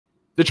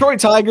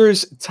Detroit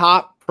Tigers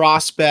top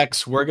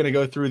prospects. We're going to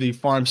go through the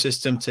farm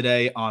system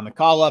today on the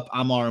call up.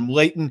 I'm RM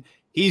Layton.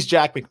 He's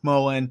Jack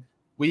McMullen.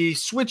 We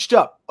switched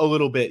up a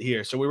little bit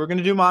here. So we were going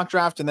to do mock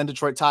draft and then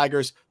Detroit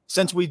Tigers.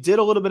 Since we did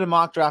a little bit of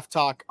mock draft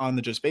talk on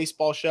the Just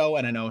Baseball show,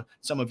 and I know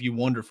some of you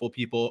wonderful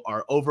people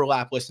are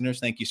overlap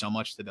listeners. Thank you so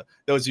much to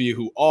those of you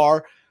who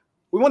are.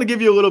 We want to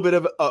give you a little bit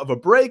of a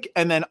break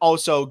and then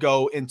also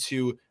go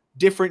into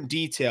different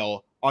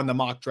detail on the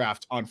mock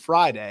draft on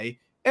Friday.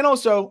 And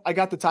also, I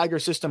got the Tiger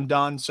system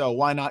done, so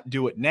why not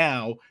do it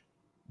now?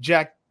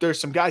 Jack, there's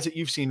some guys that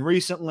you've seen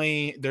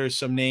recently. There's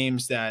some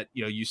names that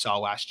you saw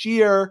last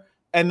year.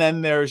 And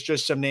then there's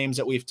just some names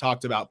that we've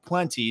talked about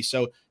plenty.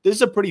 So this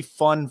is a pretty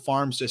fun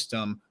farm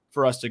system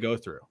for us to go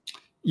through.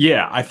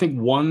 Yeah, I think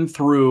 1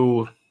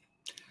 through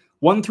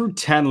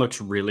 10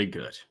 looks really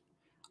good.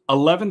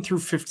 11 through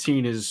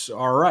 15 is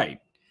all right.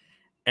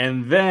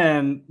 And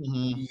then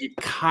you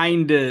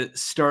kind of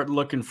start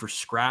looking for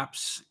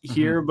scraps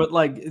here, but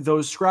like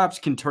those scraps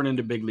can turn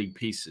into big league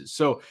pieces.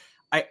 So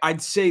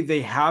I'd say they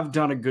have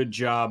done a good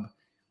job.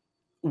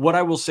 What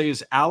I will say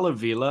is Al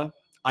Avila,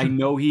 I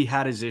know he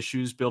had his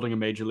issues building a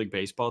Major League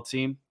Baseball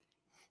team.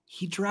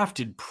 He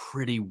drafted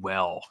pretty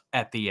well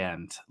at the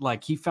end.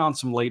 Like he found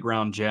some late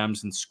round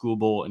gems in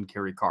Skubal and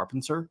Kerry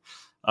Carpenter.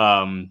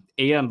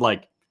 And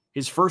like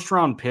his first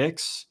round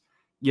picks,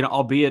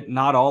 albeit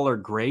not all are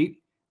great,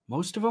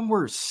 most of them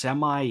were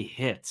semi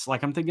hits.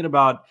 Like I'm thinking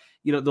about,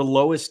 the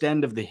lowest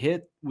end of the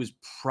hit was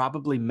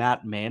probably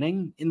Matt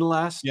Manning in the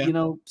last,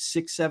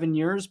 6-7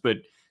 years, but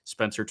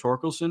Spencer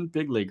Torkelson,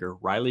 big leaguer,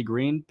 Riley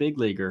Green, big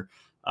leaguer.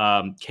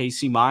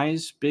 Casey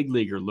Mize, big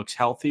leaguer, looks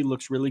healthy,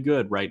 looks really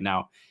good right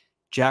now.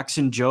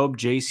 Jackson Jobe,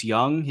 Jace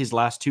Jung, his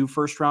last 2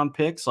 first-round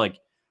picks, like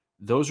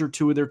those are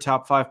 2 of their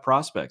top 5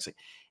 prospects.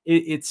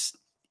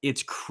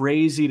 It's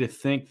crazy to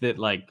think that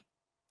like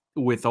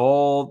with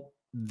all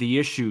the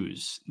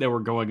issues that were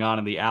going on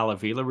in the Al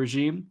Avila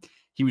regime,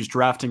 he was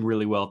drafting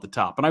really well at the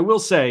top. And I will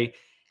say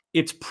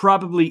it's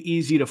probably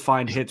easy to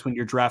find hits when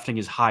you're drafting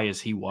as high as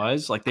he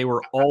was. Like they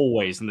were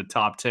always in the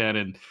top 10.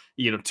 And,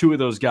 2 of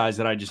those guys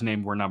that I just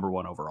named were number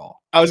 1 overall.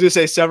 I was going to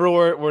say several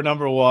were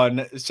number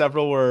 1.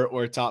 Several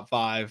were top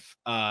 5.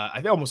 I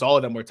think almost all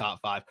of them were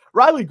top 5.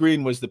 Riley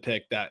Green was the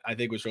pick that I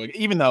think was really,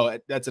 even though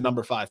that's a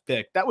number 5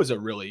 pick, that was a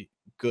really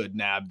good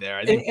nab there.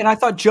 And I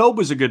thought Jobe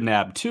was a good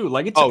nab too.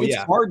 Like it's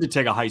hard to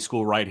take a high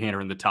school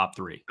right-hander in the top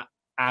 3.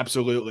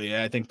 Absolutely.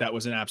 I think that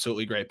was an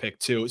absolutely great pick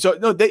too. So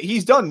no,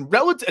 he's done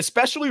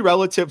especially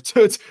relative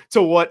to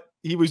what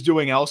he was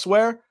doing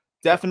elsewhere.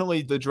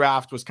 Definitely the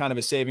draft was kind of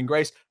a saving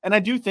grace. And I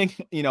do think,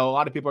 a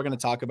lot of people are going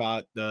to talk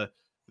about the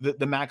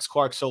Max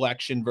Clark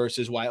selection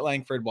versus Wyatt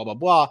Langford, blah, blah,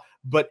 blah.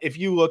 But if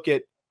you look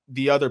at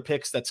the other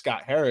picks that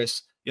Scott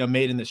Harris,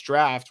 made in this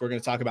draft, we're going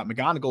to talk about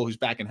McGonigle, who's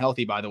back and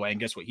healthy, by the way. And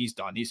guess what he's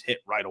done? He's hit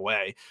right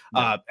away.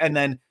 Yeah. And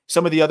then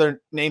some of the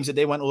other names that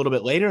they went a little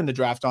bit later in the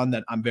draft on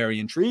that I'm very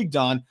intrigued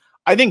on.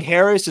 I think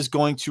Harris is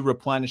going to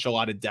replenish a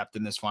lot of depth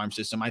in this farm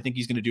system. I think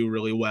he's going to do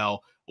really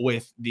well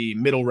with the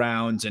middle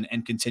rounds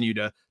and continue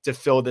to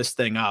fill this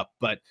thing up.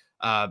 But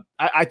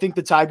I think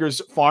the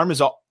Tigers farm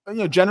is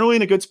generally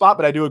in a good spot,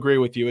 but I do agree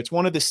with you. It's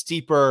one of the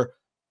steeper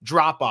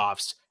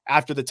drop-offs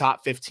after the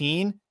top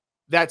 15.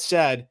 That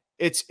said,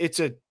 it's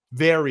a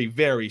very,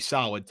 very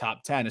solid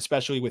top 10,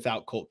 especially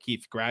without Colt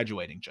Keith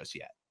graduating just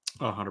yet.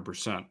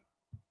 100%.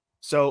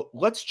 So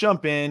let's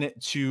jump in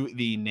to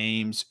the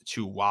names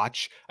to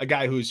watch. A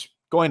guy who's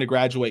going to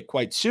graduate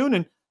quite soon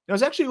and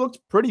has actually looked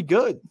pretty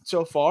good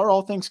so far,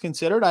 all things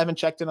considered. I haven't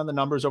checked in on the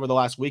numbers over the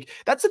last week.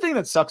 That's the thing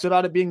that sucks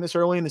about it being this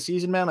early in the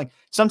season, man. Like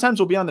sometimes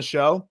we'll be on the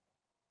show.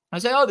 I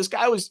say, oh, this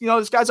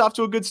guy's off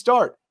to a good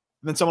start.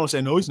 And then someone will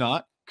say, no, he's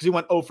not, because he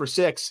went 0 for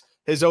 6.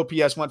 His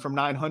OPS went from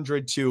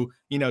 900 to,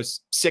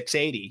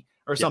 680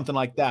 or something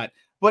like that.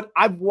 But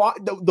I've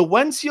watched the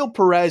Wensiel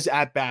Perez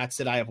at-bats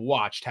that I have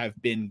watched have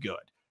been good.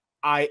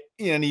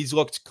 And he's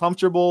looked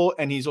comfortable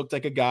and he's looked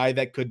like a guy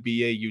that could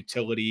be a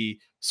utility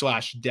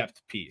 /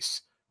 depth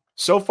piece.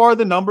 So far,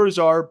 the numbers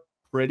are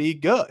pretty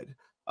good.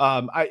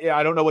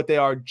 I don't know what they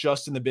are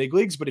just in the big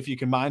leagues, but if you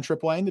combine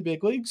AAA in the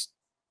big leagues,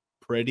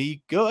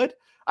 pretty good.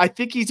 I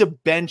think he's a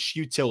bench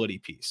utility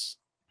piece.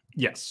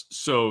 Yes.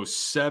 So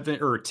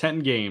 7 or 10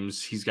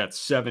 games, he's got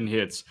 7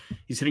 hits.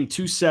 He's hitting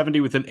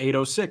 270 with an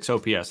 806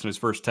 OPS in his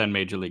first 10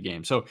 major league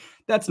games. So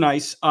that's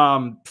nice.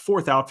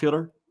 4th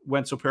outfielder.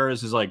 Wensiel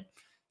Perez is like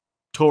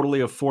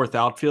totally a 4th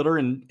outfielder.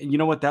 And you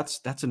know what?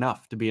 That's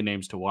enough to be a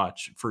names to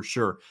watch for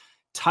sure.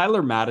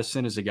 Tyler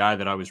Madison is a guy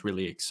that I was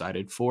really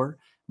excited for,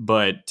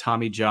 but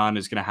Tommy John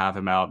is going to have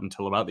him out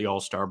until about the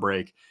All-Star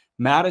break.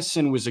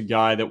 Madison was a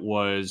guy that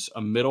was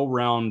a middle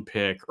round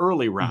pick,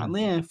 early round,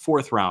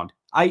 4th round.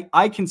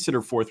 I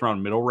consider 4th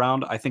round middle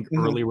round. I think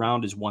early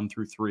round is 1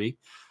 through 3.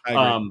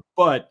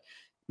 But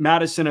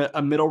Madison,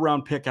 a middle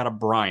round pick out of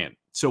Bryant.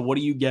 So what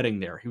are you getting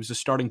there? He was a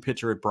starting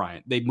pitcher at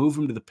Bryant. They move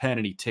him to the pen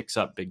and he ticks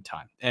up big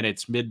time. And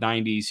it's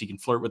mid-90s. He can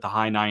flirt with the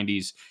high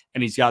 90s.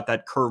 And he's got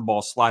that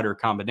curveball slider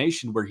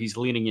combination where he's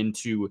leaning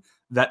into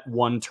that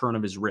one turn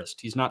of his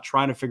wrist. He's not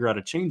trying to figure out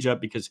a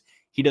changeup because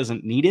he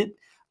doesn't need it.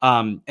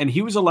 And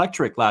he was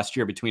electric last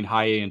year between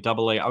high A and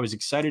double A. I was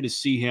excited to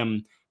see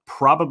him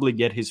probably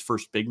get his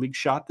first big league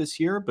shot this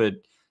year, but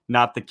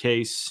not the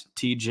case.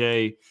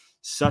 TJ,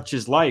 such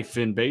is life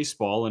in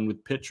baseball and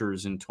with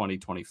pitchers in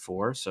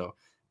 2024. So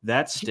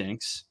that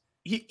stinks.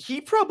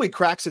 He probably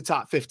cracks the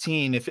top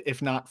 15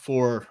 if not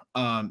for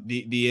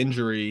the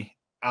injury.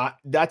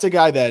 That's a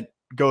guy that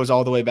goes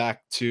all the way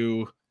back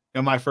to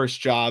my first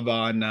job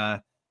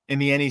on in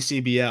the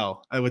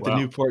NECBL with the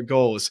Newport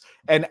Goals.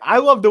 And I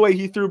love the way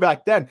he threw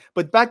back then.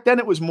 But back then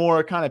it was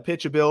more kind of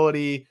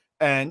pitchability.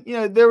 And,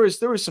 there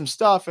was some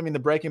stuff. I mean, the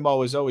breaking ball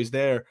was always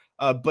there.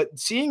 But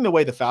seeing the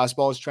way the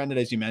fastball has trended,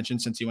 as you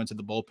mentioned, since he went to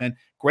the bullpen,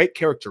 great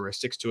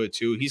characteristics to it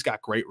too. He's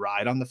got great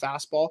ride on the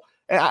fastball.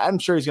 And I'm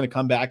sure he's going to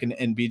come back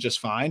and be just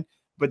fine.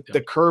 But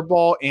the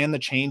curveball and the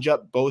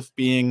changeup both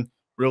being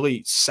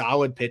really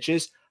solid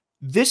pitches.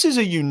 This is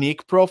a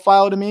unique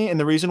profile to me. And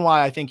the reason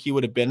why I think he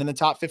would have been in the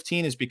top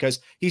 15 is because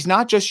he's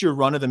not just your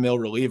run-of-the-mill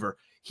reliever.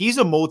 He's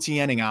a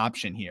multi-inning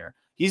option here.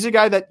 He's a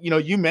guy that,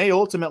 you may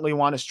ultimately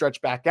want to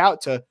stretch back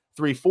out to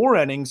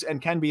 3-4 innings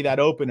and can be that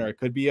opener. It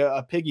could be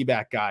a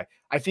piggyback guy.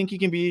 I think he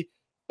can be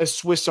a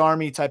Swiss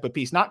Army type of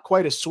piece, not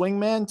quite a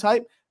swingman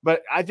type,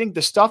 but I think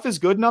the stuff is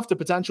good enough to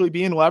potentially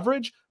be in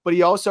leverage, but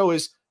he also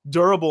is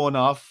durable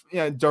enough,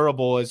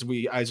 durable as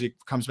he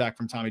comes back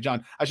from Tommy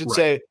John, I should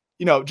say,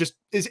 just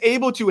is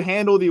able to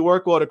handle the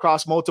workload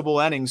across multiple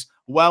innings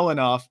well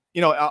enough,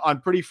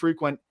 on pretty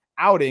frequent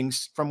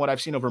outings from what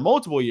I've seen over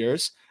multiple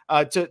years,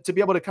 to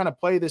be able to kind of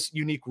play this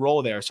unique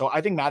role there. So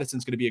I think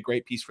Madison's going to be a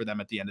great piece for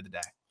them at the end of the day.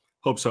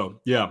 Hope so.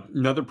 Yeah.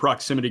 Another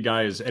proximity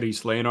guy is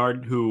Eddys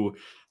Leonard, who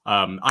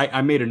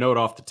I made a note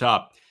off the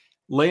top.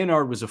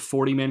 Leonard was a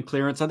 40-man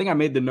clearance. I think I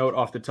made the note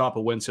off the top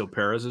of Wenzel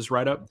Perez's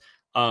write-up.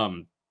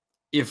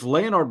 If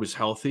Leonard was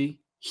healthy,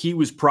 he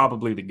was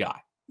probably the guy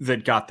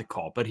that got the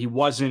call, but he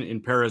wasn't,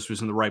 and Perez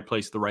was in the right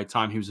place at the right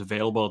time. He was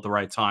available at the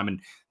right time,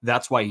 and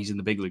that's why he's in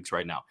the big leagues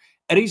right now.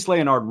 Eddys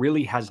Leonard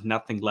really has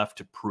nothing left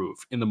to prove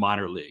in the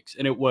minor leagues,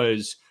 and it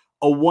was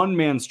a one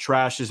man's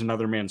trash is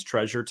another man's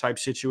treasure type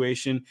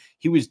situation.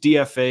 He was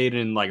DFA'd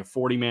in like a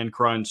 40-man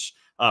crunch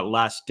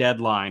last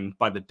deadline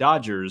by the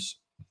Dodgers.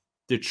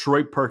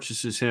 Detroit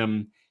purchases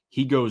him.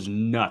 He goes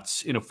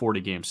nuts in a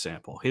 40-game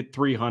sample. Hit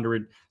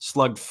 300,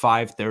 slugged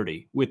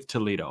 530 with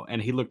Toledo,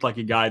 and he looked like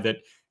a guy that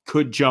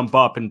could jump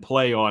up and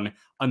play on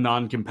a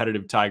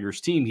non-competitive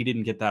Tigers team. He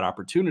didn't get that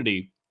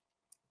opportunity.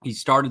 He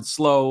started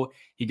slow.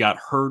 He got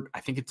hurt. I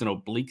think it's an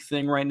oblique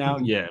thing right now.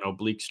 Mm-hmm. Yeah, an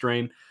oblique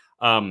strain.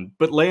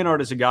 But Leonard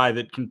is a guy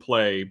that can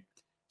play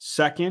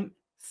second,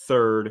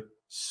 third,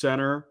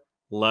 center,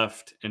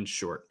 left, and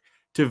short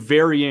to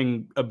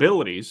varying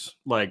abilities.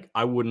 Like,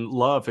 I wouldn't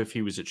love if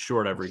he was at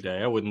short every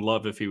day. I wouldn't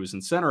love if he was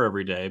in center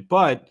every day,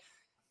 but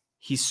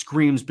he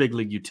screams big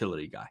league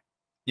utility guy.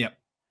 Yep.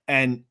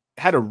 And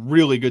had a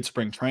really good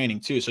spring training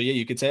too. So yeah,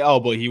 you could say, oh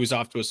boy, he was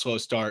off to a slow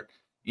start,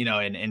 in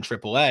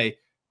AAA,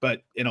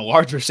 but in a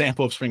larger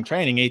sample of spring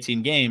training,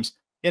 18 games,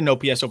 he had an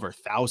OPS over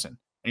 1,000 and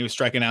he was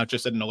striking out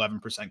just at an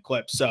 11%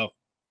 clip. So,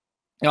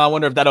 I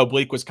wonder if that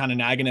oblique was kind of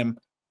nagging him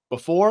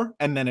before,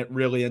 and then it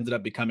really ended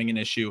up becoming an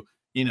issue.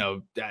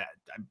 The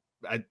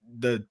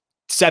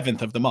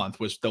 7th of the month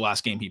was the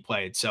last game he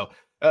played. So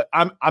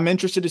I'm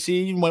interested to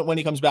see when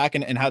he comes back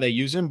and how they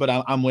use him, but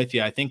I'm with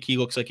you. I think he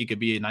looks like he could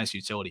be a nice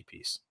utility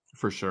piece.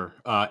 For sure.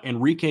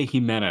 Enrique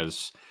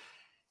Jimenez,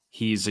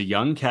 he's a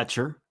young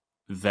catcher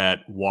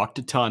that walked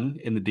a ton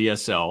in the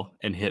DSL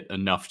and hit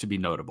enough to be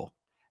notable.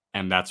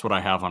 And that's what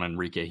I have on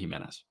Enrique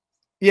Jimenez.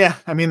 Yeah,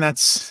 I mean,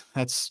 that's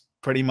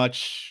pretty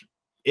much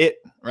it,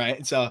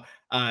 right? So,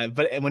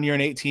 but when you're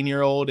an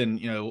 18-year-old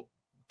and,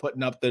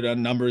 putting up the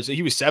numbers,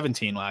 he was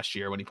 17 last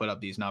year when he put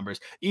up these numbers.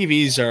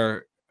 EVs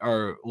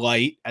are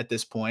light at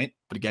this point,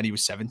 but again, he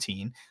was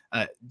 17.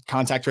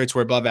 Contact rates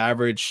were above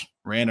average,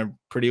 ran a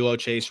pretty low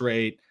chase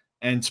rate,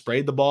 and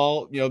sprayed the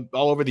ball,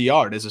 all over the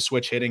yard as a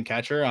switch hitting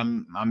catcher.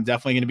 I'm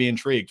definitely going to be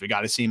intrigued. We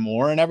got to see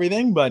more and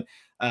everything, but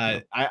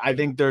I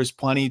think there's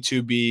plenty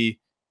to be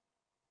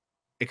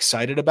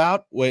excited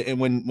about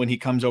when he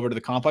comes over to the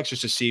complex,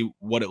 just to see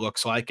what it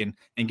looks like and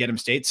get him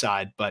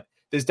stateside. But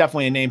there's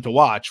definitely a name to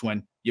watch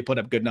when you put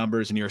up good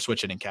numbers and you're a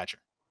switch hitting catcher.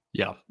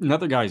 Yeah.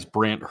 Another guy is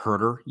Brant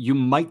Herter. You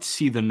might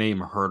see the name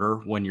Herter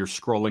when you're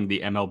scrolling the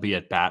MLB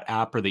at Bat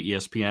app or the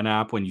ESPN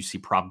app when you see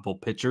probable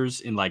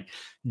pitchers in like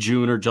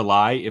June or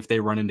July if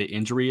they run into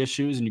injury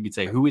issues, and you could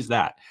say, who is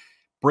that?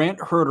 Brant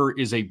Herter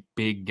is a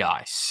big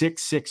guy,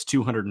 6'6",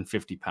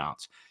 250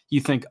 pounds. You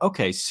think,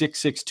 okay,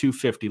 6'6",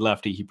 250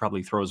 lefty, he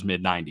probably throws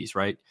mid-90s,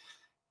 right?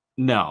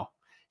 No.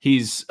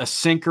 He's a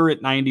sinker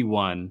at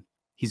 91.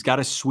 He's got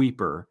a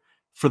sweeper.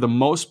 For the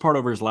most part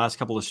over his last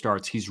couple of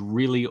starts, he's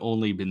really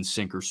only been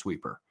sinker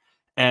sweeper.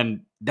 And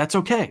that's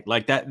okay.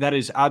 Like that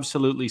is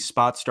absolutely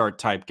spot start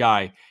type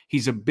guy.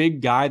 He's a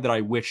big guy that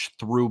I wish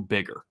threw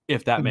bigger,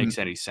 if that makes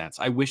any sense.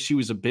 I wish he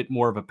was a bit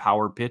more of a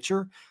power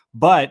pitcher,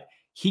 but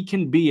he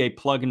can be a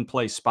plug and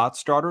play spot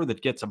starter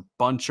that gets a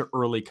bunch of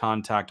early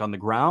contact on the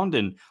ground.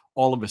 And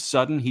all of a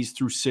sudden he's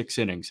through 6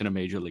 innings in a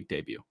major league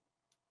debut.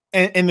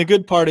 And the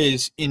good part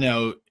is,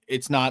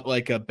 it's not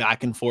like a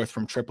back and forth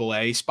from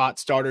AAA spot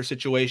starter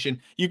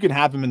situation. You can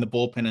have him in the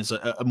bullpen as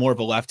a more of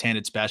a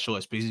left-handed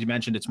specialist, because you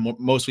mentioned it's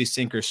mostly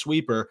sinker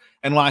sweeper.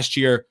 And last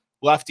year,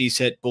 lefties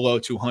hit below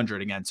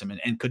 200 against him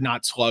and could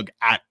not slug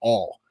at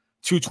all.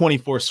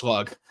 224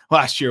 slug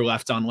last year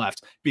left on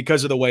left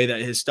because of the way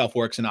that his stuff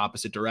works in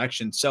opposite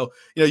directions. So,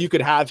 you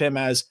could have him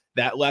as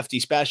that lefty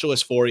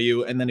specialist for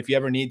you. And then if you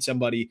ever need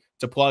somebody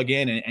to plug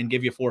in and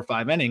give you 4 or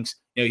 5 innings,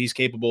 he's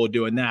capable of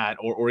doing that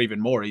or even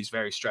more. He's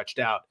very stretched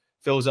out,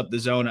 fills up the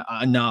zone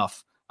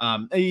enough.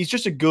 He's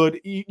just a good,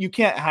 you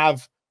can't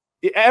have,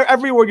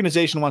 every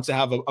organization wants to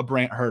have a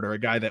Brant Herter, a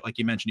guy that, like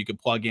you mentioned, you could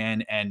plug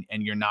in and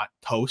you're not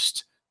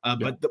toast.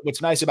 But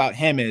what's nice about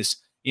him is,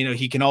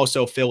 he can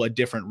also fill a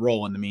different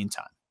role in the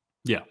meantime.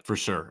 Yeah, for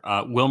sure.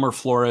 Wilmer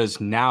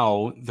Flores,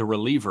 now the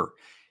reliever.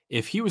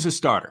 If he was a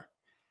starter,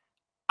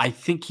 I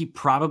think he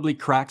probably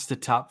cracks the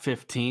top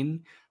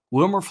 15.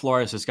 Wilmer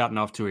Flores has gotten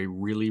off to a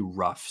really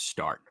rough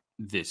start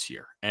this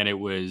year. And it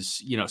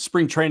was,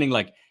 spring training,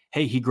 like,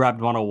 hey, he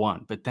grabbed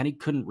 101, but then he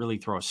couldn't really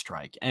throw a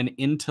strike. And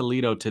in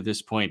Toledo to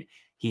this point,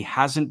 he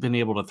hasn't been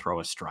able to throw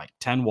a strike.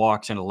 10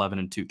 walks and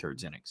 11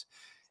 2/3 innings.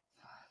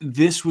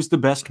 This was the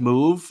best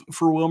move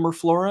for Wilmer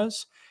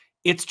Flores.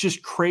 It's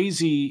just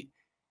crazy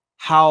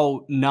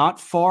how not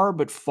far,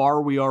 but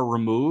far we are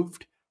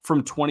removed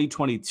from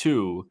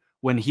 2022,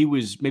 when he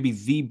was maybe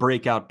the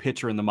breakout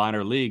pitcher in the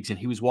minor leagues and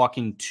he was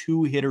walking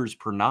 2 hitters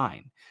per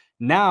 9.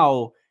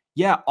 Now,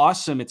 yeah,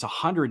 awesome. It's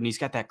 100 and he's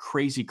got that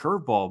crazy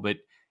curveball. But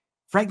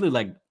frankly,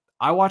 like,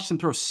 I watched him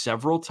throw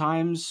several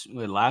times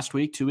last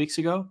week, 2 weeks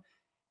ago.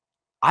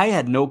 I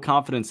had no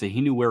confidence that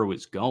he knew where it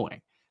was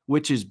going,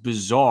 which is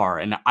bizarre.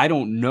 And I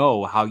don't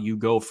know how you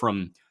go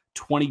from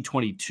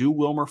 2022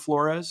 Wilmer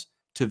Flores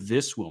to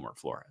this Wilmer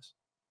Flores.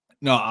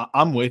 No,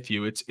 I'm with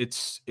you.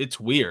 It's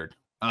weird,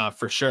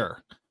 for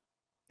sure.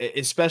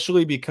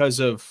 Especially because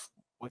of,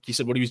 like you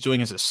said, what he was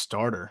doing as a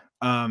starter.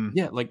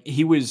 Yeah, like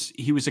he was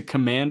a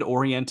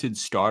command-oriented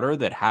starter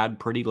that had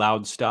pretty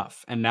loud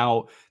stuff. And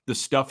now the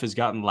stuff has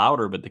gotten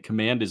louder, but the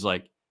command is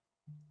like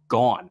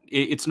gone.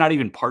 It's not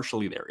even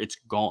partially there. It's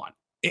gone.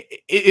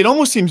 It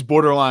almost seems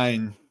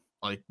borderline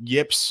like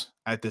yips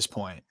at this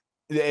point.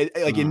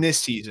 In this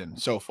season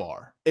so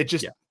far. It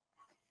just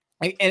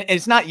and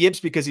it's not yips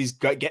because he's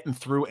getting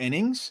through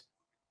innings,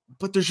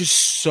 but there's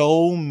just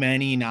so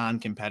many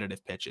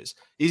non-competitive pitches.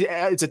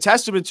 It's a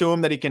testament to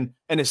him that he can,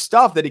 and his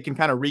stuff, that he can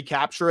kind of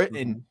recapture it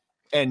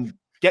and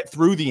get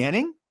through the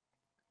inning.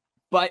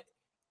 But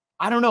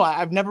I don't know.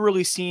 I've never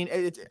really seen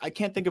it. I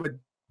can't think of a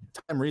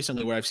time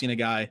recently where I've seen a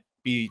guy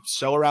be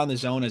so around the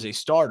zone as a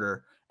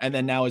starter, and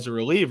then now as a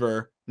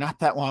reliever, not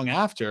that long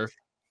after,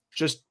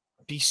 just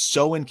be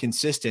so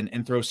inconsistent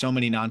and throw so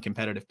many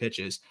non-competitive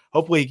pitches.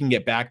 Hopefully he can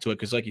get back to it,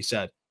 because like you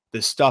said,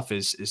 this stuff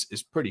is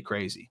pretty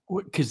crazy.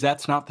 Because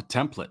that's not the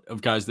template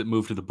of guys that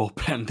move to the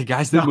bullpen. The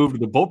guys that move to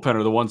the bullpen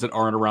are the ones that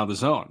aren't around the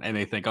zone, and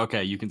they think,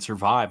 okay, you can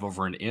survive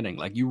over an inning.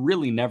 Like, you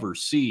really never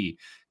see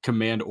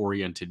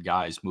command-oriented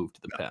guys move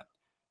to the pen.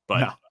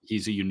 But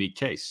he's a unique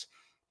case.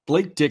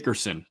 Blake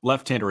Dickerson,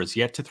 left-hander, has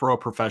yet to throw a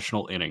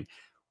professional inning.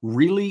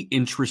 Really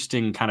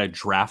interesting kind of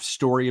draft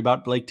story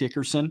about Blake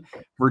Dickerson.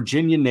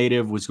 Virginia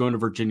native, was going to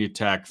Virginia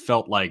Tech,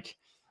 felt like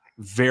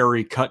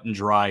very cut and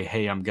dry,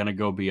 hey, I'm going to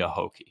go be a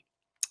Hokie.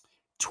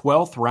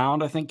 12th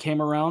round, I think, came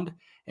around,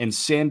 and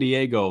San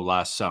Diego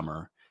last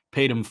summer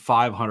paid him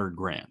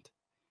 $500,000.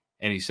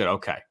 And he said,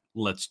 okay,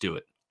 let's do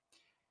it.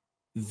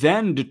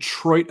 Then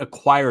Detroit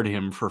acquired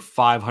him for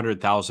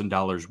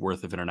 $500,000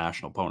 worth of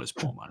international bonus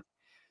pool money.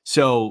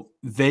 So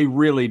they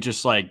really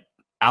just like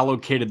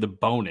allocated the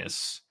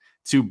bonus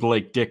to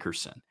Blake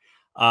Dickerson.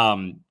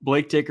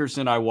 Blake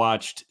Dickerson, I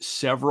watched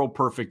several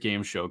perfect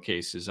game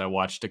showcases. I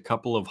watched a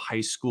couple of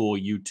high school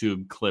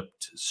YouTube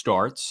clipped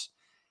starts.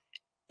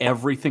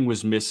 Everything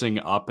was missing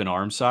up and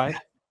arm side.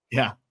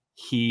 Yeah.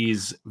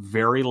 He's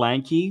very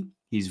lanky.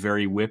 He's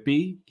very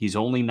whippy. He's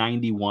only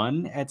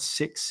 91 at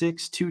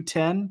 6'6",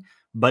 210,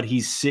 but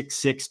he's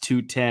 6'6",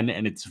 210,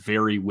 and it's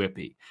very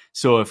whippy.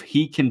 So if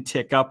he can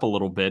tick up a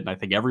little bit, and I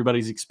think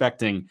everybody's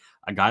expecting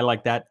a guy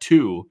like that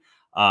too,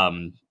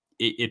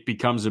 it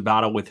becomes a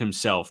battle with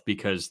himself,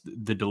 because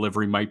the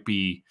delivery might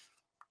be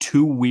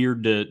too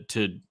weird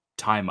to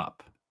time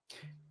up.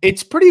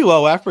 It's pretty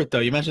low effort, though.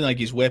 You mentioned like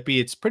he's whippy.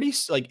 It's pretty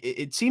like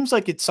it seems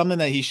like it's something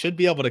that he should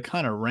be able to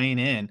kind of rein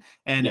in.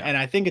 And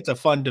I think it's a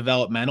fun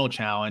developmental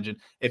challenge. And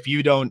if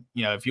you don't,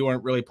 if you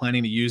weren't really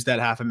planning to use that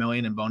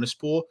 $500,000 in bonus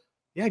pool,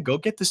 go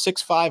get the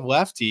 6'5"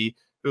 lefty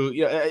who,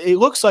 it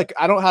looks like,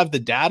 I don't have the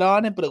data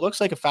on it, but it looks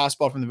like a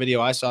fastball from the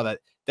video I saw that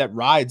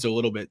rides a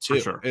little bit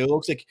too. Sure. It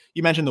looks like,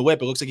 you mentioned the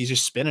whip. It looks like he's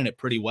just spinning it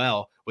pretty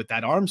well with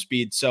that arm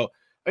speed. So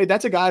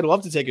that's a guy I'd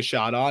love to take a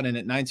shot on. And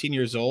at 19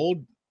 years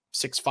old,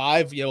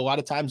 6'5", a lot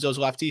of times those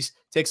lefties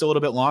takes a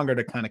little bit longer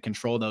to kind of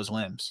control those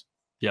limbs.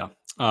 Yeah.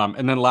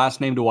 And then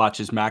last name to watch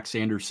is Max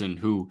Anderson,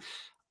 who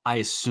I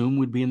assume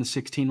would be in the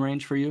 16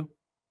 range for you.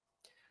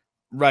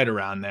 Right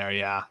around there.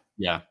 Yeah.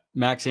 Yeah.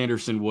 Max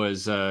Anderson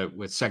was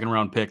with second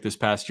round pick this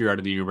past year out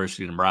of the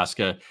University of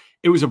Nebraska.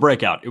 It was a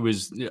breakout. It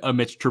was a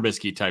Mitch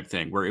Trubisky type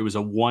thing where it was a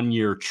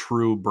 1-year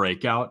true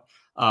breakout.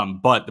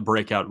 But the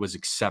breakout was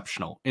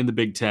exceptional. In the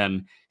Big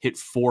Ten, hit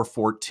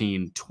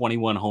 414,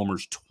 21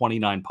 homers,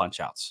 29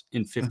 punch-outs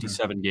in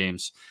 57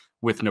 games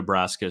with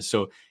Nebraska.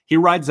 So he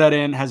rides that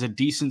in, has a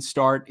decent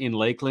start in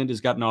Lakeland,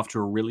 has gotten off to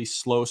a really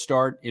slow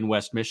start in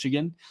West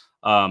Michigan.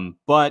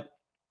 But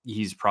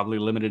he's probably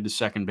limited to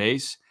second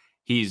base.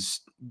 He's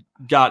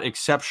got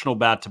exceptional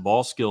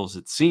bat-to-ball skills,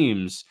 it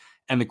seems.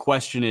 And the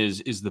question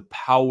is the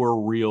power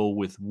real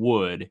with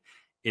Wood?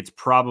 It's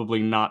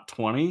probably not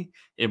 20.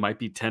 It might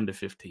be 10 to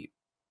 15.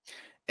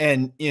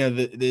 And, you know,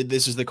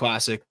 this is the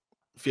classic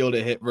field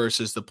to hit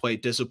versus the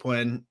plate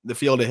discipline. The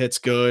field to hit's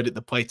good.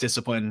 The plate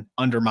discipline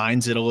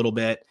undermines it a little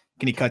bit.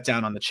 Can he cut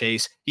down on the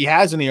chase? He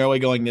has in the early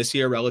going this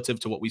year relative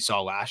to what we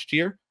saw last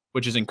year,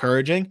 which is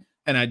encouraging.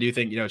 And I do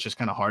think, you know, it's just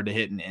kind of hard to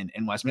hit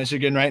in West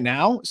Michigan right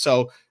now.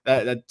 So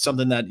that's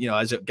something that, you know,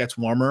 as it gets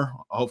warmer,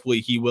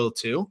 hopefully he will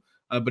too.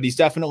 But he's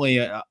definitely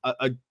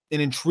an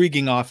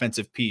intriguing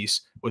offensive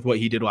piece with what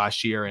he did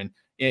last year. And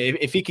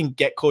if he can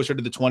get closer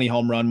to the 20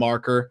 home run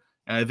marker,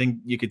 I think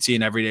you could see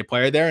an everyday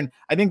player there. And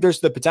I think there's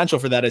the potential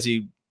for that as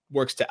he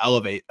works to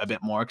elevate a bit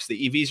more because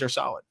the EVs are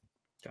solid.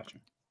 Gotcha.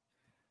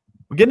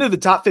 We're getting to the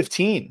top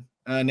 15,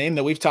 a name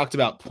that we've talked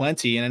about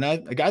plenty. And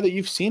a guy that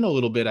you've seen a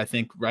little bit, I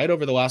think, right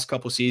over the last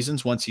couple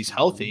seasons once he's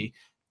healthy,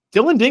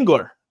 Dillon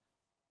Dingler.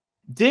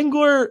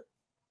 Dingler,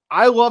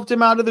 I loved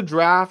him out of the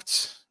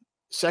draft.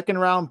 Second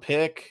round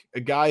pick, a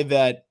guy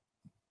that,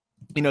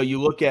 you know,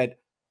 you look at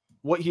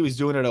what he was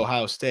doing at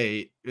Ohio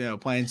State, you know,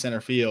 playing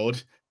center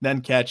field, then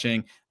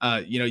catching,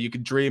 you know, you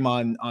could dream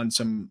on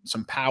some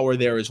power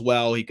there as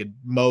well. He could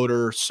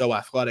motor, so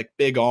athletic,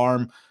 big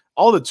arm,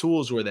 all the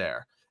tools were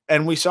there.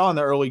 And we saw in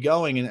the early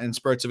going and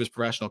spurts of his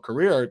professional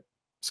career,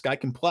 this guy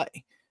can play.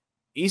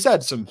 He's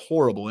had some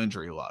horrible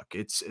injury luck.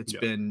 It's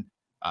been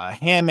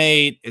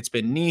hamate, it's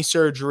been knee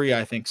surgery.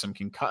 I think some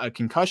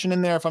concussion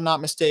in there, if I'm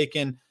not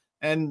mistaken.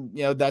 And,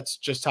 you know, that's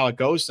just how it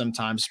goes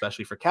sometimes,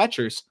 especially for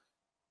catchers.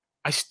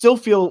 I still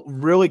feel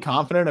really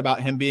confident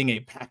about him being a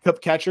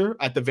backup catcher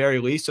at the very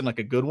least and like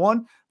a good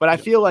one. But I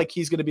feel like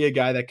he's going to be a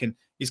guy that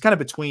he's kind of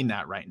between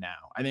that right now.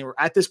 I think we're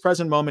at this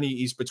present moment,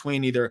 he's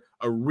between either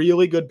a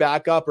really good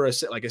backup or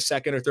like a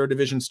second or third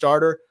division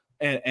starter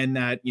and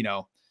that, you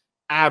know,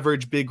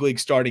 average big league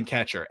starting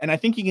catcher. And I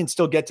think he can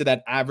still get to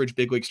that average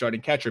big league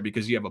starting catcher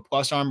because you have a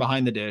plus arm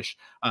behind the dish.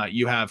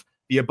 You have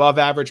the above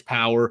average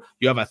power.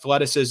 You have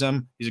athleticism.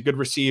 He's a good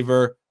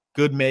receiver,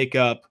 good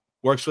makeup,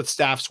 works with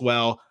staffs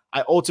well.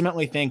 I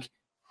ultimately think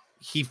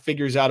he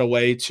figures out a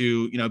way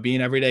to, you know, be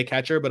an everyday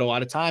catcher. But a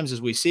lot of times,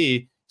 as we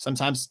see,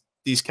 sometimes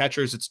these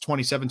catchers, it's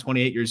 27,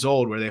 28 years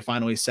old where they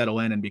finally settle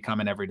in and become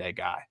an everyday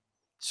guy.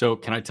 So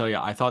can I tell you,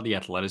 I thought the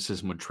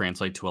athleticism would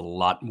translate to a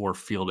lot more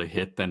field to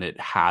hit than it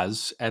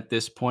has at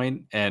this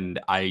point. And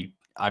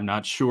I'm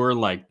not sure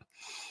like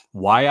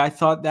why I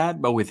thought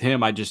that, but with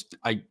him,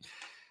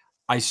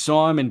 I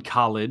saw him in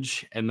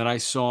college and then I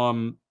saw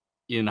him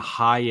in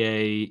high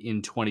A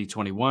in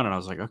 2021. And I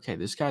was like, okay,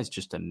 this guy's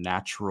just a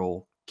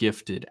natural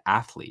gifted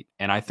athlete.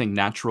 And I think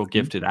natural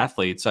gifted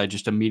athletes, I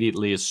just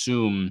immediately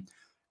assume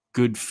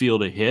good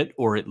field to hit,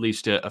 or at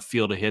least a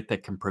field to hit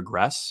that can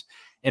progress.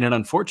 And it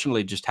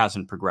unfortunately just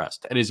hasn't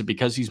progressed. And is it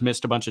because he's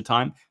missed a bunch of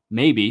time?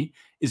 Maybe.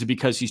 Is it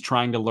because he's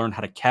trying to learn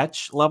how to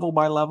catch level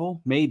by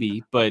level?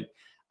 Maybe. But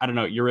I don't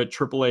know. You're at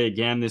AAA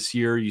again this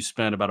year. You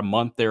spent about a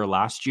month there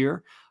last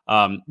year.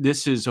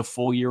 This is a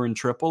full year in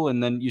triple,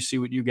 and then you see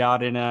what you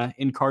got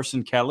in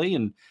Carson Kelly.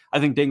 And I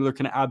think Dingler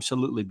can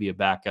absolutely be a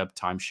backup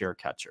timeshare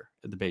catcher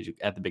at the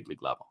big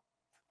league level.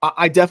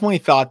 I definitely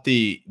thought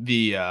the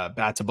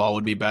bat to ball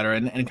would be better,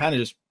 and kind of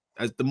just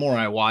as the more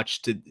I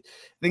watched it,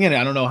 again,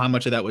 I don't know how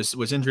much of that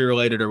was injury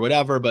related or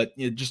whatever, but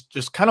it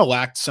just kind of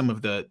lacked some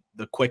of the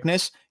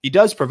quickness. He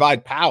does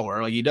provide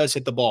power, like he does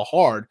hit the ball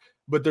hard,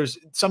 but there's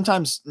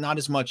sometimes not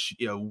as much,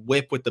 you know,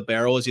 whip with the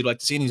barrel as you'd like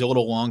to see, and he's a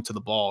little long to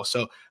the ball.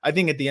 So I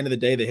think at the end of the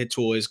day, the hit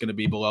tool is going to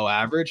be below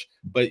average.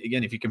 But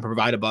again, if you can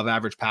provide above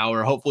average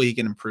power, hopefully he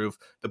can improve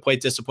the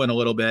plate discipline a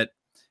little bit.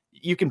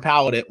 You can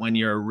pallet it when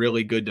you're a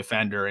really good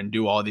defender and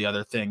do all the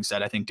other things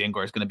that I think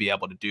Dingler is going to be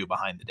able to do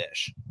behind the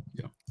dish.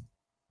 Yeah.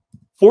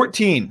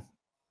 14,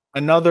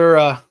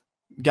 another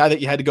guy that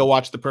you had to go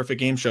watch the Perfect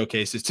Game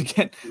showcases to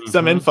get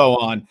some info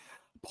on.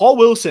 Paul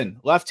Wilson,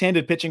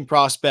 left-handed pitching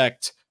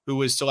prospect who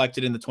was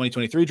selected in the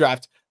 2023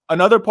 draft.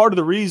 Another part of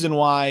the reason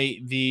why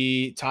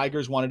the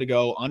Tigers wanted to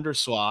go under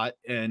slot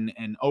and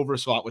over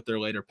slot with their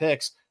later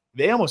picks,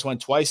 they almost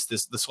went twice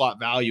the slot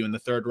value in the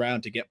third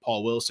round to get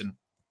Paul Wilson.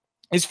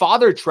 His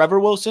father, Trevor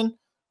Wilson,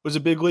 was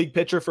a big league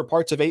pitcher for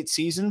parts of 8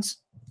 seasons.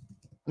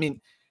 I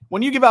mean,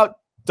 when you give out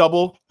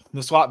double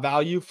the slot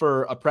value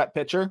for a prep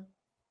pitcher,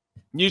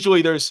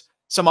 usually there's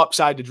some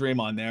upside to dream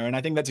on there. And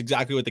I think that's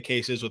exactly what the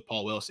case is with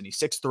Paul Wilson. He's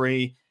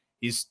 6'3",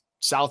 he's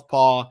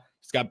southpaw.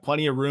 He's got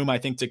plenty of room, I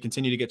think, to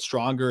continue to get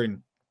stronger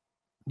and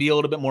be a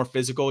little bit more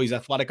physical. He's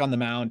athletic on the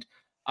mound.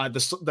 The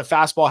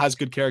fastball has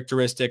good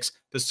characteristics.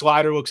 The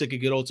slider looks like it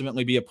could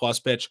ultimately be a plus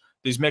pitch.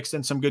 He's mixed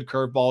in some good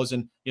curveballs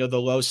in, you know, the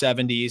low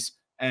 70s.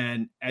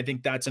 And I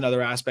think that's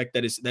another aspect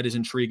that is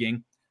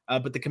intriguing.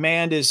 But the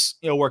command is,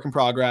 work in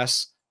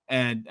progress.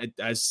 And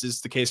as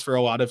is the case for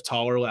a lot of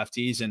taller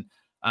lefties. And,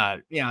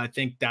 I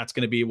think that's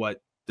going to be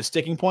what the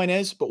sticking point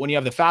is. But when you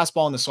have the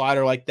fastball and the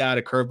slider like that,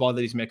 a curveball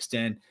that he's mixed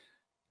in,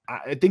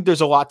 I think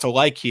there's a lot to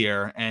like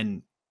here.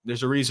 And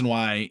there's a reason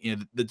why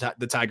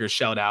the Tigers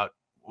shelled out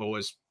what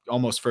was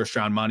almost first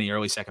round money,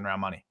 early second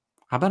round money.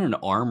 How about an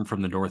arm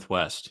from the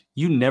Northwest?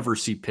 You never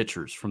see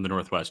pitchers from the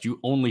Northwest. You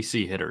only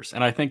see hitters.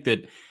 And I think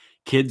that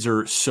kids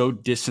are so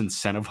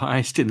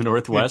disincentivized in the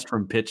Northwest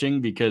from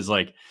pitching because,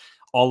 like,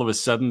 all of a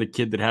sudden the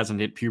kid that hasn't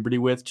hit puberty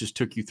with just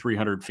took you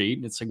 300 feet.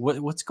 And it's like,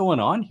 what's going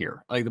on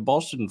here? Like, the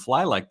ball shouldn't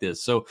fly like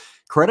this. So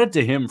credit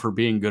to him for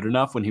being good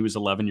enough when he was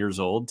 11 years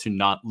old to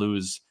not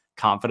lose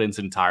confidence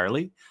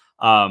entirely.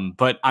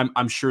 But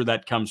I'm sure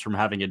that comes from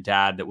having a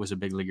dad that was a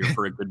big leaguer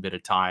for a good bit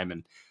of time.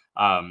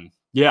 And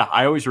yeah,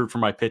 I always root for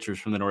my pitchers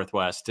from the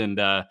Northwest,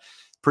 and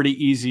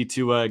pretty easy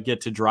to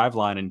get to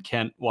Driveline in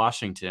Kent,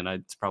 Washington.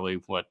 It's probably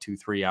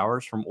 2-3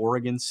 hours from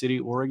Oregon City,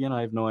 Oregon.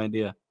 I have no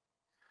idea.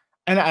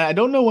 And I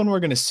don't know when we're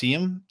going to see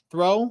him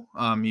throw.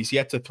 He's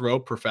yet to throw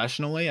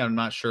professionally. I'm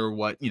not sure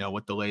what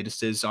the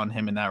latest is on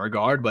him in that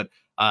regard, but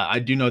I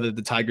do know that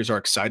the Tigers are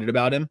excited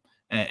about him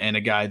and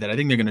a guy that I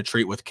think they're going to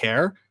treat with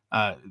care,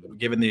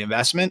 given the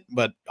investment,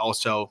 but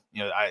also,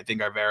 I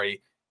think are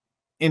very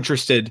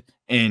interested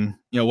in,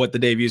 what the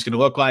debut is going to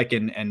look like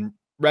and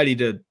ready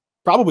to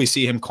probably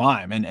see him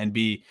climb and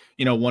be,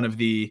 one of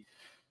the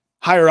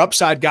higher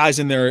upside guys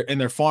in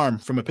their farm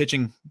from a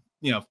pitching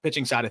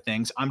side of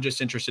things. I'm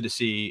just interested to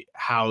see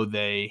how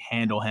they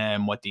handle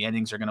him, what the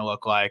endings are going to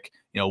look like,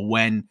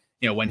 when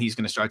he's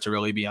going to start to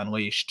really be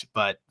unleashed.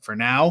 But for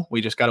now,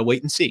 we just got to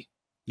wait and see.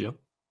 Yep.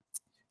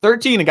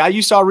 13, a guy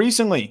you saw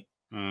recently,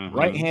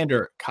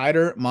 right-hander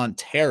Keider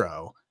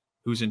Montero,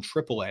 who's in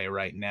AAA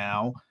right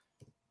now.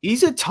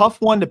 He's a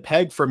tough one to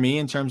peg for me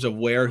in terms of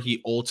where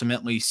he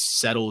ultimately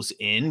settles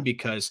in,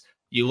 because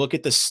you look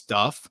at the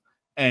stuff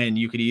and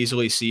you could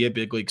easily see a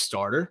big league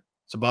starter.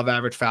 It's above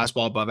average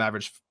fastball, above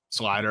average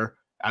slider,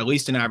 at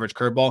least an average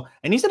curveball.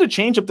 And he's had a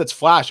changeup that's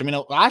flashed. I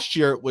mean, last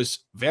year it was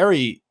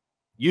very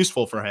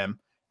useful for him.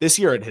 This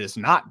year it has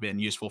not been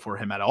useful for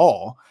him at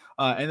all.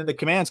 And then the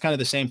command's kind of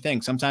the same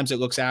thing. Sometimes it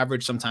looks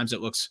average. Sometimes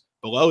it looks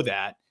below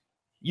that.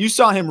 You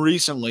saw him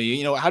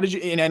recently. How did you,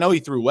 and I know he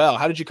threw well,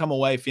 how did you come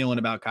away feeling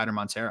about Keider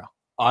Montero?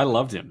 I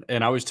loved him.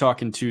 And I was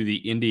talking to the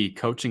Indy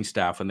coaching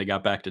staff when they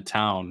got back to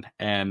town.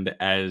 And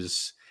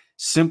as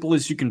simple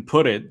as you can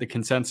put it, the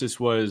consensus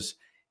was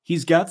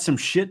he's got some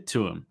shit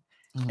to him.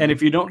 And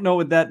if you don't know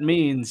what that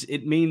means,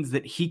 it means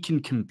that he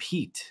can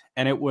compete.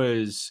 And it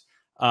was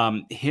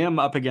him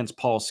up against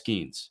Paul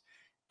Skeens.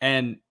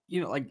 And,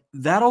 like,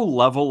 that'll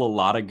level a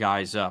lot of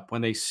guys up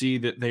when they see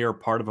that they are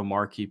part of a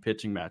marquee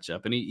pitching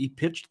matchup. And he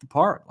pitched the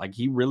part. Like,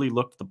 he really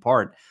looked the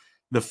part.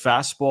 The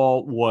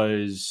fastball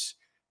was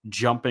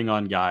jumping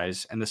on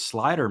guys. And the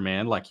slider,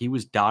 man, like, he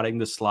was dotting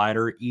the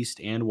slider east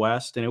and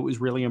west. And it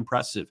was really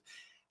impressive.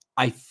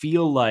 I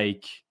feel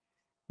like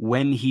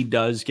when he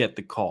does get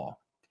the call,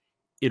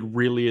 it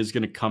really is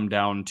going to come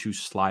down to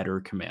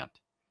slider command.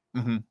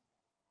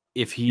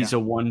 If he's a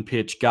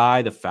one-pitch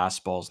guy, the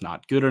fastball's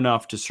not good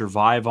enough to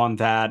survive on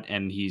that,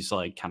 and he's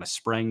like kind of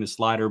spraying the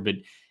slider. But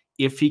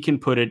if he can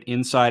put it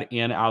inside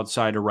and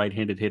outside of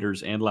right-handed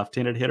hitters and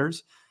left-handed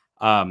hitters,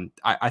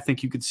 I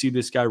think you could see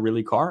this guy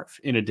really carve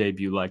in a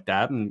debut like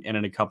that, and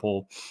in a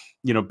couple,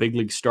 big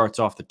league starts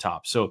off the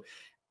top. So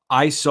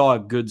I saw a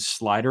good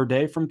slider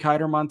day from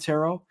Keider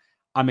Montero.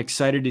 I'm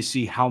excited to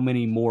see how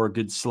many more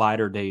good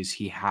slider days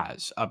he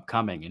has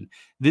upcoming. And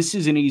this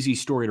is an easy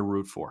story to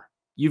root for.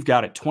 You've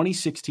got it.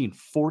 2016,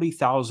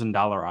 $40,000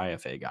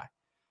 IFA guy.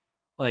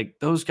 Like,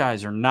 those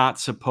guys are not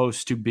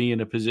supposed to be in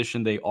a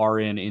position they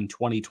are in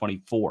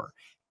 2024,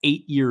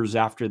 8 years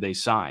after they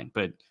signed.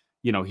 But,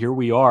 here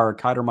we are.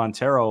 Keider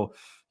Montero,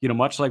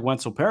 much like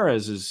Wenzel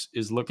Perez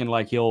is looking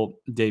like he'll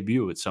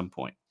debut at some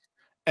point.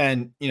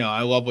 And,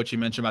 I love what you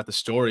mentioned about the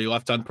story. He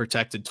left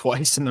unprotected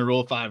twice in the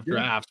Rule 5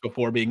 draft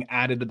before being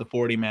added to the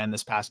 40-man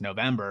this past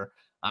November.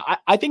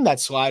 I think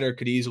that slider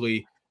could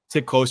easily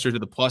tick closer to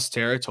the plus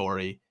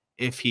territory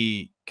if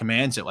he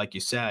commands it, like you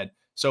said.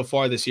 So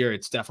far this year,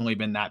 it's definitely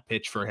been that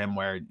pitch for him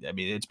where,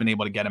 it's been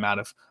able to get him out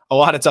of a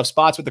lot of tough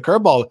spots, with the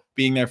curveball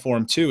being there for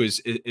him too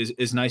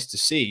is nice to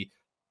see.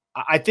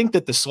 I think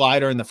that the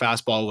slider and the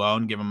fastball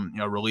alone give him,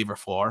 reliever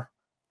floor.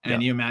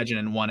 And you imagine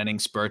in one inning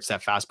spurts,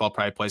 that fastball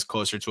probably plays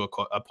closer to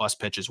a plus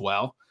pitch as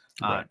well.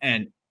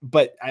 Right.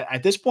 But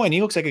at this point,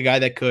 he looks like a guy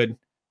that could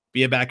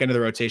be a back end of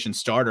the rotation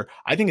starter.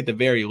 I think at the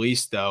very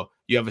least, though,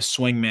 you have a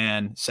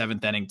swingman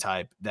 7th inning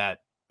type that,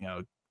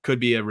 could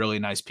be a really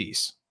nice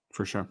piece.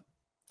 For sure.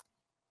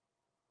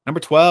 Number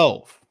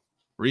 12,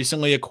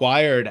 recently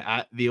acquired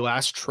at the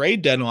last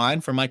trade deadline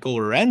for Michael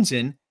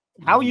Lorenzen,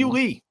 Hao-Yu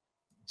Lee,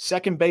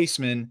 second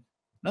baseman.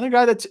 Another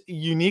guy that's a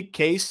unique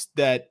case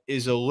that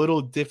is a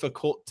little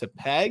difficult to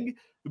peg,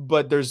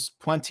 but there's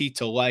plenty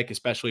to like,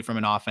 especially from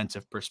an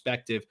offensive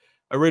perspective.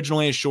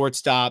 Originally a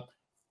shortstop,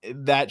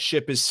 that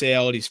ship has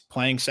sailed. He's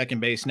playing second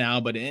base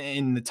now, but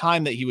in the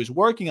time that he was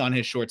working on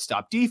his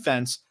shortstop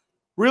defense,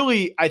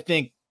 really, I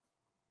think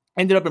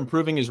ended up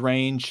improving his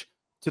range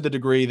to the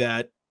degree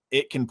that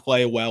it can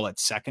play well at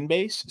second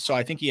base. So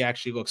I think he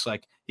actually looks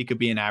like he could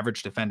be an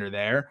average defender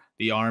there.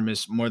 The arm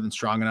is more than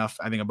strong enough,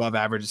 I think above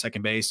average at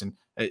second base, and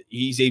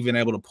he's even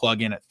able to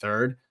plug in at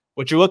third.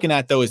 What you're looking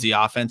at, though, is the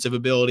offensive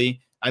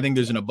ability. I think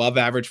there's an above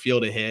average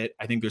field to hit.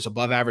 I think there's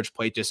above average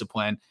plate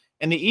discipline.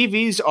 And the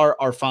EVs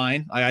are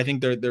fine. I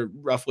think they're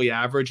roughly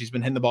average. He's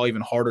been hitting the ball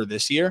even harder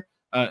this year.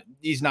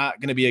 He's not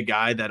going to be a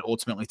guy that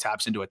ultimately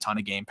taps into a ton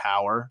of game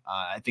power.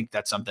 I think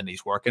that's something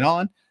he's working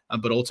on.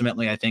 But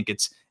ultimately, I think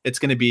it's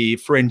going to be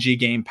fringy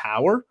game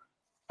power.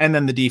 And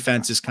then the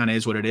defense is kind of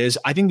is what it is.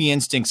 I think the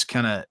instincts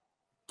kind of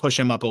push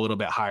him up a little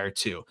bit higher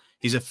too.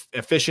 He's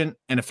efficient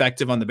and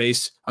effective on the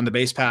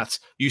base paths.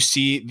 You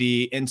see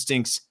the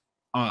instincts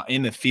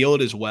in the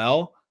field as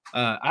well.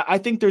 I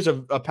think there's a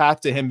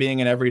path to him being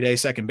an everyday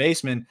second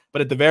baseman,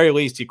 but at the very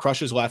least, he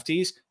crushes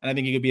lefties, and I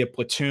think he could be a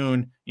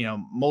platoon,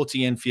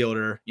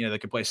 multi-infielder,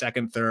 that could play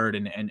second, third,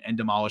 and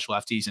demolish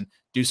lefties and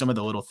do some of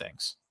the little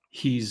things.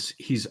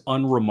 He's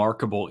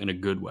unremarkable in a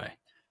good way.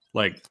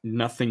 Like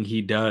nothing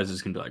he does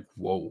is gonna be like,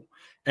 whoa.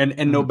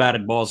 And no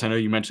batted balls. I know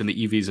you mentioned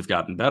the EVs have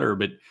gotten better,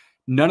 but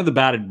none of the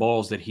batted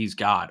balls that he's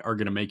got are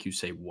gonna make you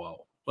say,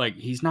 whoa. Like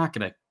he's not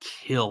gonna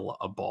kill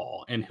a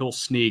ball, and he'll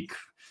sneak.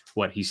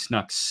 What, he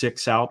snuck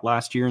 6 out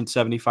last year in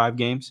 75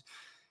 games.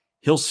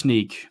 He'll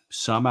sneak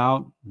some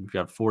out. We've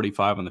got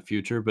 45 on the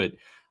future. But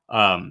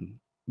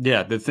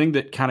yeah, the thing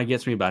that kind of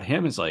gets me about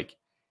him is like,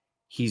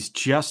 he's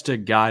just a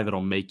guy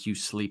that'll make you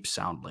sleep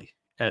soundly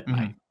at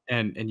night.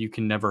 And you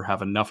can never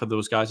have enough of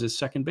those guys as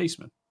second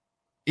baseman.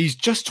 He's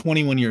just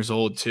 21 years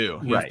old too.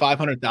 Right.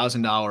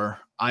 $500,000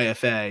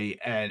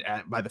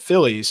 IFA by the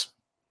Phillies.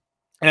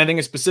 And I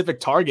think a specific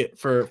target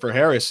for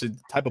Harris, the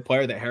type of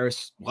player that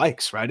Harris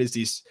likes, right, is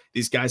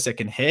these guys that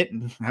can hit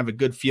and have a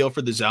good feel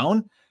for the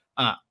zone.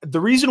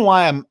 The reason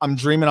why I'm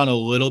dreaming on a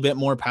little bit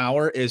more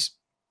power is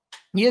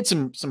he had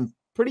some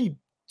pretty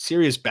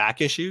serious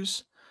back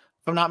issues,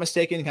 if I'm not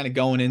mistaken, kind of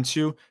going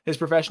into his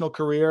professional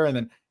career, and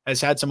then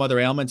has had some other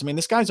ailments. I mean,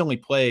 this guy's only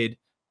played,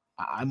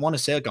 I want to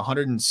say, like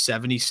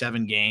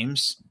 177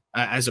 games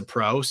as a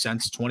pro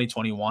since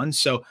 2021.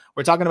 So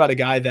we're talking about a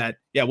guy that,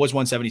 was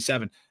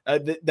 177,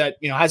 that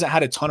hasn't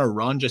had a ton of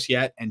run just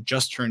yet and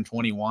just turned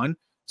 21.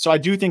 So I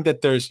do think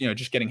that there's,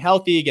 just getting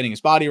healthy, getting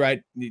his body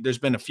right. There's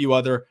been a few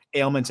other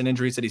ailments and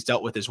injuries that he's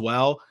dealt with as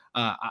well.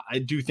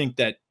 I do think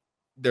that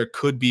there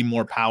could be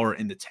more power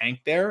in the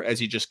tank there as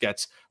he just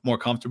gets more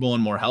comfortable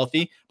and more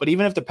healthy. But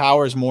even if the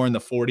power is more in the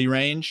 40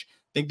 range,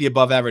 I think the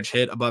above average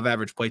hit, above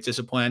average plate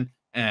discipline,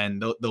 and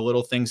the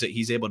little things that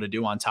he's able to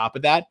do on top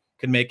of that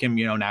could make him,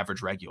 an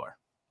average regular.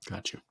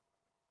 Got you.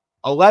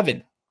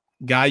 11,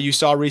 guy you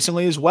saw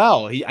recently as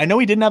well. I know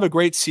he didn't have a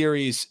great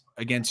series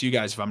against you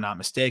guys, if I'm not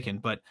mistaken,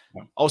 but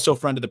also a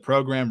friend of the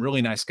program,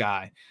 really nice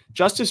guy.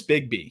 Justice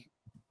Bigbie,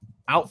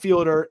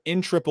 outfielder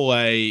in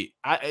AAA.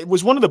 It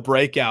was one of the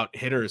breakout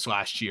hitters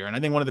last year, and I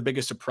think one of the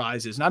biggest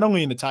surprises, not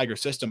only in the Tiger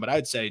system, but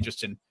I'd say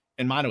just in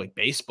minor league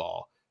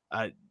baseball.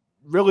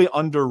 Really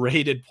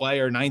underrated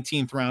player,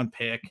 19th round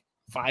pick,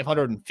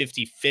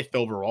 555th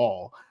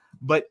overall.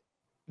 But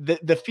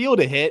the field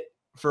to hit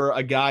for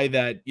a guy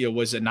that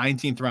was a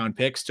 19th round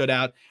pick stood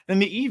out,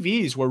 and the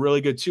EVs were really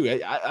good too.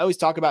 I always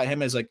talk about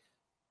him as like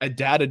a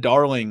data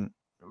darling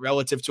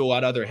relative to a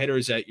lot of other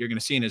hitters that you're going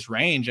to see in his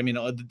range. I mean,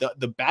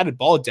 the batted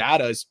ball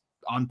data is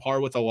on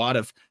par with a lot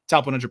of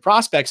top 100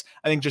 prospects.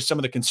 I think just some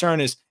of the concern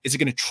is it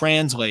going to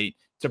translate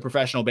to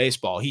professional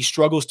baseball? He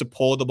struggles to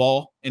pull the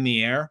ball in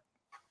the air.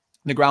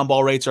 The ground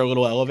ball rates are a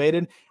little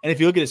elevated. And if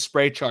you look at his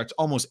spray charts,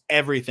 almost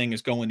everything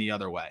is going the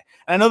other way.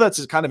 And I know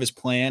that's kind of his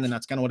plan, and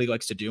that's kind of what he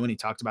likes to do. And he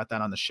talked about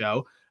that on the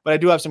show. But I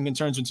do have some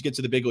concerns once you get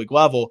to the big league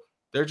level.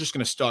 They're just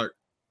going to start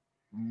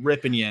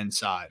ripping you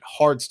inside,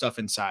 hard stuff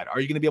inside. Are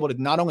you going to be able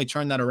to not only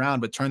turn that around,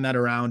 but turn that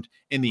around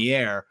in the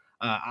air?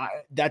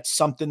 That's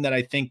something that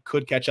I think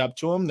could catch up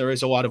to him. There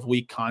is a lot of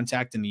weak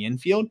contact in the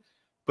infield.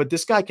 But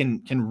this guy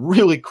can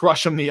really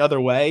crush him the other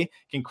way,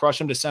 can crush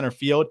him to center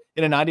field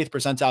in a 90th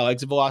percentile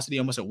exit velocity,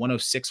 almost at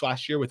 106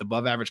 last year with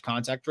above average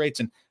contact rates,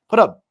 and put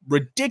up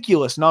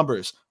ridiculous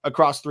numbers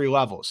across 3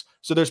 levels.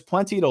 So there's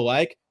plenty to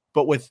like,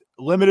 but with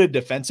limited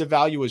defensive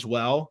value as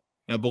well,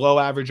 below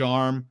average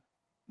arm,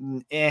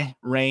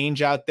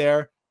 range out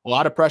there, a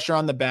lot of pressure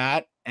on the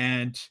bat,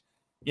 and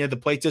the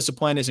plate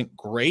discipline isn't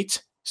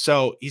great.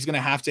 So he's going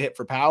to have to hit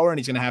for power, and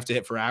he's going to have to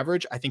hit for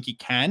average. I think he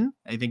can.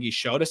 I think he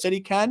showed us that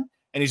he can.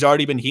 And he's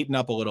already been heating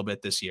up a little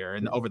bit this year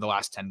and over the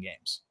last 10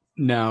 games.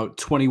 Now,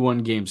 21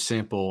 game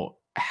sample.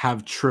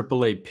 Have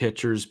AAA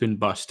pitchers been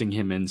busting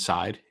him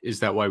inside? Is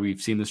that why we've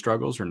seen the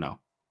struggles, or no?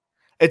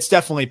 It's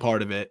definitely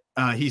part of it.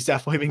 He's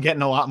definitely been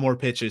getting a lot more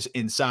pitches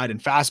inside,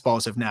 and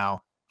fastballs have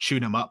now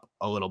chewed him up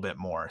a little bit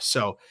more.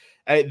 So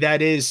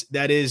that is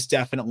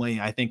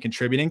definitely, I think,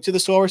 contributing to the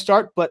slower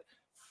start. But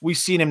we've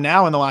seen him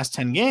now in the last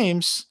 10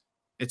 games.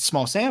 It's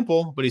small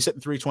sample, but he's hitting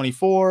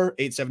 324,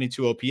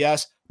 872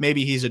 OPS.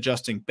 Maybe he's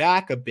adjusting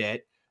back a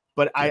bit,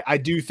 But I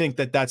do think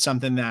that that's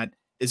something that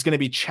is going to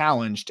be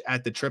challenged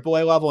at the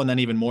AAA level, and then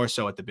even more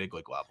so at the big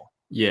league level.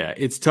 Yeah,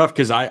 it's tough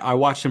because I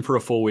watched him for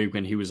a full week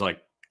when he was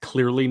like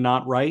clearly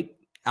not right.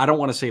 I don't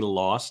want to say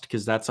lost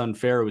because that's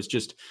unfair. It was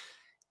just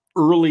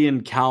early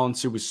in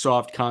counts, it was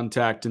soft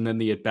contact, and then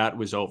the at-bat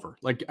was over.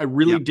 Like, I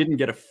really didn't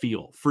get a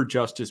feel for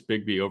Justice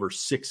Bigbie over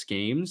 6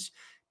 games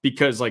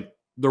because, like,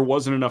 there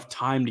wasn't enough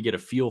time to get a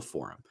feel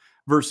for him.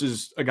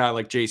 Versus a guy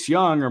like Jace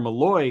Jung or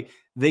Malloy,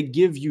 they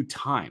give you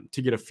time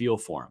to get a feel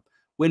for him.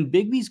 When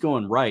Bigbie's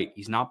going right,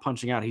 he's not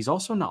punching out. He's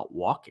also not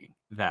walking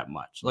that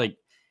much. Like,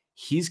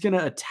 he's going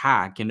to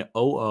attack an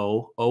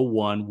 0-0,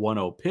 0-1,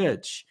 1-0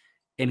 pitch,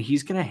 and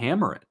he's going to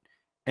hammer it.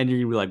 And you're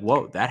going to be like,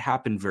 whoa, that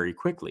happened very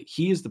quickly.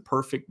 He is the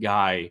perfect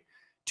guy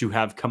to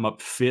have come up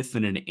 5th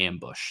in an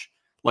ambush.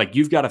 Like,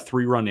 you've got a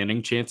 3-run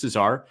inning. Chances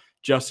are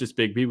Justice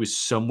Bigbie was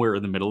somewhere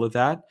in the middle of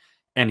that.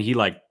 And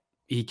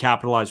he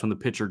capitalized when the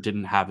pitcher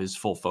didn't have his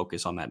full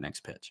focus on that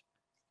next pitch.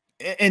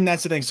 And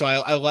that's the thing. So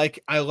I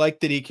like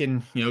that he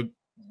can,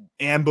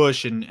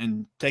 ambush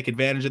and take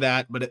advantage of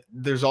that. But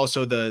there's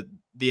also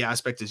the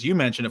aspect, as you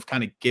mentioned, of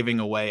kind of giving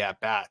away at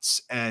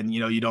bats. And,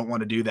 you don't want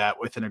to do that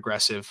with an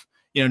aggressive,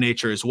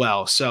 nature as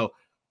well. So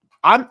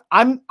I'm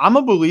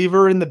a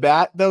believer in the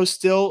bat, though,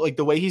 still, like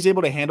the way he's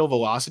able to handle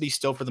velocity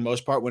still for the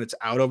most part when it's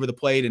out over the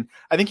plate. And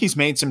I think he's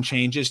made some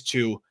changes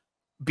to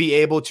be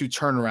able to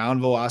turn around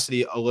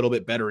velocity a little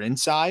bit better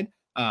inside.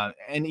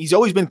 And he's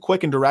always been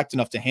quick and direct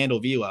enough to handle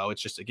velo.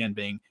 It's just, again,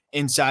 being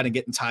inside and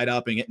getting tied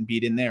up and getting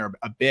beat in there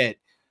a bit.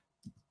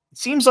 It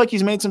seems like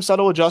he's made some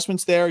subtle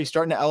adjustments there. He's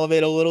starting to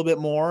elevate a little bit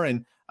more.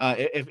 And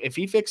if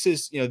he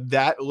fixes,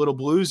 that little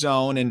blue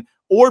zone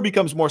or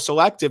becomes more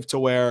selective to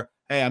where,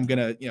 hey, I'm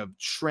going to,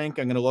 shrink,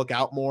 I'm going to look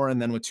out more.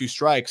 And then with 2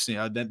 strikes,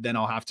 then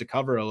I'll have to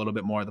cover a little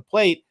bit more of the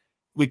plate.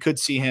 We could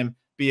see him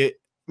be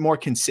more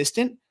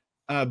consistent.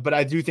 But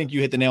I do think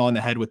you hit the nail on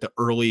the head with the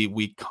early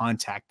weak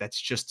contact.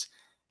 That's just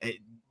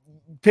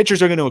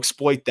pitchers are going to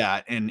exploit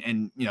that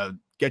and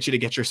get you to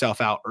get yourself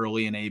out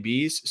early in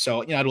ABs.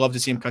 So, I'd love to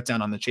see him cut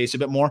down on the chase a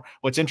bit more.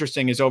 What's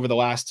interesting is over the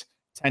last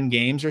 10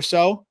 games or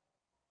so,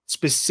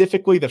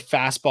 specifically the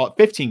fastball,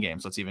 15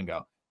 games, let's even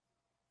go.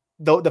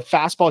 The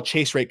fastball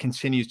chase rate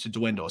continues to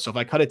dwindle. So if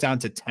I cut it down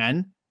to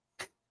 10,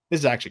 this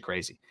is actually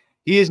crazy.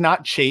 He has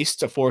not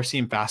chased a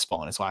 4-seam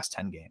fastball in his last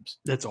 10 games.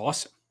 That's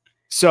awesome.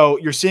 So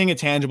you're seeing a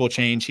tangible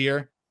change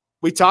here.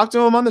 We talked to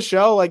him on the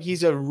show. Like,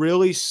 he's a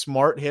really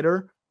smart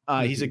hitter.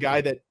 He's a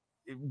guy that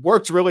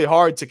worked really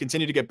hard to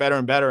continue to get better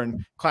and better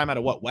and climb out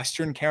of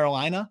Western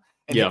Carolina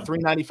and hit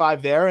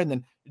 395 there and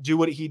then do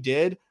what he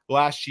did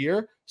last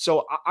year.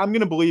 So I'm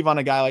going to believe on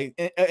a guy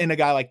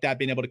like that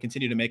being able to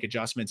continue to make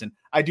adjustments. And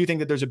I do think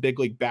that there's a big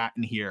league bat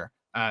in here.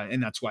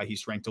 And that's why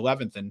he's ranked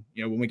 11th. And,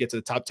 when we get to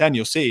the top 10,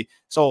 you'll see.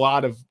 So a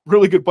lot of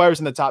really good players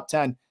in the top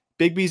 10.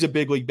 Bigbie's a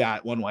big league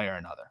bat one way or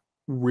another.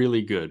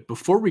 Really good.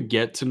 Before we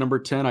get to number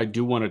 10, I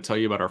do want to tell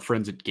you about our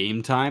friends at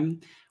Game Time.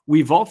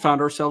 We've all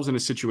found ourselves in a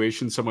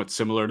situation somewhat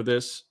similar to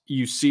this.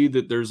 You see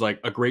that there's like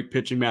a great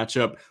pitching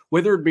matchup,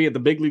 whether it be at the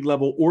big league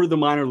level or the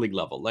minor league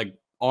level. Like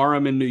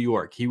Aram in New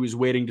York, he was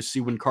waiting to see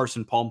when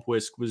Carson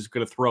Palmquist was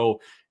going to throw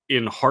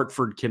in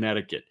Hartford,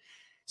 Connecticut.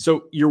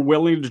 So you're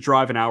willing to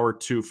drive an hour or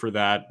two for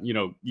that.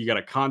 You got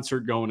a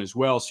concert going as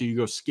well. So you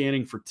go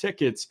scanning for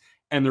tickets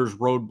and there's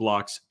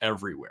roadblocks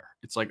everywhere.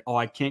 It's like, oh,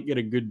 I can't get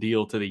a good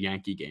deal to the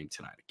Yankee game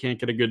tonight. I can't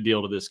get a good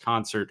deal to this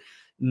concert.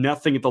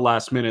 Nothing at the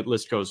last minute,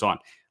 list goes on.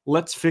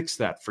 Let's fix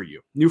that for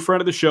you. New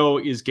friend of the show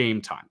is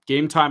Game Time.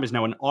 Game Time is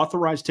now an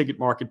authorized ticket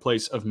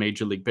marketplace of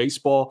Major League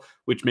Baseball,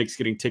 which makes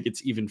getting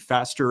tickets even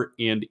faster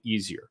and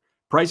easier.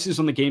 Prices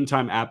on the Game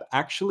Time app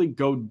actually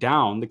go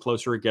down the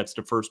closer it gets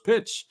to first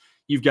pitch.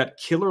 You've got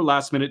killer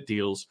last-minute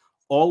deals,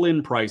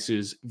 all-in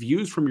prices,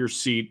 views from your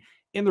seat,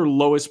 and their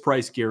lowest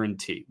price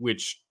guarantee,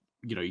 which,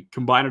 you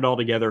combine it all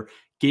together.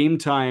 Game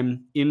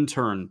Time, in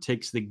turn,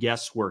 takes the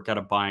guesswork out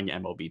of buying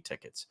MLB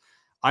tickets.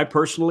 I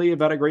personally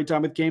have had a great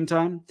time with Game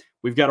Time.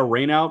 We've got a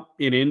rainout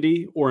in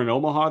Indy or in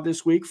Omaha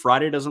this week.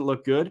 Friday doesn't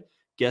look good.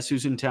 Guess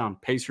who's in town?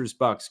 Pacers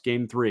Bucks,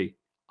 Game 3.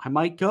 I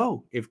might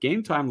go if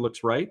Game Time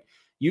looks right.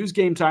 Use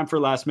Game Time for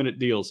last-minute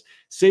deals.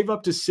 Save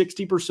up to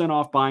 60%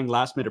 off buying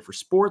last minute for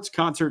sports,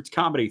 concerts,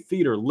 comedy,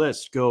 theater.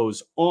 List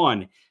goes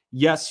on.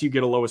 Yes, you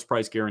get a lowest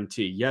price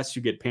guarantee. Yes,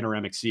 you get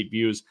panoramic seat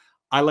views.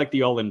 I like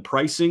the all-in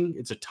pricing.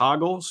 It's a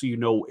toggle, so you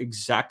know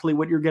exactly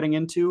what you're getting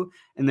into,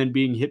 and then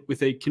being hit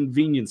with a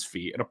convenience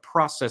fee and a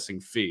processing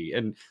fee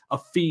and a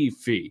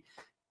fee.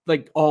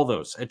 Like all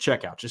those at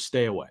checkout. Just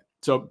stay away.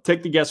 So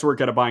take the guesswork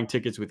out of buying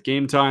tickets with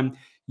Game Time.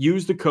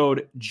 Use the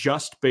code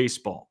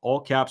JUSTBASEBALL, all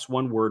caps,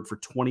 one word, for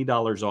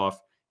 $20 off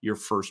your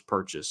first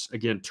purchase.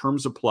 Again,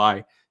 terms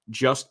apply.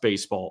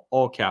 JUSTBASEBALL,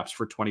 all caps,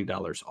 for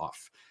 $20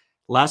 off.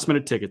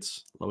 Last-minute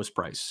tickets, lowest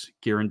price,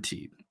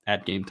 guaranteed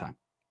at Game Time.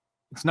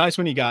 It's nice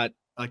when you got,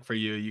 like for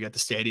you got the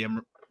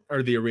stadium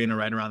or the arena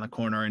right around the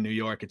corner in New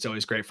York. It's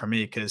always great for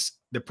me because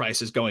the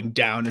price is going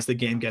down as the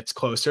game gets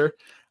closer.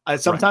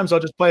 Sometimes I'll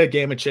just play a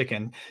game of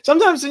chicken.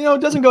 Sometimes,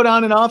 it doesn't go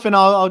down enough and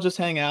I'll just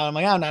hang out. I'm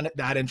like, I'm not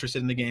that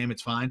interested in the game.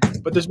 It's fine.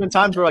 But there's been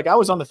times where like I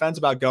was on the fence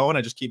about going.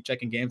 I just keep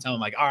checking game time. I'm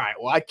like, all right,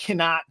 well, I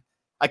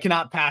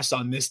cannot pass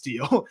on this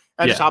deal.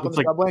 I just hop on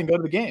the subway and go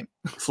to the game.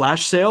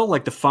 Flash sale,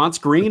 like the font's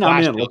green.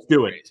 I'm in. Let's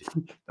do it.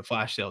 The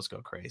flash sales go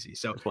crazy.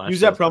 So use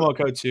that promo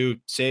code too.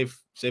 Save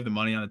the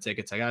money on the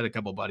tickets. I got a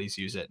couple buddies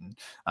use it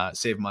and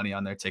save money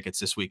on their tickets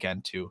this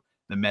weekend to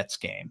the Mets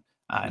game.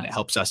 And it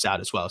helps us out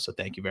as well. So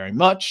thank you very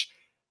much.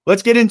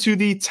 Let's get into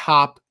the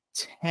top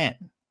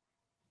 10,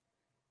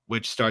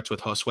 which starts with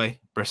Josue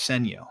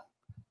Briceño.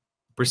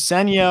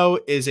 Briceño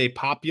is a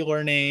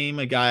popular name,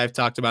 a guy I've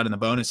talked about in the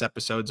bonus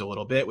episodes a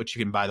little bit, which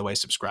you can, by the way,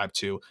 subscribe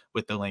to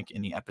with the link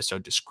in the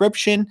episode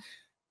description.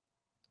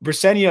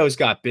 Briceño's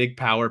got big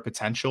power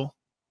potential,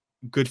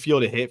 good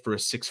feel to hit for a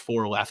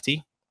 6'4"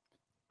 lefty.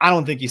 I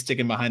don't think he's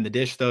sticking behind the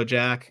dish, though,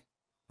 Jack.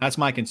 That's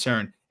my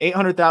concern.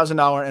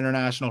 $800,000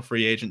 international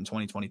free agent in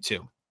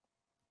 2022.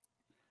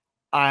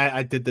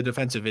 I did the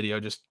defensive video,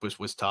 just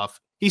was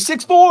tough. He's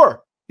 6'4".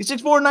 He's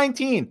 6'4",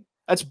 19.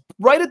 That's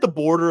right at the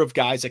border of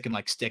guys that can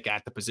like stick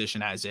at the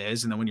position as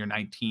is. And then when you're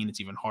 19, it's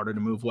even harder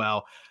to move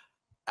well.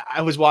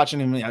 I was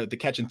watching him, the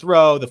catch and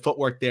throw, the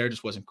footwork there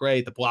just wasn't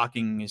great. The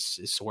blocking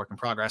is a work in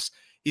progress.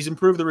 He's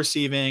improved the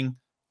receiving.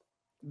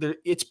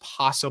 It's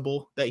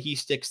possible that he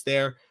sticks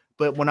there.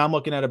 But when I'm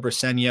looking at a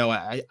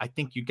Briceño, I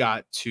think you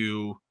got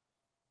to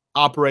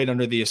operate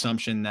under the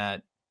assumption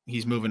that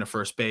he's moving to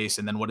first base.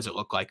 And then what does it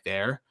look like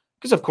there?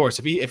 Because of course,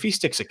 if he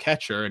sticks a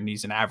catcher and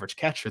he's an average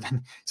catcher,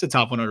 then it's a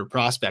top 100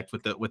 prospect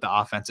with the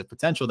offensive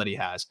potential that he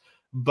has.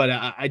 But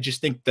I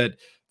just think that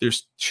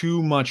there's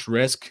too much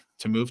risk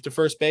to move to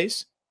first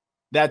base.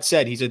 That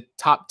said, he's a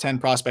top 10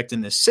 prospect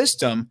in this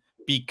system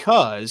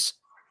because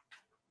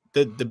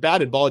the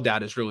batted ball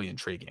data is really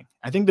intriguing.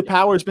 I think the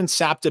power has been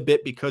sapped a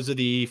bit because of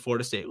the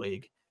Florida State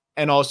League,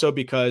 and also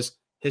because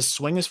his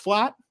swing is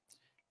flat.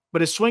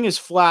 But his swing is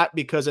flat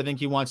because I think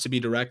he wants to be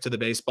direct to the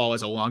baseball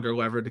as a longer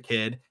levered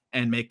kid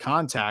and make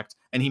contact.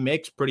 And he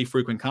makes pretty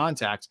frequent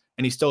contact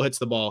and he still hits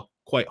the ball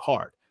quite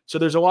hard. So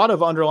there's a lot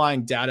of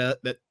underlying data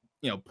that,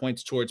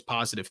 points towards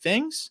positive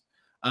things.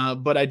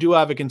 But I do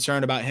have a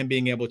concern about him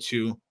being able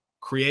to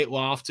create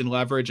loft and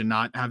leverage and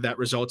not have that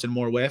result in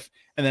more whiff.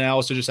 And then I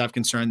also just have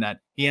concern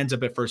that he ends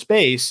up at first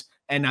base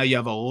and now you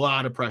have a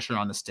lot of pressure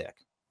on the stick.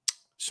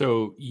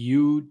 So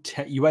you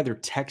either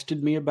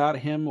texted me about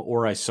him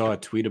or I saw a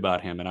tweet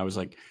about him, and I was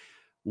like,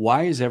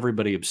 why is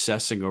everybody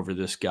obsessing over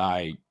this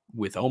guy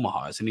with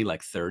Omaha? Isn't he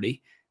like 30?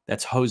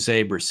 That's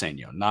Josue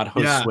Briceño, not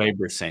Josue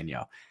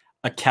Briceño,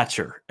 a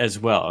catcher as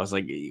well. I was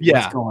like,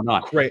 what's going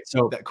on? Great.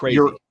 So crazy.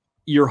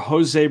 Your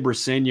Josue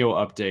Briceño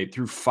update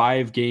through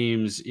 5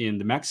 games in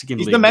the Mexican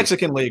League. He's the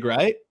Mexican League,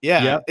 right?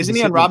 Yeah. Yep. Isn't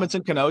he on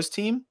Robinson Cano's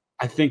team?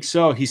 I think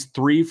so. He's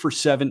 3 for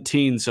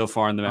 17 so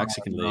far in the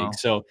Mexican League.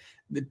 So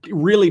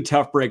really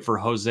tough break for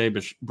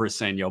Josue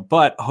Briceño,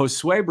 but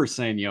Josue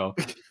Briceño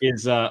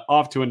is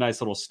off to a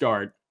nice little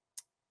start,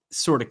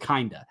 sort of,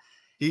 kind of.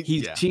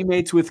 He's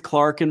teammates with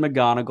Clark and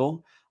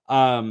McGonigle.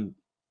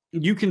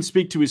 You can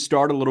speak to his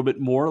start a little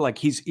bit more. Like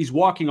he's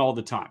walking all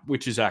the time,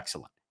 which is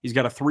excellent. He's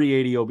got a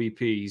 380 OBP.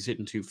 He's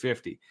hitting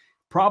 250.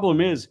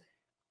 Problem is,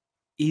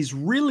 he's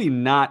really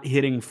not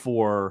hitting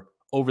for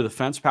over the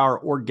fence power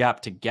or gap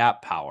to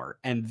gap power,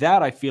 and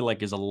that I feel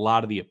like is a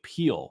lot of the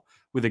appeal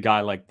with a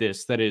guy like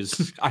this that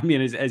is, I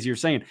mean, as you're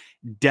saying,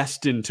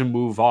 destined to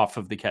move off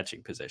of the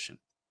catching position.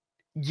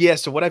 Yeah.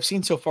 So what I've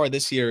seen so far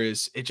this year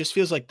is it just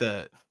feels like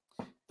the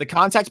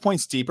contact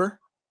point's deeper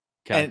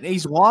and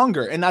he's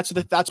longer. And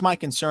that's my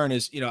concern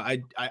is,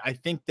 I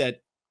think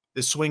that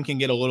the swing can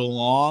get a little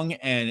long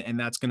and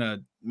that's going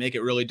to make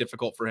it really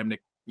difficult for him to,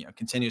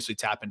 continuously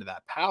tap into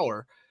that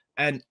power.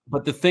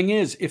 But the thing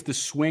is, if the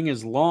swing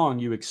is long,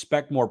 you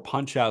expect more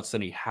punch outs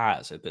than he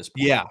has at this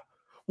point. Yeah.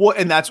 Well,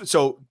 and that's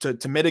so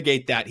to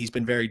mitigate that, he's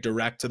been very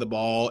direct to the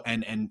ball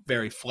and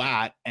very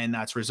flat, and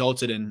that's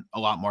resulted in a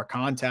lot more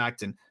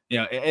contact. And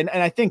and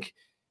I think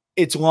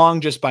it's long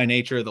just by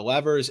nature of the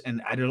levers,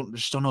 and I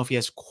just don't know if he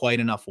has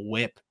quite enough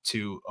whip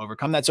to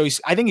overcome that. So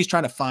I think he's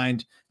trying to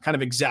find kind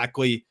of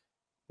exactly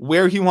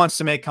where he wants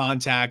to make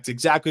contact,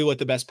 exactly what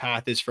the best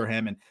path is for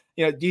him, and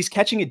he's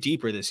catching it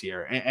deeper this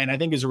year. And I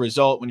think as a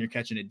result, when you're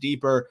catching it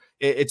deeper,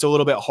 it's a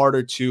little bit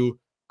harder to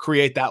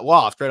create that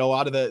loft, right? A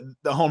lot of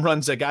the home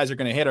runs that guys are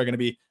going to hit are going to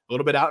be a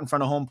little bit out in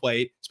front of home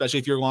plate, especially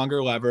if you're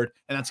longer levered,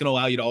 and that's going to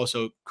allow you to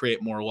also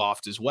create more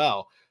loft as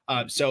well.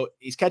 So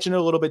he's catching it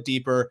a little bit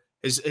deeper.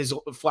 His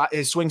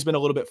swing's been a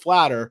little bit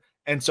flatter,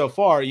 and so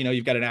far,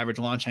 you've got an average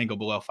launch angle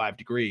below 5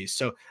 degrees.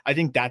 So I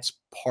think that's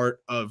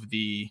part of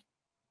the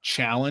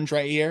challenge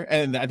right here,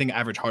 and I think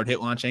average hard hit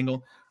launch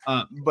angle.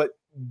 But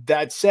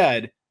that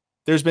said,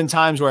 there's been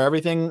times where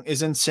everything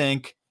is in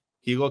sync.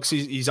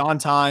 He's on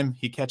time.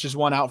 He catches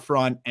one out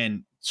front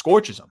and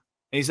scorches him.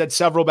 And he's had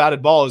several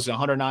batted balls,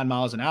 109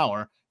 miles an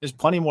hour. There's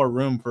plenty more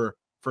room for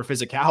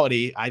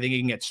physicality. I think he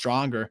can get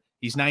stronger.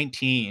 He's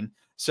 19.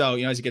 So,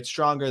 as he gets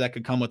stronger, that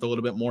could come with a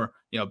little bit more,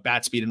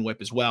 bat speed and whip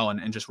as well,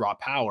 and just raw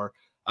power.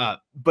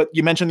 But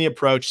you mentioned the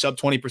approach, sub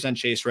 20%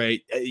 chase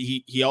rate.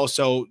 He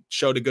also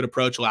showed a good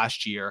approach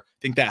last year. I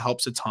think that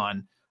helps a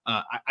ton.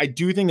 I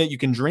do think that you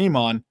can dream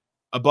on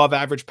above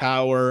average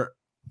power,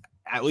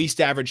 at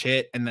least average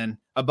hit, and then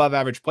above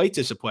average plate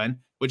discipline,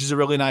 which is a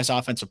really nice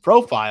offensive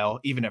profile,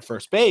 even at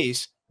first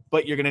base.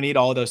 But you're going to need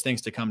all of those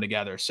things to come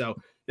together. So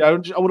yeah,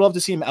 I would love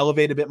to see him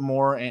elevate a bit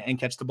more and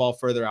catch the ball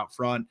further out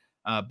front.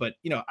 But,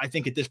 I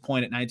think at this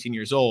point at 19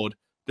 years old,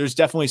 there's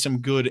definitely some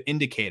good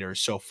indicators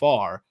so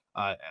far.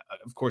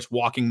 Of course,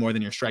 walking more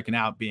than you're striking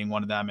out being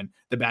one of them, and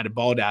the batted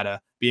ball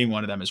data being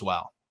one of them as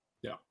well.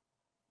 Yeah.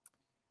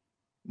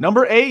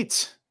 Number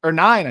 8 or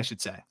 9, I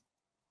should say.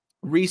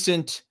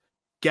 Recent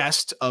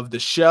guest of the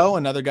show,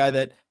 another guy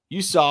that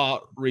you saw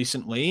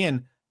recently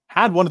and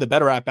had one of the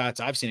better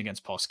at-bats I've seen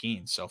against Paul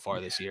Skeens so far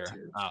this year.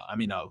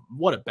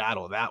 What a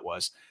battle that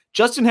was.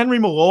 Justyn-Henry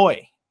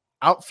Malloy,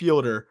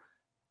 outfielder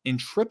in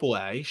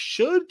AAA,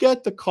 should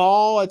get the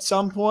call at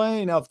some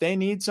point. If they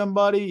need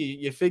somebody,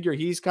 you figure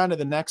he's kind of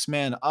the next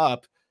man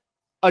up.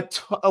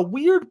 A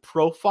weird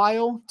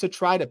profile to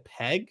try to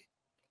peg.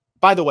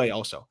 By the way,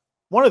 also,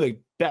 one of the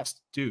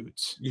best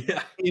dudes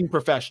in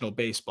professional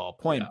baseball,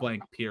 point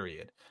blank,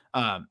 period.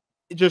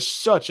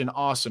 Just such an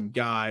awesome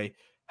guy.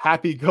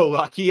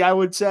 Happy-go-lucky, I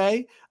would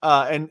say,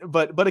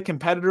 but a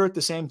competitor at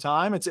the same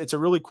time. It's a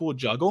really cool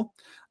juggle.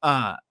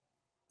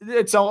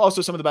 It's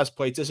also some of the best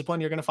plate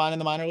discipline you're going to find in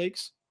the minor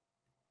leagues.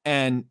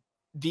 And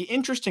the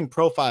interesting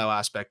profile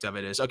aspect of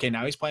it is, okay,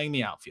 now he's playing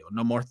the outfield,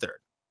 no more third.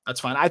 That's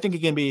fine. I think he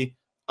can be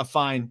a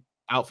fine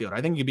outfielder.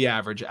 I think he can be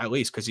average at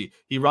least because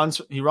he runs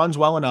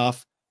well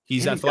enough.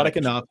 He's athletic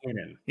enough.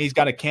 He's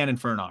got a cannon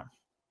for an arm.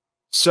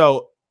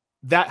 So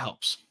that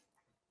helps.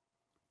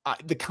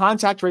 The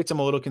contact rates I'm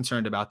a little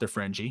concerned about. They're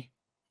fringy.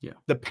 Yeah.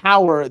 The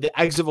power, the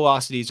exit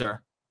velocities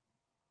are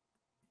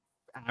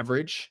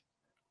average,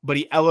 but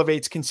he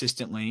elevates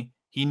consistently.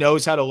 He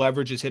knows how to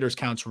leverage his hitters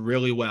counts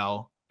really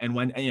well. And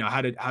when,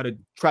 how to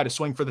try to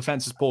swing for the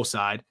fences pull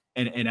side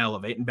and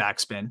elevate and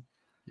backspin.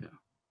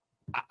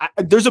 Yeah.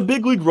 There's a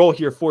big league role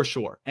here for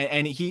sure.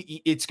 And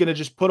it's going to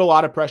just put a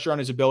lot of pressure on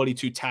his ability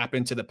to tap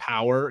into the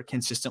power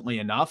consistently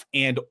enough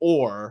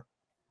or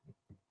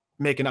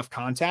make enough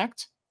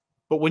contact.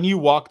 But when you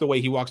walk the way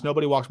he walks,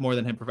 nobody walks more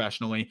than him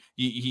professionally.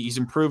 He's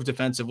improved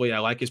defensively. I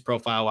like his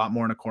profile a lot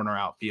more in a corner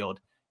outfield.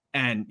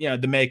 And,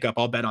 the makeup,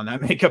 I'll bet on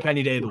that makeup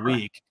any day of the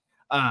week.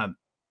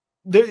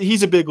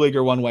 He's a big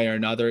leaguer one way or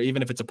another,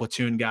 even if it's a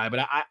platoon guy.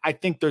 But I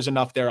think there's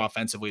enough there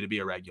offensively to be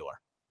a regular.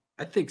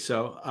 I think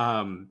so.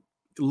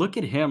 Look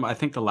at him, I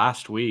think the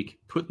last week,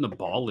 putting the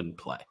ball in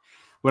play.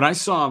 When I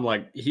saw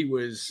him, he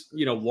was,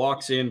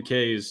 walks in,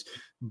 Ks,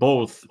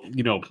 both,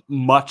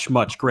 much,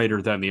 much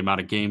greater than the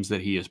amount of games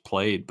that he has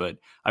played. But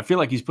I feel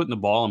like he's putting the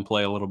ball in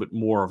play a little bit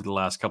more over the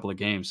last couple of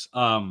games.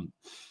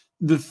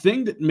 The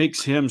thing that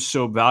makes him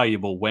so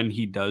valuable when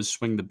he does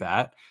swing the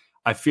bat,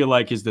 I feel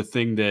like is the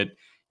thing that,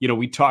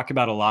 we talk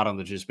about a lot on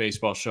the Just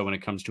Baseball show when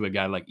it comes to a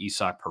guy like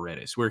Isaac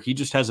Paredes, where he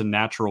just has a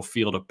natural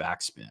feel of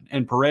backspin.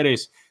 And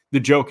Paredes, the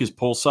joke is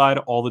pull side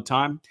all the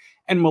time.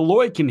 And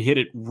Malloy can hit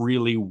it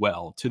really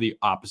well to the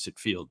opposite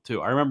field,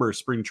 too. I remember a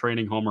spring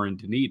training homer in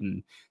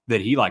Dunedin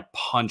that he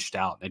punched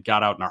out. It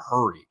got out in a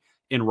hurry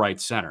in right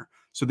center.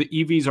 So the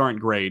EVs aren't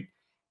great.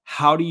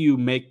 How do you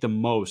make the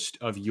most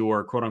of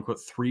your quote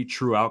unquote 3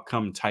 true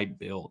outcome type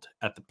build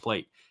at the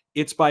plate?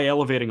 It's by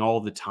elevating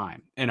all the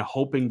time and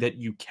hoping that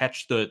you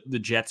catch the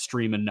jet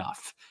stream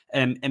enough.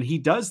 And he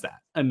does that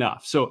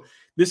enough. So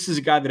this is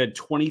a guy that had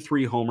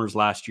 23 homers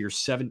last year,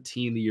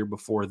 17 the year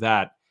before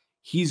that.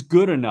 He's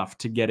good enough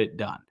to get it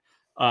done.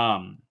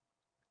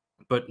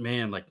 But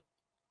man,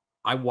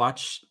 I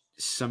watch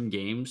some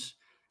games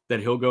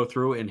that he'll go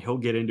through and he'll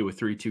get into a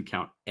 3-2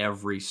 count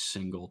every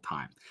single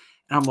time.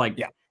 And I'm like,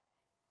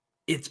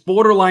 it's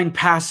borderline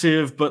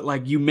passive,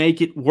 but you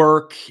make it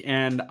work.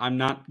 And I'm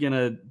not going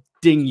to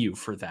ding you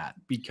for that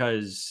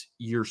because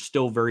you're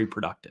still very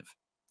productive.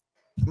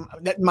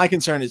 My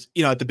concern is,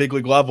 at the big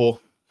league level,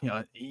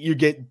 you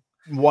get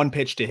one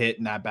pitch to hit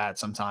in that bat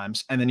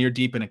sometimes, and then you're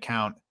deep in a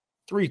count.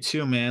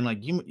 3-2, man.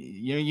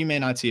 You may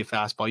not see a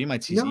fastball. You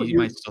might still see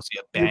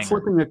a banger. You're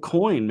flipping a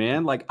coin,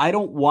 man. I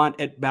don't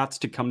want at bats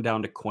to come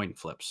down to coin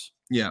flips.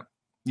 Yeah.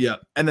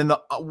 And then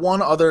the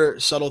one other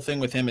subtle thing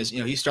with him is,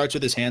 he starts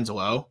with his hands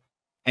low,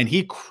 and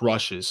he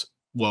crushes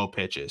low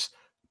pitches.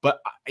 But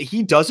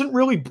he doesn't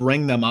really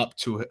bring them up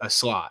to a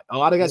slot. A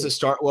lot of guys that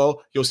start low,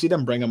 you'll see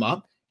them bring them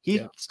up. He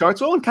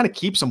starts low and kind of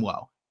keeps them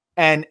low.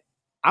 And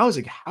I was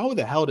like, how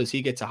the hell does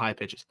he get to high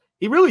pitches?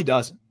 He really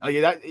doesn't.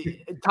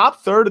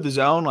 Top third of the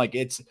zone,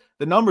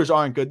 the numbers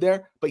aren't good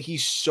there, but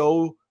he's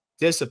so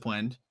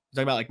disciplined.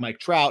 I'm talking about Mike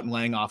Trout and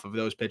laying off of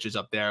those pitches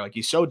up there.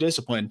 He's so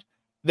disciplined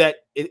that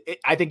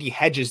I think he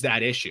hedges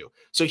that issue.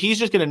 So he's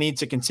just going to need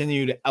to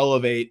continue to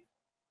elevate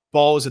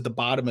balls at the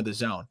bottom of the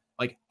zone.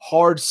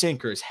 Hard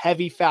sinkers,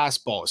 heavy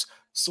fastballs,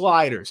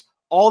 sliders,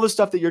 all the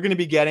stuff that you're going to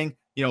be getting,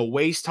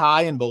 waist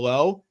high and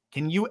below.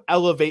 Can you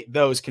elevate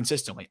those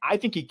consistently? I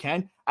think he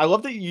can. I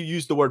love that you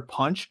use the word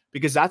punch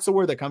because that's the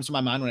word that comes to my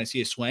mind when I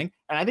see a swing.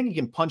 And I think he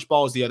can punch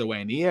balls the other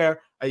way in the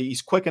air.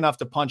 He's quick enough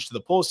to punch to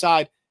the pull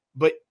side.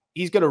 but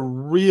he's going to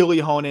really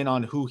hone in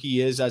on who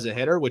he is as a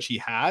hitter, which he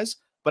has.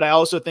 But I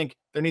also think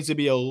there needs to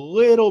be a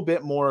little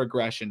bit more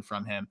aggression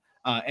from him.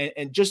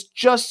 And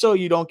just so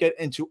you don't get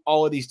into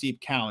all of these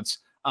deep counts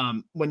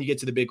when you get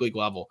to the big league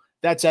level.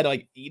 That said,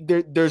 like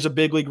there's a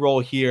big league role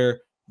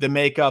here. The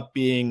makeup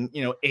being,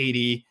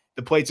 80,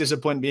 the plate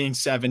discipline being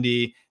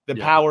 70, the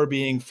power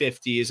being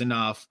 50 is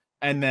enough.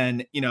 And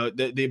then,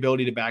 the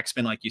ability to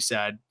backspin, like you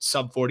said,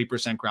 sub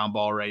 40% ground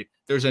ball rate.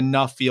 There's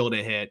enough feel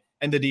to hit,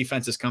 and the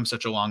defense has come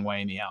such a long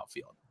way in the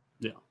outfield.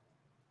 Yeah.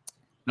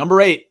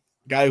 Number 8,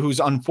 guy who's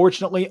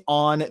unfortunately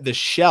on the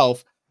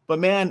shelf, but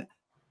man,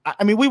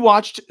 I mean, we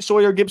watched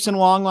Sawyer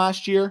Gipson-Long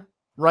last year,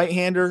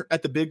 right-hander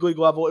at the big league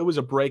level. It was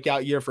a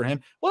breakout year for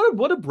him.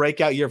 What a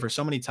breakout year for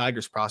so many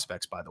Tigers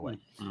prospects, by the way.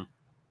 Mm-hmm.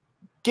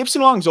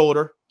 Gipson-Long's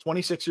older,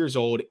 26 years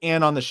old,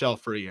 and on the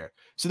shelf for a year.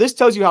 So this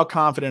tells you how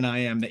confident I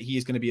am that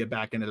he's going to be a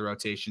back end of the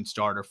rotation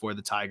starter for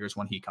the Tigers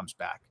when he comes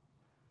back.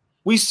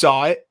 We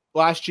saw it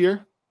last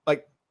year.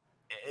 Like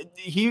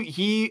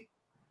he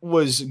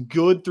was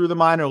good through the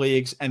minor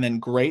leagues and then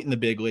great in the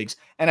big leagues.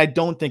 And I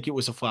don't think it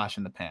was a flash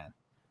in the pan.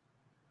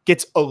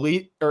 Gets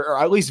elite or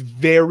at least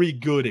very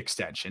good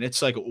extension.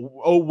 It's like,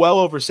 well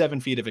over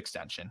 7 feet of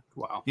extension.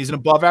 Wow. He's an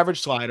above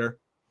average slider.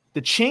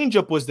 The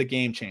changeup was the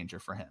game changer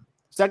for him.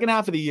 Second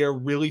half of the year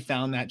really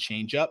found that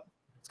changeup.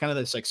 It's kind of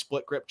this like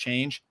split grip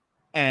change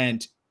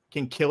and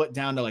can kill it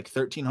down to like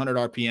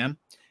 1300 RPM.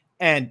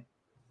 And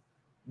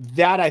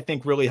that I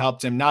think really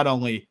helped him not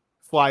only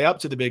fly up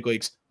to the big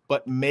leagues,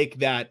 but make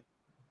that,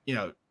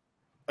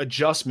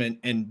 adjustment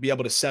and be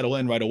able to settle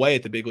in right away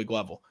at the big league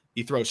level.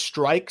 He throws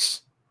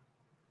strikes.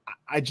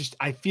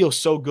 I feel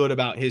so good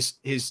about his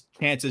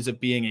chances of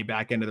being a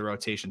back end of the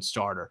rotation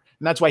starter.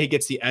 And that's why he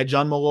gets the edge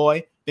on Malloy.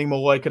 I think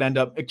Malloy could end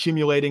up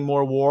accumulating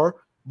more WAR,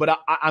 but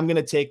I'm going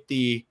to take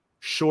the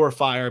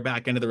surefire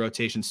back end of the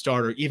rotation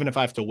starter, even if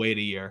I have to wait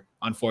a year,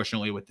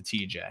 unfortunately, with the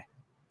TJ.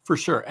 For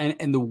sure.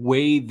 And the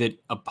way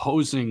that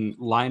opposing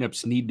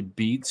lineups need to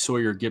beat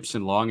Sawyer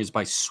Gipson-Long is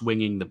by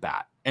swinging the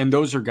bat. And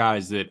those are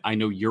guys that I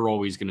know you're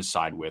always going to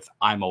side with.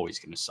 I'm always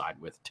going to side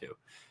with too.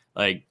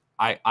 Like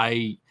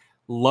I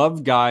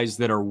love guys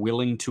that are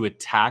willing to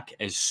attack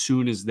as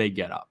soon as they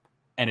get up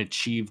and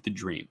achieve the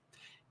dream.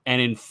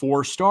 And in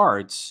 4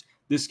 starts,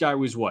 this guy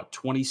was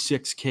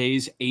 26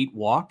 Ks, 8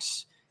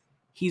 walks.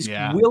 He's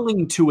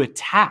willing to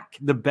attack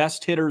the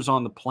best hitters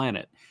on the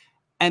planet.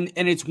 And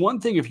it's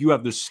one thing if you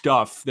have the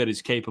stuff that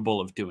is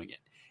capable of doing it.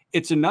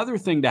 It's another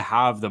thing to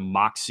have the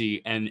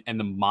moxie and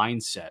the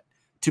mindset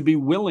to be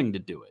willing to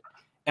do it.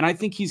 And I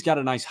think he's got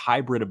a nice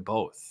hybrid of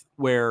both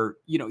where,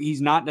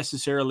 he's not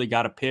necessarily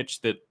got a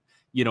pitch that,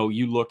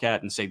 you look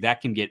at and say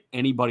that can get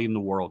anybody in the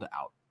world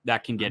out.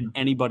 That can get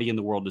anybody in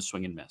the world to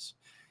swing and miss.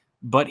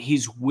 But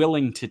he's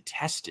willing to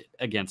test it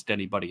against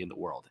anybody in the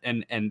world.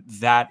 And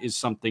that is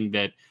something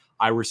that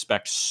I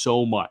respect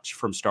so much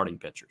from starting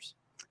pitchers.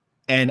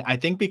 And I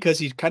think because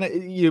he's kind of,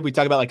 we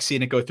talk about like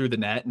seeing it go through the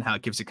net and how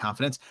it gives you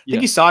confidence. I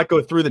think he saw it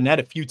go through the net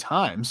a few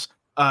times,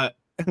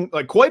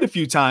 like quite a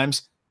few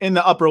times in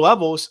the upper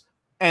levels.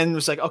 And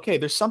was like, okay,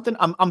 there's something,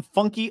 I'm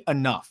funky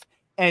enough.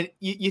 And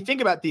you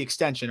think about the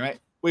extension, right?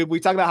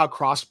 We talk about how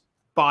cross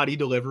body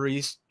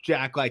deliveries,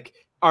 Jack, like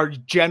are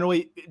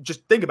generally,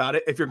 just think about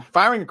it. If you're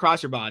firing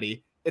across your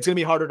body, it's going to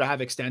be harder to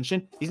have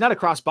extension. He's not a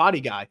cross body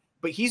guy,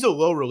 but he's a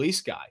low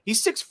release guy.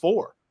 He's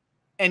 6'4",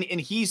 and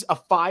he's a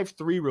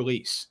 5'3"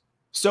 release.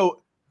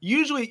 So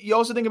usually you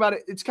also think about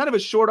it, it's kind of a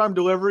short arm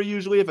delivery.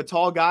 Usually if a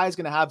tall guy is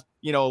going to have,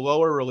 a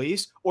lower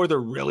release or they're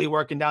really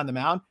working down the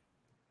mound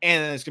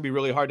and it's going to be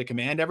really hard to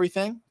command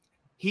everything.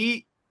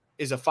 He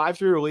is a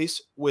 5'3"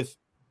 release with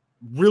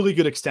really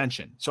good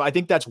extension. So I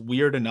think that's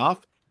weird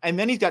enough. And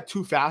then he's got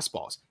 2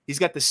 fastballs. He's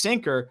got the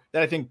sinker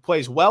that I think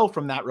plays well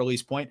from that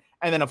release point.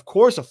 And then, of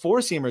course, a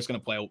 4-seamer is going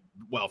to play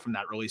well from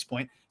that release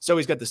point. So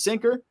he's got the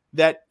sinker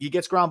that he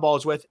gets ground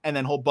balls with, and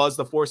then he'll buzz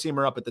the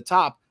 4-seamer up at the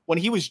top. When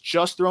he was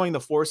just throwing the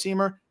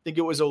 4-seamer, I think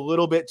it was a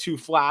little bit too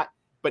flat.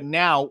 But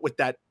now with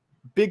that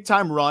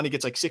big-time run, he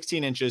gets like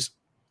 16 inches,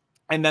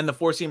 and then the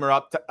 4-seamer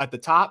up at the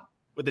top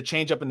with the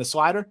changeup and the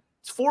slider.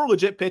 It's 4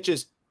 legit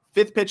pitches.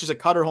 5th pitch is a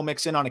cutter he'll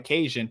mix in on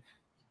occasion.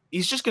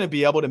 He's just going to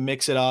be able to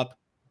mix it up,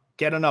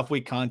 get enough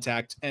weak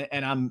contact,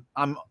 and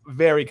I'm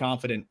very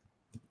confident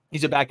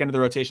he's a back end of the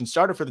rotation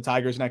starter for the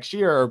Tigers next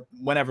year or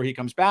whenever he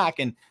comes back.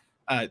 And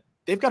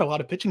they've got a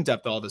lot of pitching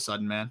depth all of a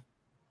sudden, man.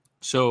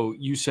 So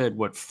you said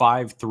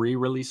 5'3"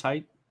 release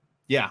height?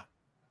 Yeah.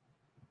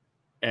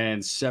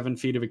 And 7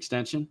 feet of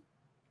extension?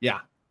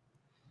 Yeah.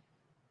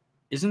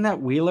 Isn't that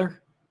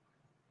Wheeler?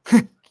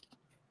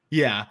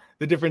 Yeah.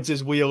 The difference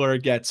is Wheeler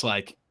gets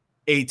like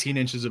 18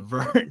 inches of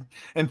vert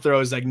and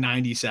throws like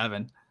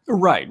 97.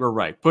 Right.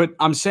 But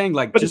I'm saying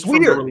but just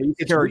from the release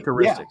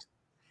characteristics.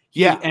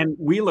 Yeah. And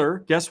Wheeler,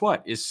 guess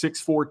what? Is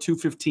 6'4",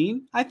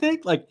 215, I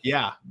think.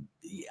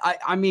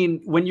 I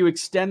mean, when you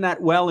extend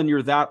that well and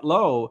you're that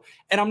low,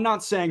 and I'm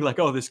not saying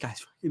this guy's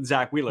fucking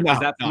Zach Wheeler, because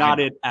that's not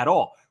it at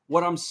all.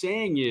 What I'm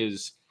saying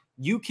is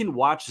you can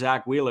watch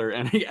Zach Wheeler,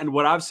 and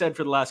what I've said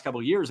for the last couple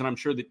of years, and I'm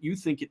sure that you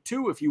think it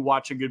too, if you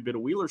watch a good bit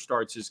of Wheeler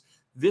starts, is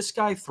this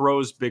guy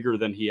throws bigger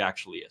than he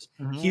actually is.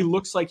 He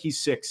looks like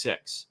he's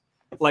 6'6".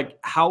 Like,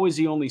 how is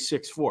he only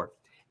 6'4"?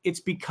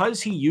 It's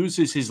because he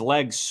uses his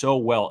legs so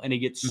well, and he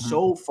gets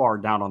so far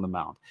down on the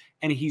mound,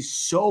 and he's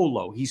so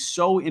low. He's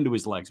so into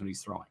his legs when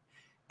he's throwing.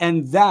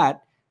 And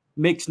that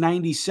makes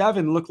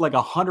 97 look like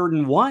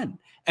 101.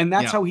 And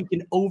that's how he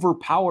can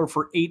overpower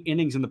for 8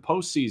 innings in the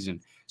postseason.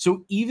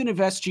 So even if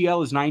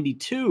SGL is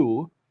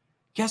 92,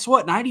 guess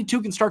what?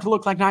 92 can start to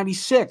look like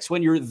 96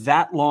 when you're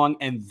that long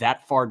and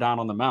that far down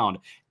on the mound.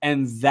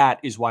 And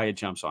that is why it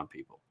jumps on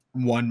people.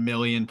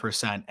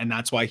 1,000,000%. And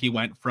that's why he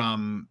went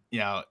from,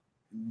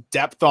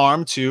 depth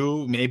arm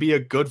to maybe a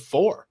good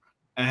 4.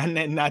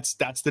 And that's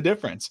the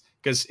difference.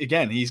 Because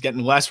again, he's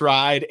getting less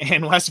ride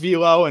and less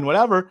velo and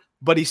whatever,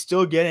 but he's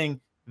still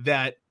getting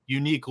that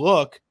unique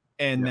look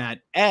and that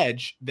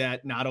edge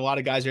that not a lot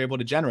of guys are able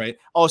to generate.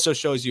 Also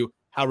shows you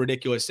how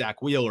ridiculous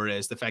Zach Wheeler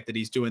is. The fact that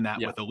he's doing that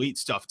with elite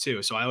stuff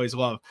too. So I always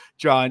love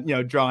drawing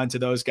to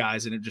those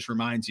guys. And it just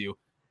reminds you,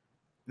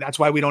 that's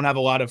why we don't have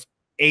a lot of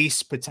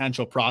ace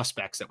potential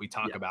prospects that we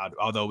talk about.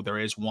 Although there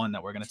is one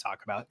that we're going to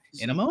talk about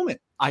in a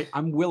moment.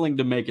 I'm willing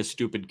to make a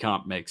stupid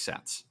comp make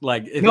sense.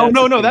 Like,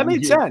 no, that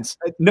made sense.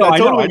 No, I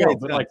totally know.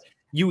 But like,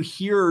 you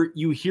hear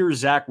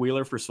Zach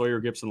Wheeler for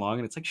Sawyer Gipson-Long,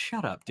 and it's like,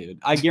 shut up, dude.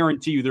 I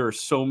guarantee you there are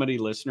so many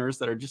listeners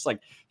that are just like,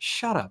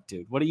 shut up,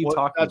 dude. What are you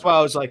talking about? That's why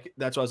I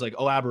was like,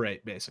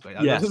 elaborate, basically.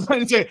 Yes.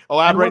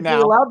 Elaborate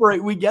now.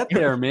 Elaborate, we get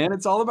there, man.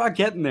 It's all about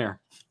getting there.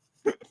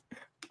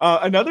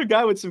 Another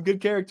guy with some good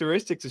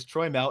characteristics is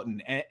Troy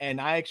Melton. And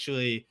I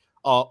actually,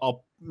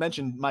 I'll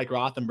mention Mike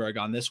Rothenberg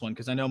on this one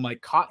because I know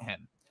Mike caught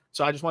him.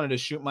 So I just wanted to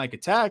shoot Mike a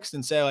text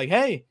and say like,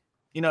 hey,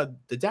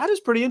 the data is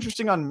pretty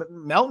interesting on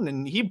Melton,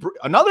 and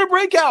another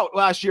breakout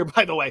last year,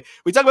 by the way.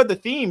 We talk about the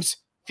themes.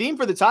 Theme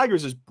for the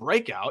Tigers is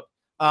breakout.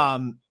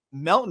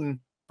 Melton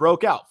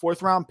broke out,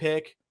 4th round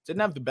pick,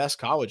 didn't have the best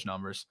college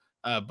numbers,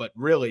 but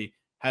really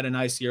had a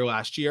nice year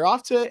last year.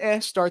 Off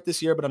to start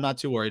this year, but I'm not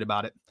too worried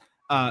about it.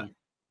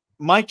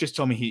 Mike just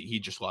told me he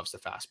just loves the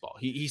fastball.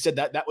 He said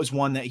that was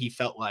one that he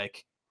felt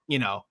like,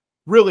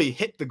 really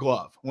hit the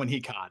glove when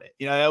he caught it.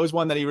 That was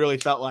one that he really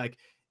felt like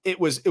it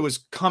was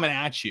coming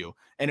at you,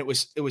 and it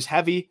was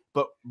heavy,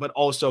 but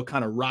also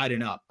kind of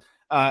riding up.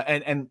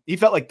 And he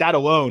felt like that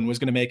alone was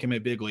going to make him a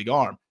big league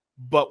arm.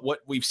 But what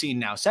we've seen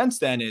now since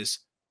then is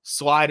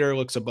slider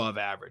looks above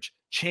average.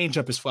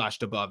 Changeup is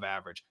flashed above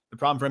average. The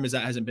problem for him is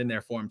that hasn't been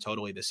there for him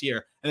totally this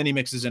year. And then he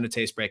mixes in a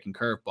taste-breaking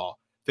curveball.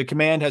 The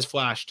command has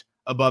flashed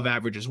above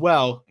average as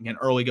well. Again,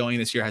 early going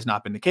this year has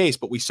not been the case,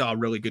 but we saw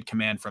really good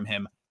command from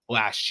him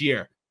last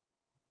year.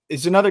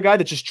 Is another guy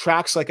that just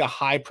tracks like a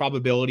high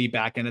probability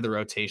back end of the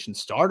rotation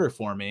starter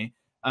for me.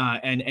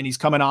 And he's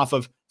coming off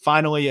of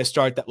finally a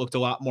start that looked a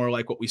lot more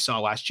like what we saw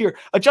last year.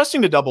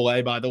 Adjusting to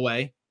Double-A, by the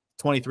way,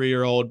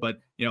 23-year-old, but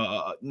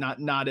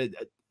not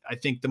I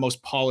think the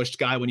most polished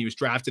guy when he was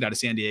drafted out of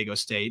San Diego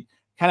State.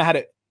 Kind of had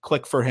it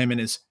click for him in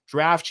his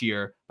draft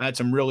year. Had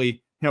some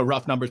really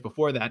rough numbers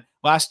before that.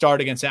 Last start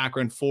against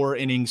Akron, 4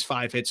 innings,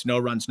 5 hits, no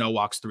runs, no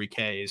walks, 3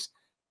 Ks.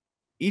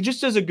 He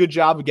just does a good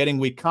job of getting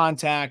weak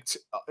contact,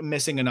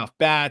 missing enough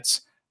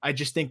bats. I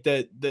just think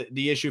that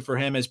the issue for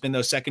him has been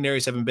those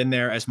secondaries haven't been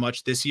there as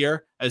much this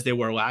year as they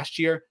were last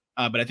year.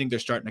 But I think they're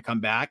starting to come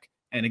back.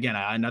 And again,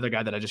 another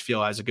guy that I just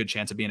feel has a good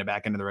chance of being a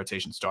back end of the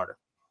rotation starter.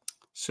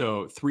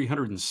 So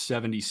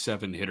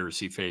 377 hitters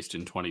he faced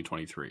in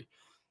 2023.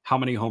 How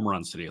many home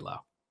runs did he allow?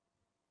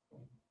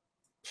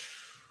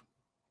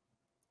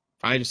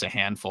 Probably just a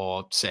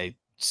handful, say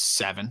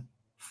 7.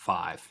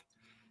 5.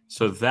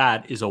 So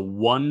that is a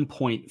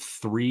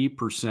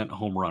 1.3%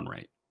 home run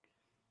rate.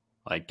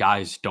 Like,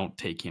 guys don't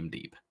take him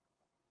deep.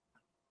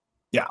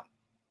 Yeah.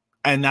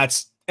 And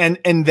that's,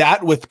 and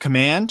that with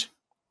command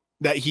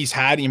that he's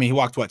had, he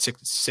walked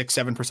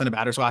 6-7% of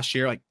batters last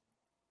year. Like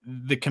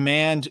the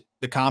command,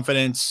 the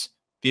confidence,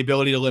 the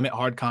ability to limit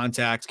hard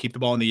contacts, keep the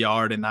ball in the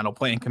yard, and that'll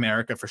play in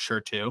Comerica for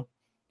sure too.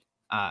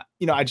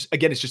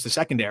 It's just the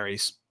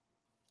secondaries,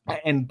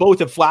 and both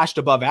have flashed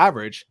above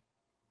average.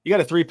 You got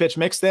a 3-pitch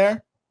mix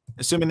there.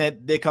 Assuming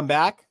that they come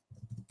back,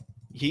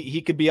 he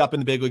could be up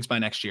in the big leagues by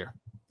next year.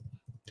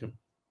 Okay.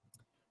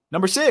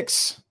 Number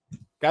 6,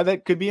 guy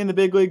that could be in the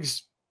big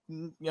leagues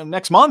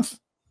next month,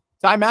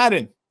 Ty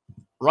Madden,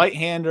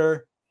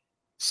 right-hander.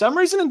 Some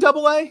reason in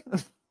Double-A.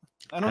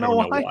 I don't know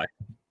why.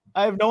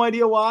 I have no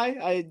idea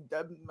why.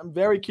 I'm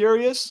very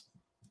curious.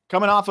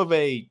 Coming off of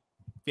a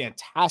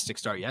fantastic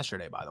start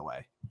yesterday, by the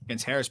way,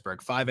 against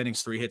Harrisburg. 5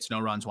 innings, 3 hits,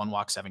 no runs, 1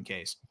 walk, 7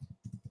 Ks.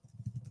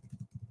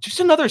 Just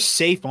another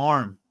safe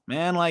arm.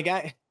 Man, like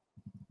I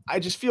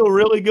just feel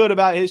really good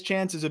about his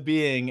chances of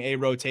being a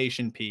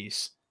rotation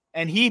piece.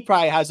 And he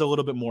probably has a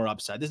little bit more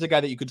upside. This is a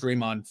guy that you could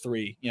dream on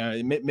 3,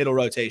 middle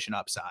rotation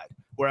upside.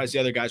 Whereas the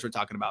other guys we're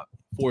talking about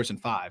 4s and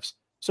 5s.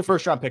 It's a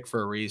first-round pick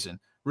for a reason.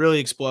 Really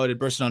exploded,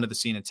 bursting onto the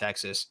scene in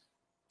Texas.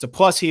 It's a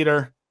plus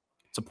heater.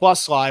 It's a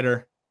plus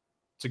slider.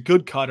 It's a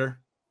good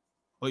cutter.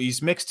 Well,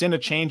 he's mixed in a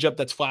changeup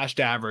that's flashed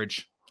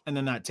average, and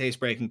then that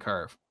taste-breaking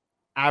curve.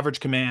 average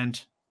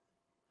command,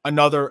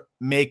 another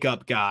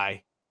makeup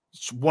guy,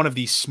 one of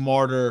the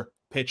smarter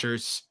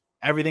pitchers.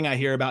 Everything I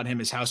hear about him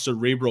is how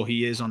cerebral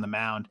he is on the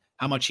mound,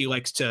 how much he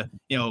likes to,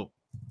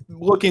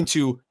 look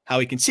into how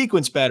he can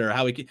sequence better,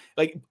 how he can,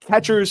 like,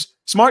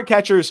 smart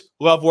catchers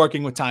love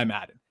working with Ty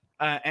Madden.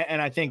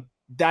 And I think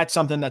that's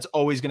something that's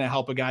always going to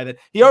help a guy that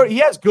he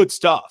has good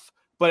stuff,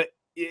 but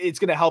it's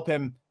going to help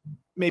him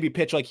maybe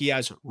pitch like he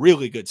has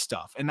really good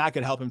stuff. And that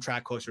could help him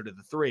track closer to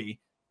the 3.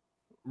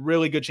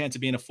 Really good chance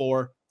of being a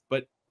 4,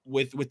 but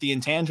with the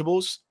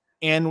intangibles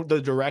and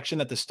the direction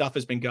that the stuff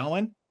has been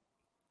going,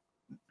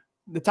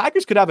 the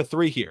Tigers could have a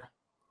 3 here.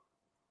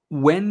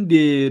 When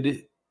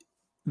did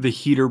the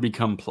heater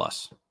become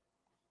plus?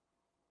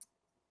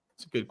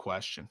 It's a good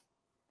question.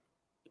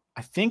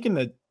 I think in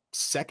the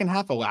second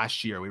half of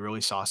last year, we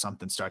really saw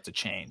something start to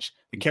change.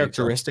 The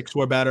characteristics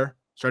were better,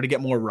 started to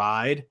get more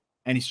ride,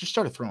 and he just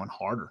started throwing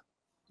harder.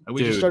 And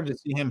we just started to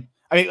see him.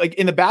 I mean, like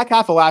in the back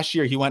half of last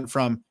year, he went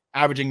from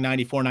averaging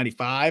 94,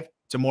 95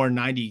 to more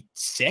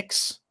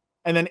 96.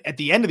 And then at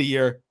the end of the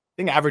year, I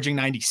think averaging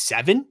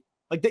 97.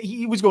 Like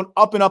he was going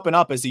up and up and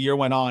up as the year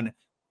went on.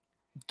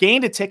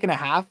 Gained a tick and a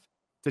half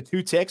to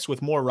 2 ticks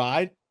with more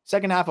ride.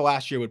 Second half of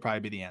last year would probably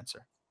be the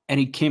answer. And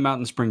he came out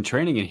in spring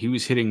training and he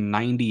was hitting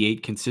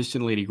 98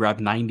 consistently. And he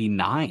grabbed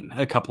 99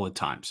 a couple of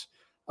times.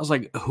 I was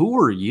like, who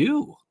are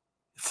you?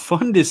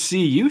 Fun to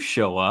see you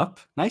show up.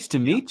 Nice to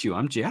meet you.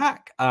 I'm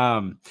Jack.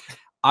 I'm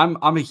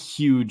a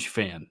huge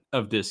fan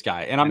of this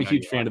guy, and I'm a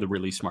huge fan of the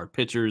really smart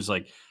pitchers.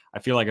 Like, I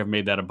feel like I've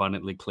made that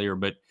abundantly clear,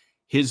 but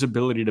his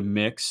ability to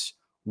mix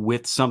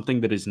with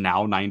something that is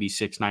now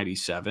 96,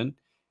 97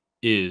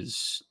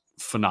 is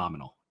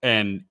phenomenal.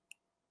 And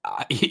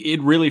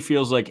it really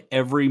feels like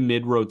every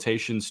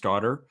mid-rotation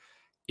starter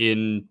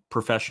in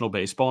professional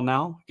baseball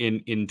now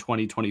in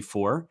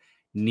 2024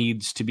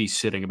 needs to be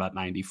sitting about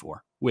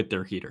 94 with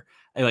their heater.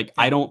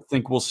 I don't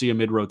think we'll see a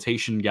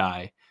mid-rotation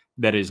guy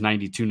that is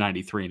 92,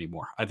 93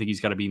 anymore. I think he's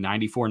got to be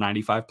 94,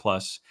 95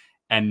 plus.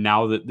 And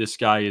now that this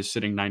guy is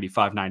sitting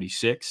 95,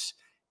 96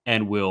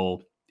 and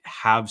will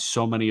have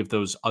so many of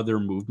those other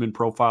movement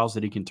profiles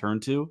that he can turn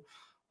to,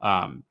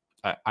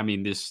 I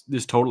mean, this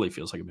totally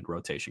feels like a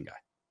mid-rotation guy.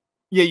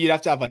 Yeah, you'd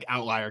have to have like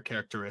outlier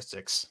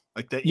characteristics,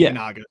 like the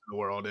Iyanagas of the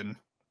world and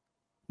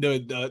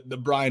the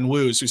Brian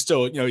Woos, who's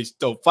still, he's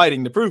still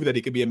fighting to prove that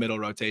he could be a middle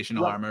rotation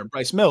arm, or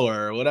Bryce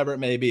Miller or whatever it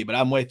may be. But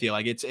I'm with you.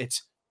 Like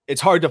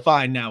it's hard to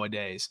find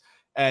nowadays.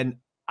 And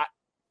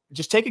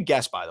just take a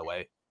guess, by the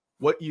way,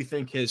 what you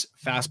think his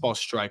fastball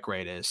strike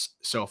rate is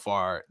so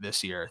far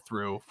this year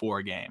through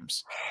 4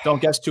 games.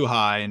 Don't guess too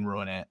high and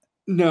ruin it.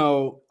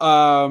 No,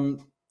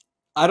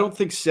 I don't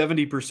think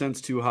 70%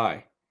 is too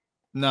high.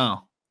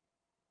 No,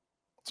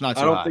 it's not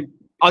too high.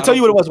 I'll tell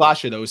you what it was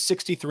last year, though. It was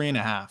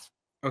 63.5.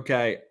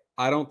 Okay.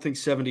 I don't think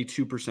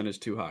 72% is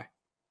too high.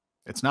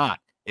 It's not.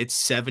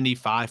 It's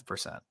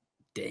 75%.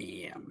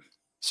 Damn.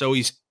 So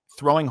he's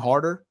throwing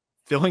harder,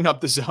 filling up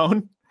the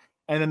zone,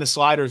 and then the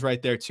slider's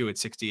right there too at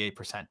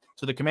 68%.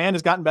 So the command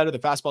has gotten better, the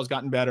fastball's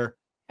gotten better,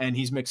 and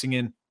he's mixing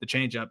in the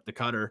changeup, the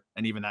cutter,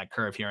 and even that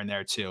curve here and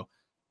there too.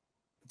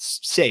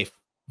 It's safe.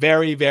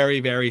 Very, very,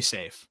 very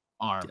safe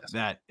arm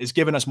that is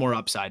giving us more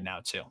upside now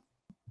too.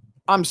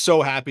 I'm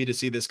so happy to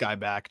see this guy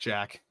back,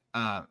 Jack.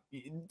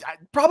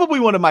 Probably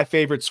one of my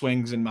favorite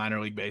swings in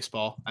minor league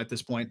baseball at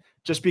this point,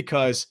 just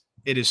because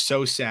it is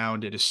so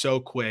sound, it is so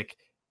quick,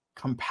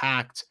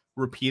 compact,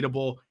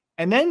 repeatable,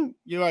 and then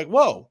you're like,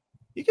 whoa,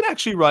 you can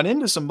actually run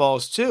into some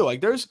balls too.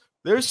 Like there's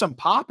some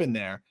pop in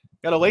there.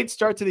 Got a late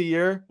start to the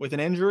year with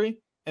an injury,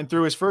 and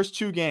through his first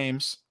 2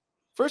 games,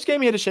 first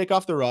game he had to shake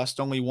off the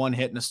rust, only 1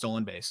 hit and a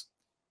stolen base.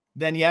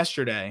 Then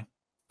yesterday,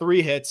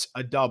 3 hits,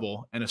 a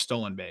double, and a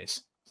stolen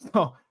base.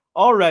 So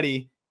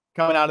already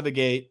coming out of the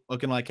gate,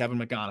 looking like Kevin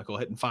McGonigle,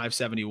 hitting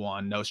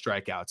 571, no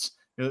strikeouts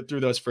through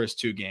those first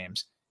 2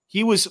 games.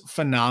 He was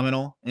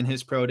phenomenal in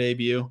his pro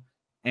debut,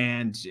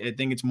 and I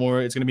think it's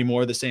going to be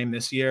more of the same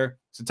this year.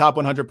 It's a top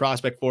 100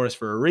 prospect for us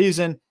for a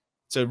reason.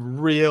 It's a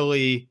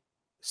really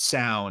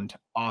sound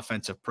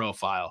offensive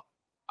profile.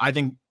 I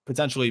think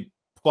potentially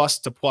plus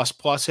to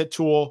plus hit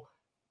tool,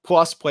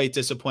 plus plate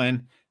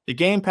discipline. The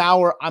game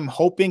power, I'm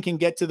hoping, can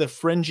get to the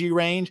fringy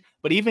range,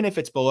 but even if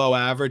it's below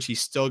average,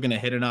 he's still going to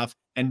hit enough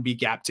and be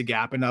gap to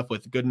gap enough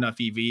with good enough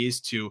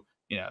EVs to,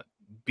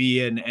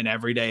 be an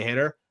everyday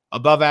hitter.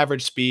 Above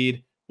average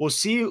speed. We'll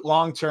see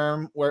long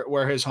term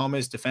where his home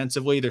is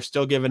defensively. They're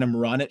still giving him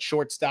run at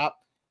shortstop.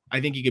 I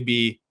think he could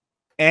be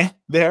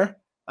there,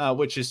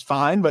 which is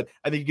fine, but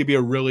I think he could be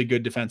a really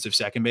good defensive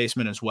second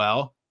baseman as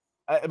well.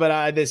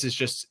 But this is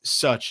just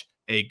such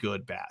a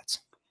good bat.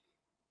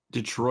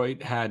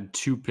 Detroit had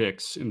 2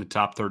 picks in the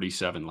top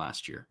 37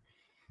 last year.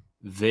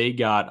 They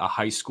got a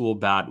high school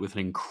bat with an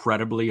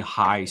incredibly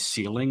high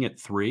ceiling at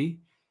 3,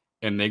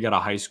 and they got a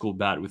high school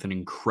bat with an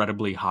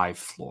incredibly high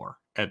floor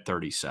at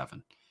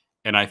 37.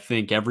 And I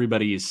think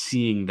everybody is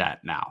seeing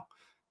that now.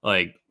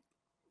 Like,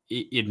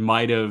 it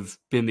might have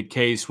been the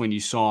case when you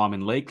saw him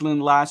in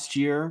Lakeland last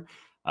year.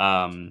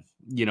 Hey,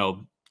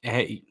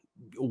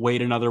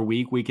 wait another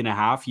week and a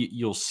half,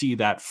 you'll see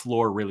that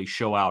floor really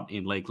show out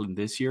in Lakeland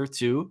this year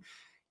too.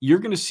 You're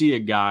going to see a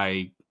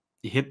guy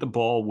hit the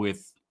ball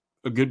with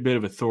a good bit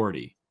of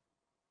authority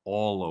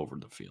all over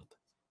the field.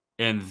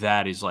 And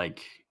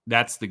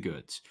that's the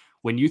goods.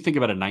 When you think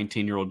about a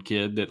 19-year-old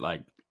kid that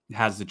like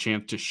has the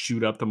chance to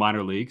shoot up the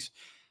minor leagues,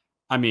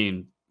 I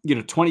mean,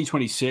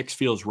 2026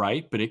 feels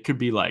right, but it could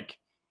be like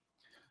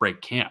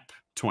break camp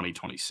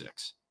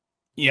 2026.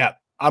 Yeah.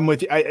 I'm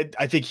with you.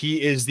 I think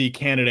he is the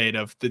candidate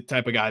of the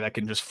type of guy that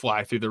can just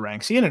fly through the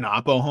ranks. He had an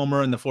Oppo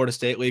homer in the Florida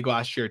State League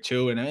last year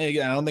too, and I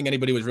don't think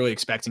anybody was really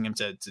expecting him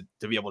to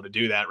be able to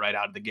do that right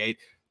out of the gate.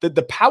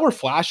 The power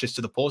flashes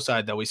to the pull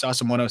side, though. We saw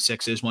some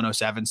 106s,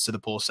 107s to the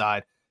pull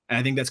side, and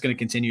I think that's going to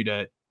continue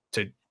to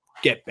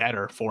get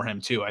better for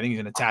him too. I think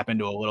he's going to tap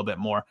into a little bit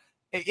more.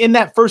 In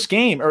that first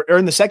game or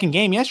in the second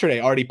game yesterday,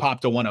 already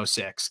popped a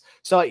 106.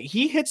 So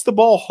he hits the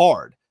ball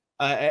hard,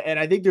 and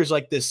I think there's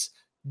like this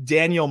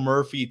Daniel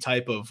Murphy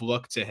type of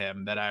look to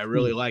him that I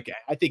really like.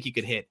 I think he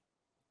could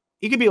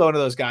be one of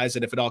those guys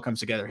that if it all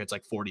comes together, hits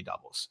like 40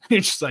 doubles.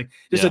 It's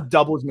just a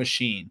doubles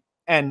machine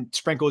and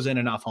sprinkles in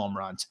enough home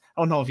runs.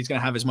 I don't know if he's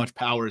going to have as much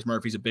power as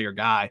Murphy's a bigger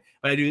guy,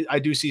 but I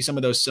do see some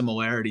of those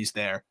similarities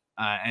there.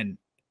 And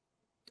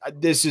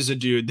this is a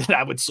dude that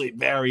I would sleep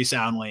very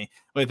soundly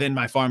within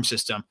my farm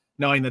system,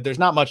 knowing that there's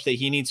not much that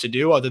he needs to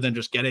do other than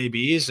just get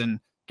ABs and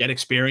get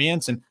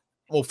experience, and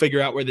we'll figure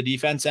out where the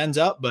defense ends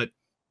up. But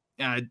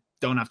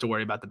don't have to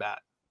worry about the bat.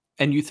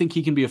 And you think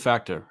he can be a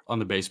factor on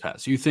the base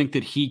paths? You think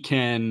that he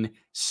can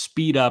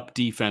speed up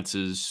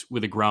defenses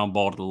with a ground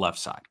ball to the left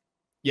side?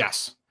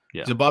 Yes.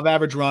 Yeah. He's above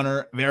average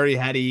runner, very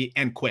heady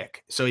and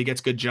quick. So he gets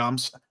good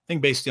jumps. I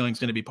think base stealing is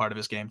going to be part of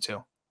his game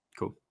too.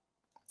 Cool.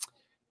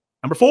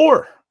 Number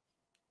 4,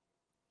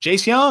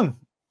 Jace Jung.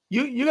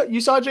 You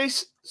saw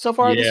Jace so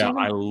far? Yeah,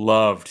 I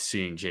loved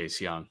seeing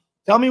Jace Jung.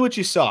 Tell me what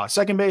you saw.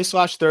 Second base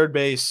 / third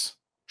base,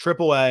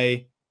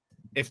 AAA.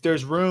 If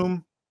there's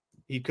room,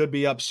 he could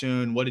be up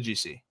soon. What did you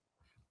see?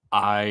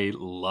 I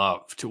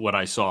loved what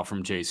I saw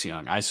from Jace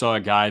Jung. I saw a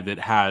guy that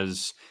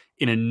has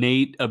an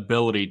innate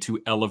ability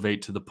to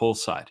elevate to the pull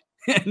side.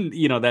 And,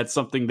 that's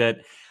something that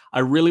I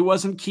really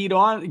wasn't keyed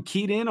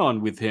in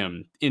on with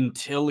him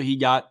until he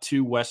got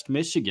to West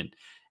Michigan.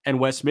 And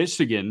West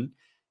Michigan,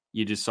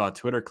 you just saw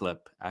Twitter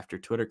clip after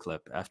Twitter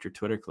clip after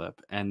Twitter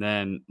clip. And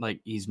then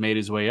he's made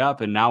his way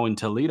up. And now in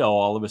Toledo,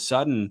 all of a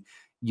sudden,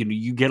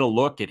 you get a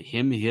look at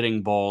him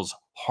hitting balls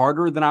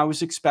harder than I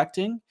was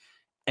expecting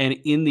and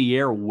in the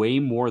air way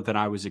more than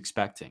I was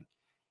expecting.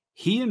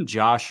 He and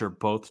Josh are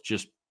both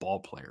just ball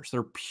players.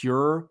 They're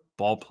pure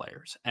ball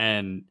players.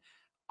 And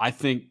I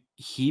think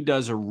he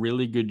does a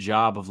really good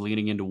job of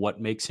leaning into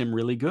what makes him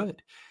really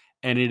good.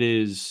 And it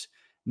is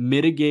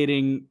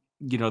mitigating,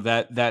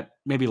 that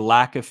maybe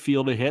lack of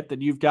feel to hit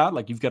that you've got.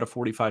 Like you've got a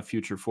 45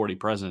 future, 40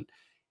 present.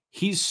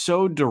 He's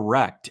so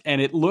direct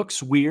and it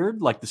looks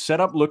weird. Like the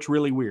setup looks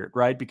really weird,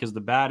 right? Because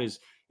the bat is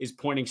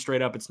pointing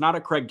straight up. It's not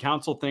a Craig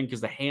Counsell thing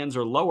because the hands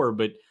are lower,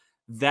 but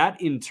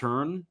that in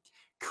turn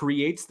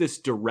creates this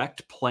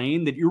direct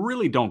plane that you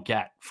really don't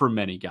get for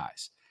many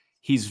guys.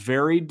 He's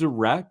very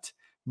direct,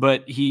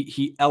 but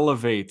he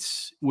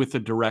elevates with a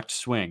direct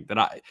swing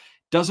that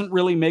doesn't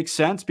really make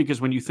sense because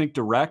when you think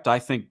direct, I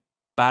think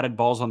batted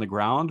balls on the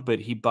ground, but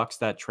he bucks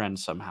that trend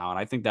somehow. And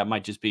I think that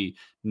might just be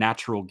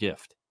natural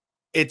gift.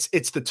 It's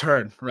the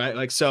turn,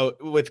 right? So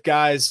with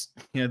guys,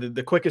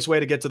 the quickest way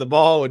to get to the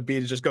ball would be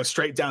to just go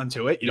straight down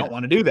to it. You don't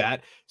want to do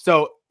that.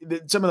 So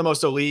some of the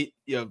most elite,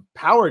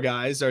 power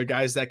guys are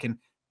guys that can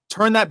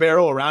turn that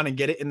barrel around and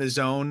get it in the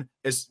zone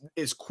as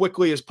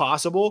quickly as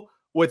possible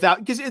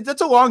because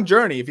that's a long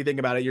journey. If you think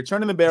about it, you're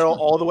turning the barrel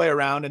all the way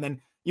around and then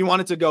you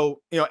want it to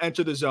go,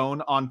 enter the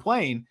zone on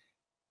plane.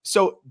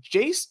 So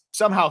Jace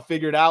somehow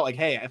figured out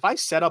hey, if I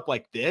set up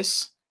like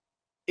this,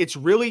 it's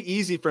really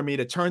easy for me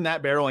to turn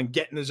that barrel and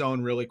get in the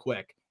zone really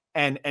quick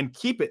and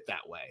keep it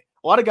that way.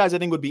 A lot of guys I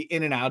think would be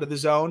in and out of the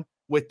zone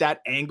with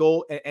that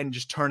angle and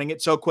just turning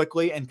it so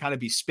quickly and kind of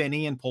be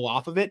spinny and pull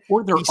off of it.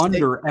 Or they're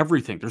under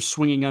everything. They're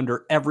swinging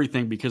under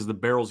everything because the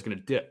barrel's going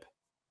to dip.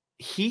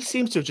 He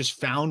seems to have just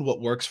found what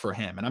works for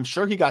him. And I'm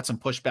sure he got some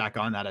pushback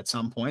on that at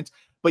some points.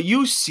 But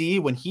you see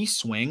when he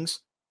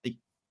swings,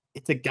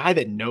 it's a guy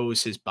that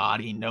knows his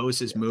body, knows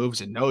his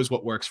moves, and knows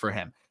what works for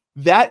him.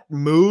 That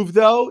move,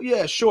 though,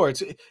 yeah, sure.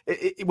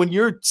 When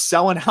you're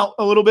selling out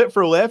a little bit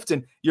for lift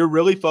and you're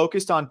really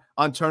focused on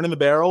turning the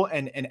barrel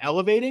and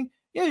elevating,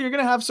 yeah, you're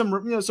going to have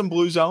some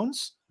blue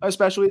zones,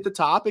 especially at the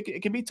top.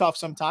 It can be tough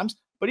sometimes,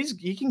 but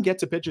he can get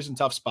to pitchers in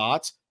tough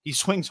spots. He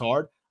swings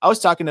hard. I was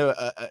talking to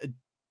a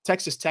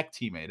Texas Tech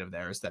teammate of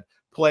theirs that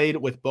played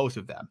with both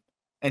of them,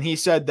 and he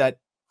said that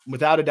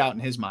without a doubt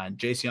in his mind,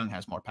 Jace Jung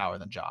has more power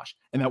than Josh,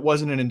 and that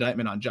wasn't an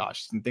indictment on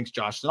Josh. He thinks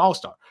Josh is an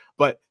all-star,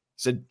 but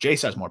said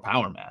Jace has more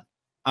power, man.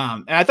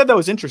 And I thought that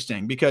was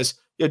interesting because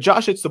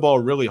Josh hits the ball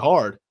really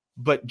hard,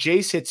 but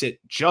Jace hits it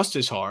just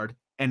as hard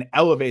and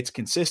elevates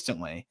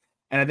consistently.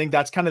 And I think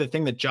that's kind of the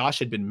thing that Josh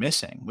had been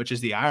missing, which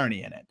is the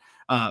irony in it.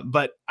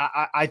 But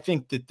I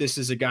think that this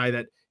is a guy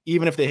that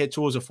even if they hit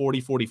tools of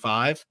 40,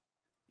 45,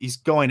 He's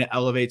going to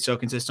elevate so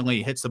consistently.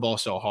 He hits the ball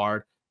so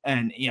hard,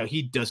 and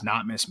he does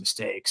not miss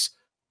mistakes.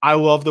 I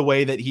love the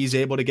way that he's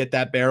able to get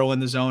that barrel in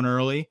the zone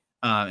early.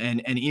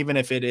 And even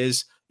if it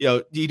is,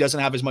 he doesn't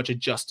have as much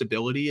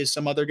adjustability as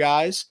some other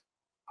guys,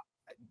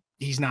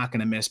 he's not going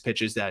to miss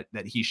pitches that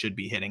he should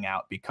be hitting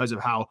out because of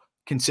how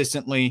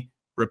consistently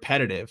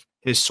repetitive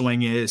his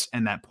swing is,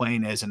 and that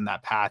plane is, and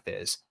that path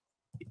is.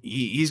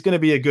 He's going to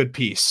be a good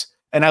piece.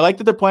 And I like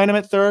that they're playing him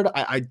at third.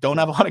 I don't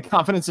have a lot of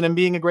confidence in him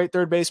being a great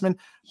third baseman,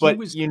 but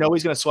he's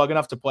going to slug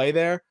enough to play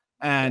there.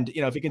 And,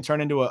 if he can turn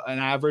into an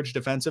average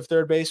defensive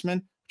third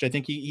baseman, which I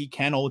think he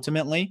can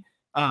ultimately,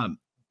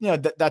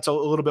 that's a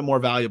little bit more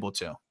valuable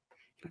too.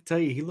 I tell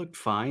you, he looked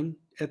fine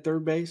at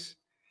third base.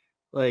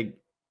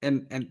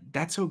 And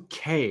that's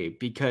okay,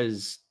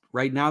 because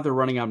right now they're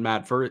running out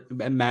Matt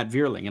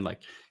Vierling, and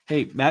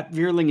hey, Matt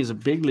Vierling is a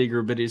big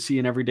leaguer, but is he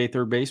an everyday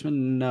third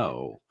baseman?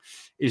 No.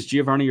 Is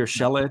Giovanni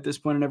Urshela at this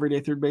point an everyday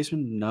third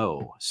baseman?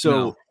 No.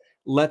 So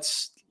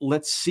let's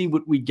see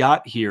what we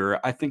got here.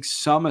 I think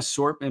some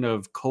assortment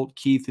of Colt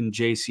Keith and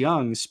Jace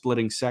Jung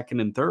splitting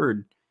second and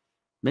third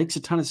makes a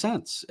ton of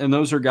sense. And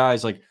those are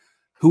guys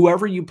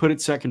whoever you put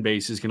at second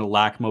base is going to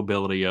lack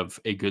mobility of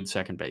a good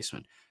second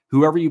baseman.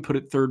 Whoever you put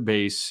at third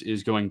base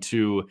is going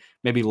to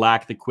maybe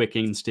lack the quick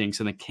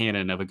instincts and the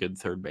cannon of a good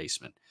third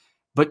baseman.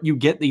 But you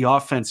get the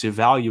offensive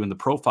value and the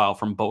profile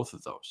from both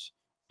of those.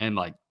 And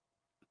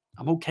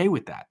I'm okay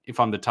with that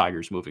if I'm the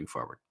Tigers moving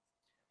forward.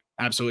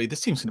 Absolutely.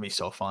 This team's going to be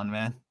so fun,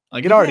 man.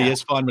 It already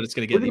is fun, but it's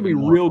going to get be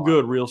real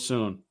good real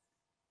soon.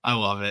 I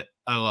love it.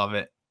 I love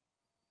it.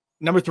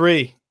 Number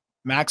 3,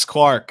 Max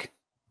Clark,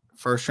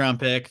 first round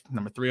pick,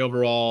 number 3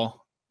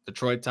 overall,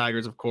 Detroit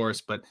Tigers, of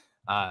course, but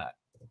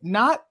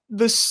not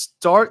the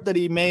start that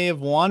he may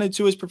have wanted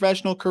to his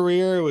professional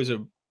career. It was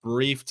a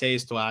brief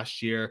taste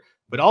last year,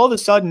 but all of a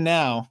sudden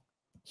now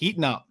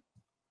heating up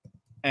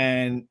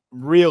and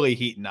really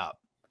heating up.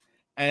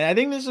 And I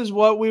think this is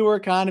what we were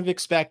kind of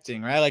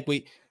expecting, right?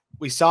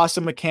 We saw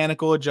some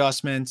mechanical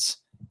adjustments.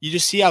 You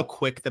just see how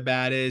quick the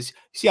bat is.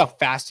 You see how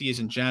fast he is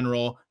in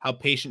general, how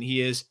patient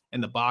he is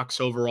in the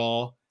box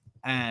overall.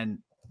 And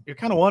you're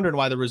kind of wondering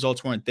why the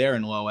results weren't there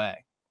in low A.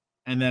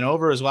 And then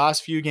over his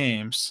last few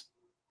games,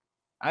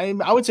 I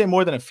would say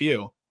more than a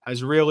few,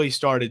 has really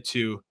started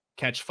to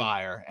catch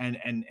fire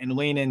and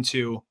lean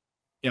into,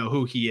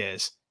 who he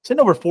is. He's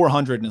hitting over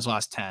 400 in his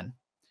last 10.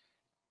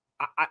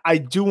 I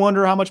do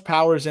wonder how much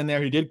power is in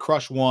there. He did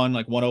crush one,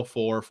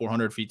 104,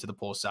 400 feet to the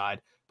pull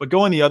side. But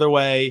going the other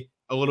way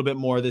a little bit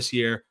more this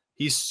year,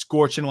 he's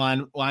scorching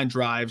line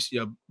drives,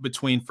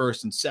 between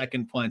first and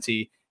second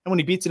plenty. And when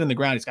he beats it in the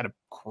ground, he's got a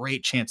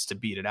great chance to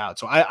beat it out.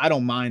 So I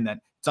don't mind that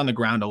it's on the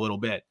ground a little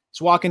bit.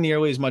 He's walking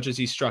nearly as much as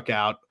he struck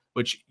out,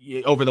 which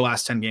over the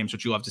last 10 games,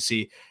 which you love to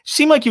see. It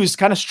seemed like he was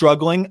kind of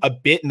struggling a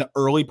bit in the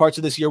early parts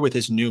of this year with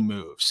his new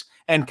moves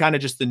and kind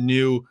of just the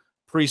new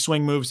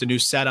pre-swing moves, the new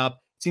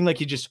setup. It seemed like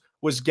he just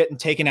was getting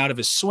taken out of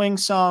his swing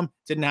some,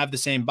 didn't have the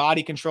same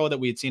body control that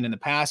we had seen in the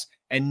past.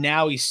 And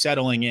now he's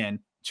settling in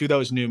to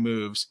those new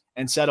moves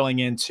and settling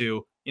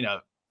into,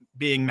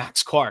 being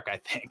Max Clark, I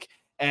think.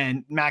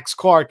 And Max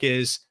Clark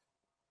is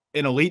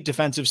an elite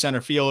defensive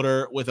center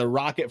fielder with a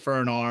rocket for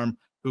an arm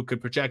who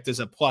could project as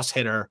a plus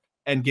hitter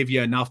and give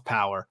you enough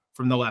power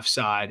from the left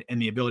side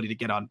and the ability to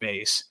get on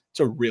base. It's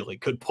a really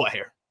good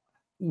player.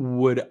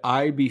 Would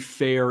I be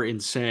fair in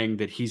saying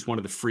that he's one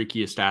of the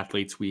freakiest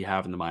athletes we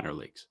have in the minor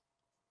leagues?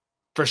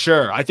 For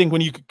sure. I think when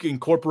you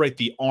incorporate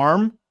the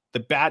arm, the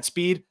bat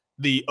speed,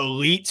 the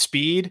elite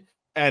speed,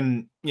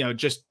 and,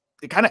 just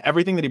kind of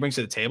everything that he brings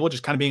to the table,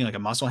 just kind of being like a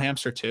muscle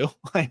hamster too.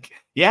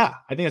 Yeah,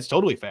 I think it's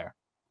totally fair.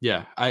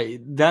 Yeah,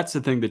 that's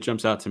the thing that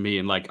jumps out to me.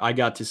 And I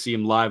got to see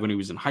him live when he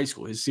was in high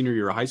school, his senior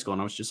year of high school.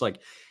 And I was just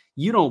like,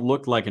 you don't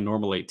look like a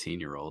normal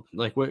 18-year-old.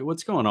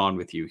 What's going on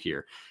with you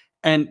here?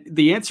 And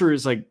the answer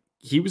is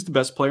he was the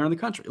best player in the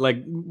country,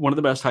 one of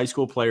the best high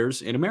school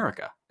players in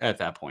America at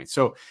that point.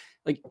 So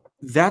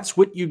that's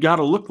what you got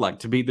to look like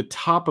to be the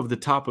top of the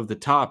top of the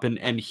top.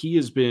 And he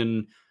has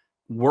been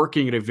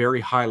working at a very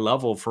high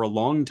level for a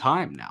long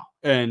time now.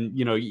 And,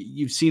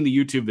 you've seen the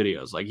YouTube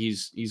videos,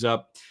 he's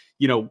up,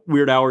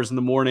 weird hours in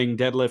the morning,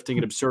 deadlifting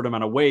an absurd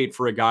amount of weight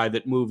for a guy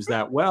that moves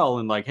that well.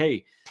 And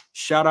hey,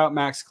 shout out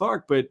Max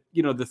Clark. But,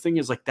 the thing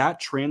is that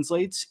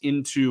translates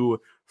into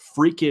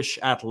freakish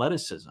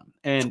athleticism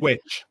and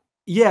Twitch.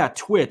 Yeah.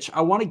 Twitch.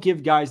 I want to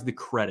give guys the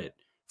credit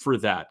for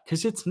that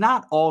because it's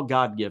not all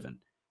God-given.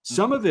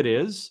 Some of it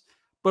is,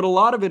 but a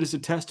lot of it is a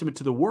testament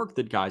to the work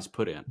that guys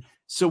put in.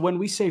 So when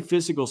we say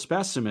physical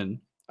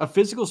specimen, a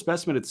physical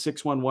specimen at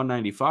 6'1",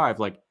 195,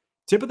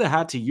 tip of the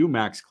hat to you,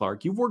 Max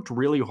Clark. You've worked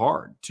really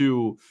hard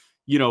to,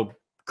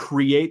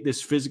 create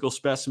this physical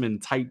specimen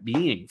type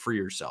being for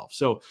yourself.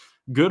 So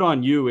good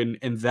on you.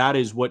 And that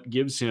is what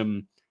gives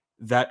him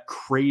that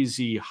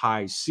crazy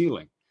high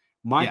ceiling.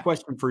 My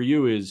question for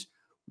you is,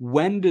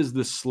 when does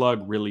the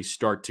slug really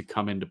start to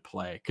come into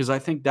play? Because I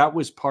think that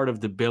was part of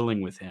the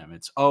billing with him.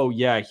 It's,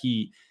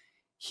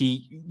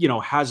 he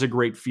has a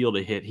great feel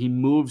to hit. He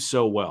moves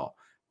so well,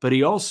 but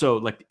he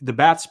also the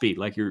bat speed,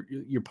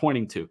 you're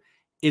pointing to,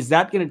 is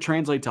that going to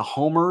translate to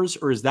homers,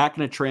 or is that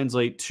going to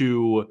translate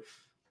to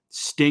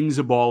stings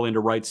a ball into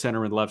right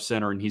center and left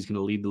center, and he's going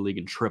to lead the league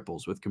in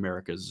triples with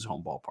Comerica as his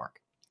home ballpark?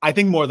 I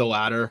think more the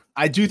latter.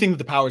 I do think that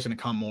the power is going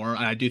to come more,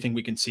 and I do think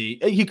we can see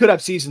he could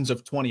have seasons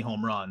of 20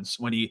 home runs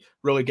when he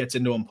really gets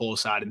into him pull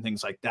side and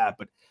things like that.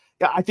 But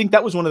yeah, I think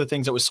that was one of the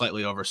things that was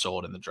slightly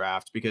oversold in the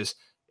draft, because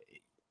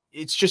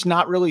it's just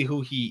not really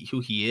who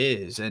he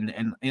is, and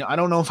you know, I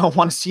don't know if I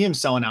want to see him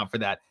selling out for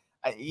that.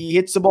 He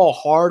hits the ball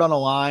hard on a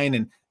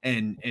line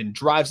and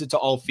drives it to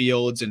all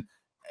fields, and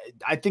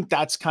I think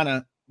that's kind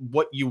of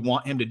what you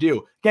want him to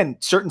do. Again,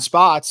 certain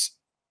spots,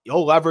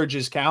 he'll leverage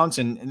his counts,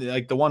 and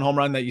like the one home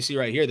run that you see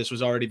right here, this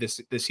was already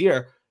this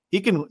year.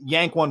 He can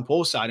yank one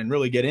pull side and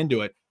really get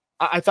into it.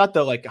 I thought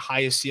the like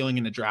highest ceiling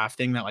in the draft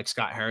thing that like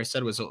Scott Harris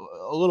said was a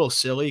little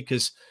silly,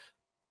 because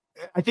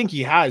I think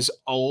he has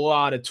a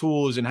lot of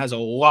tools and has a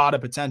lot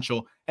of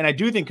potential, and I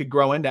do think could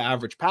grow into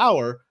average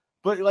power.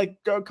 But like,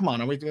 come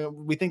on,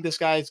 we think this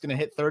guy is going to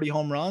hit 30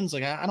 home runs?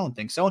 Like, I don't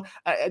think so.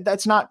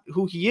 That's not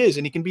who he is,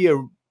 and he can be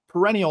a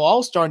perennial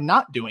all-star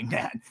not doing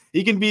that.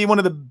 He can be one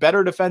of the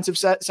better defensive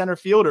center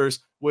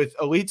fielders with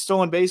elite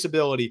stolen base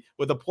ability,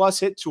 with a plus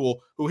hit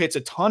tool, who hits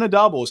a ton of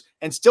doubles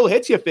and still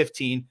hits you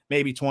 15,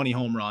 maybe 20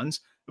 home runs.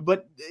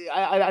 But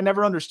I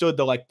never understood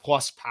the like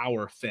plus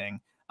power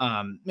thing. You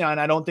know, and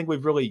I don't think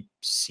we've really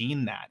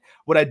seen that.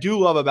 What I do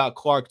love about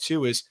Clark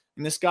too is,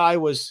 and this guy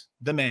was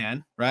the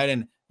man, right?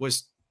 And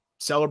was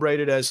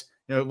celebrated as,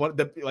 you know,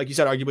 like you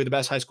said, arguably the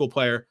best high school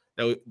player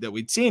that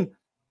we'd seen,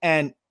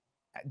 and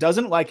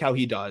doesn't like how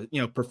he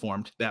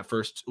performed that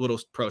first little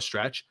pro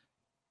stretch.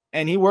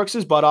 And he works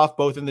his butt off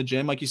both in the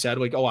gym, like you said,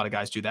 like a lot of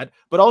guys do that,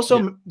 but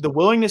also the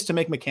willingness to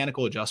make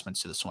mechanical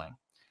adjustments to the swing.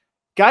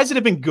 Guys that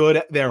have been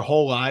good their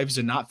whole lives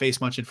and not face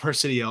much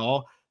adversity at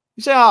all,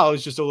 you say, oh, it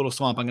was just a little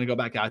slump, I'm going to go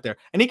back out there.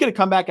 And he could have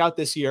come back out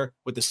this year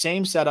with the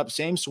same setup,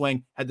 same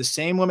swing, had the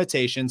same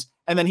limitations,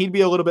 and then he'd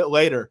be a little bit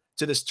later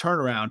to this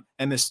turnaround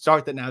and this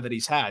start that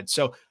he's had.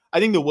 So I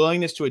think the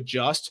willingness to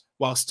adjust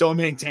while still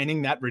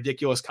maintaining that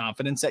ridiculous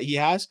confidence that he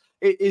has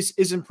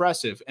is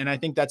impressive. And I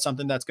think that's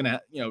something that's going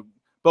to, you know,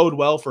 bode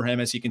well for him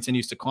as he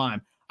continues to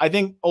climb. I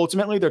think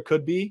ultimately there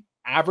could be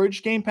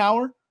average game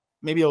power,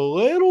 maybe a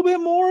little bit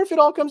more if it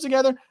all comes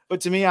together.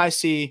 But to me, I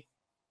see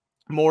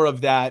more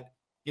of that,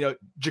 you know,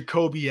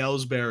 Jacoby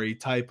Ellsbury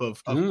type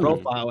of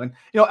profile. And,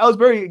 you know,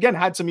 Ellsbury, again,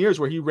 had some years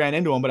where he ran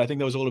into him, but I think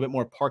that was a little bit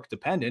more park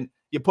dependent.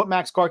 You put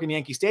Max Clark in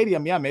Yankee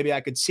Stadium, yeah, maybe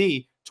I could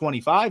see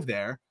 25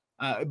 there.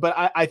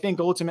 But I think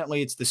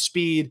ultimately it's the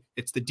speed,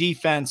 it's the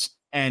defense,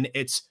 and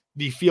it's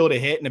the feel to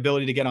hit and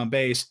ability to get on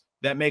base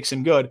that makes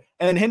him good.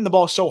 And then hitting the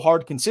ball so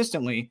hard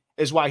consistently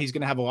is why he's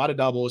going to have a lot of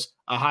doubles,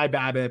 a high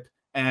BABIP,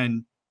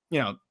 and, you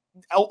know,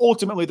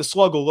 ultimately the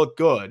slug will look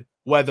good,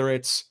 whether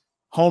it's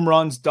home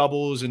runs,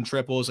 doubles, and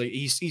triples. Like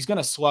he's going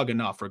to slug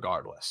enough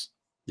regardless.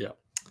 Yeah.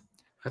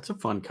 That's a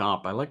fun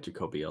comp. I like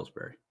Jacoby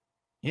Ellsbury.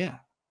 Yeah.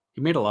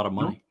 He made a lot of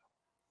money.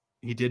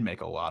 He did make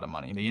a lot of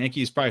money. The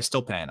Yankees probably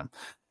still paying him.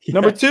 Yeah.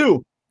 Number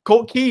 2,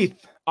 Colt Keith,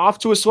 off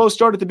to a slow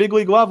start at the big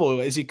league level.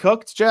 Is he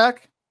cooked,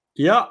 Jack?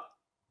 Yeah.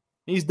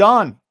 He's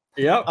done.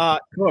 Yeah.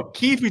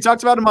 Keith, we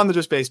talked about him on the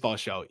Just Baseball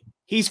show.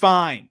 He's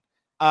fine.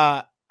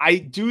 I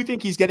do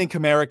think he's getting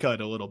Comerica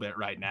a little bit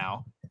right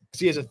now, because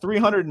he has a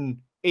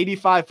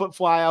 385-foot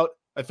flyout,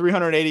 a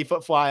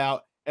 380-foot flyout,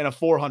 and a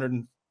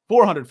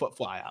 400-foot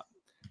flyout.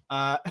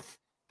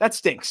 That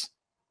stinks.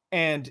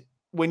 And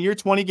when you're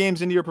 20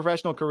 games into your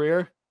professional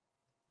career,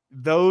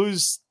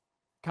 those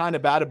kind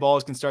of batted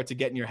balls can start to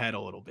get in your head a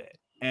little bit.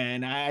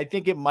 And I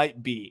think it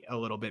might be a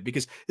little bit,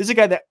 because this is a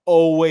guy that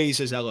always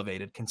has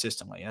elevated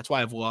consistently. And that's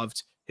why I've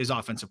loved his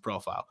offensive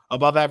profile.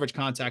 Above average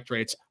contact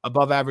rates,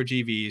 above average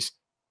EVs,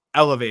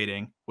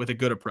 elevating with a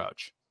good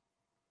approach.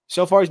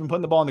 So far, he's been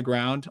putting the ball on the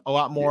ground a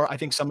lot more. I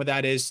think some of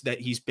that is that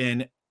he's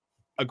been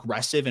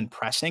aggressive and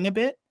pressing a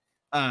bit,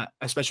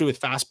 especially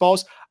with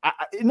fastballs.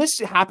 And this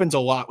happens a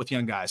lot with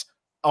young guys.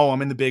 Oh,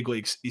 I'm in the big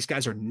leagues. These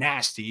guys are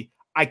nasty.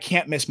 I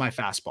can't miss my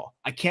fastball.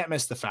 I can't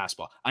miss the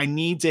fastball. I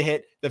need to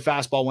hit the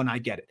fastball when I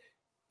get it.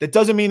 That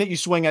doesn't mean that you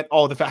swing at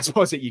all the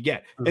fastballs that you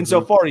get. And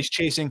so far, he's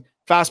chasing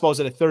fastballs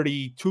at a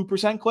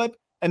 32% clip,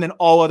 and then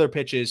all other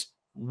pitches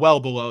well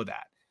below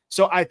that.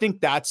 So I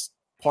think that's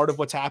part of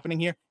what's happening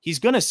here. He's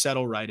going to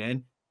settle right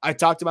in. I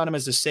talked about him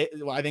as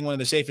I think one of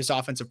the safest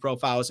offensive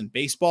profiles in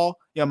baseball,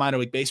 minor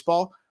league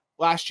baseball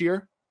last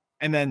year.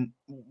 And then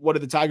what do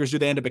the Tigers do?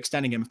 They end up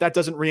extending him. If that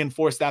doesn't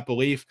reinforce that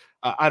belief,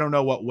 I don't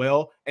know what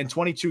will. And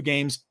 22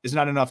 games is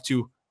not enough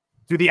to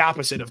do the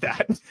opposite of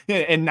that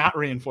and not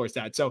reinforce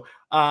that. So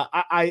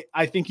I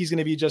think he's going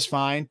to be just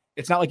fine.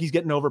 It's not like he's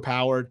getting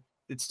overpowered.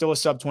 It's still a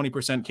sub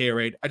 20% K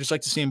rate. I just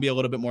like to see him be a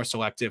little bit more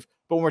selective.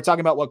 But when we're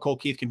talking about what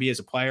Colt Keith can be as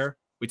a player,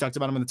 we talked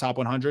about him in the top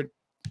 100.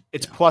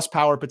 It's plus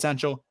power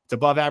potential. It's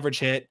above average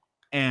hit.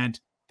 And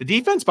the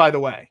defense, by the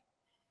way,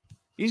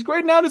 he's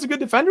grading out as a good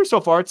defender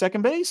so far at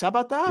second base. How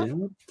about that? Yeah.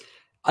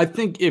 I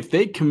think if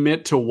they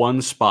commit to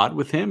one spot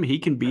with him, he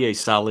can be a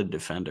solid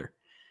defender.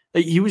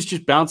 He was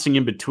just bouncing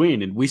in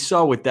between, and we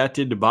saw what that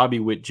did to Bobby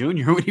Witt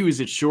Jr. when he was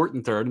at short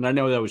and third. And I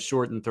know that was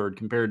short and third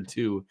compared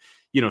to,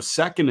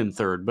 second and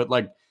third, but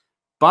like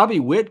Bobby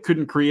Witt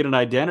couldn't create an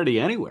identity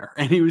anywhere.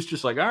 And he was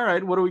just like, all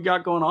right, what do we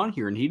got going on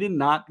here? And he did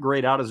not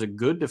grade out as a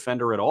good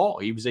defender at all.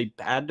 He was a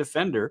bad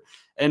defender.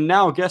 And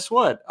now guess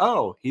what?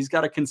 Oh, he's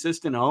got a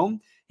consistent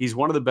home. He's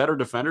one of the better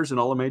defenders in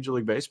all of Major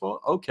League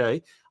Baseball.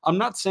 Okay. I'm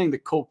not saying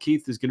that Colt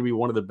Keith is going to be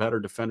one of the better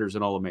defenders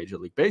in all of Major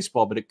League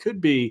Baseball, but it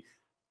could be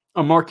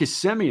a Marcus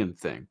Semien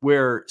thing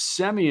where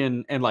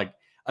Semien, and like,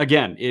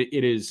 again,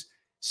 it is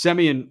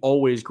Semien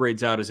always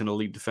grades out as an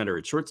elite defender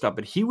at shortstop,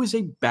 but he was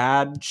a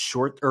bad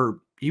shortstop.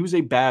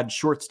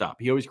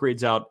 He always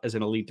grades out as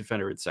an elite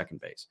defender at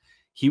second base.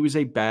 He was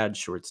a bad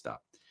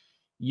shortstop.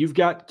 You've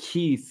got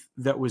Keith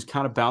that was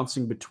kind of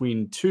bouncing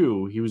between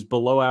two. He was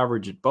below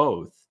average at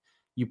both.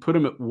 You put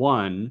him at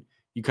one,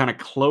 you kind of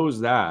close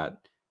that.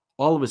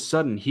 All of a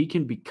sudden, he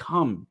can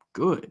become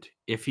good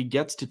if he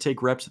gets to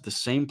take reps at the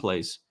same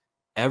place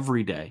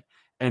every day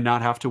and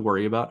not have to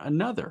worry about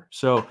another.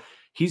 So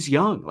he's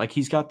young, like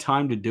he's got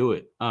time to do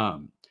it.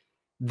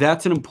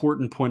 That's an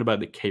important point about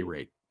the K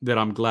rate that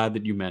I'm glad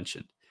that you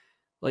mentioned.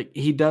 Like,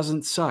 he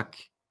doesn't suck.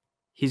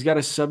 He's got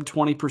a sub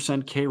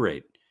 20% K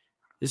rate.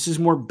 This is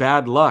more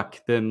bad luck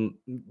than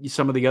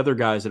some of the other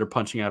guys that are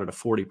punching out at a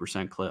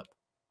 40% clip.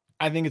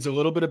 I think it's a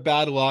little bit of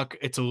bad luck.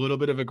 It's a little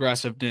bit of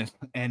aggressiveness,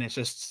 and it's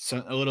just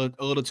a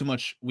little too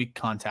much weak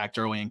contact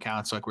early in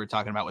counts, like we were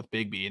talking about with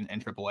Bigbie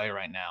and AAA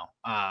right now.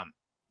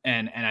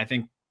 And I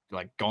think,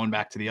 like, going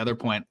back to the other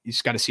point, you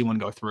just got to see one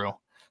go through.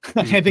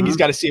 I think he's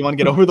got to see one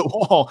get over the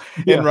wall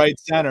in right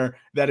center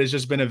that has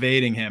just been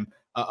evading him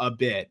a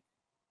bit.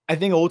 I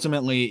think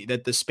ultimately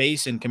that the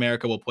space in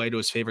Comerica will play to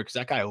his favor because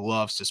that guy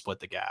loves to split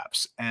the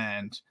gaps,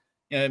 and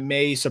it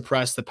may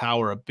suppress the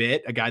power a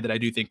bit. A guy that I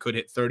do think could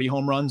hit 30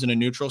 home runs in a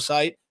neutral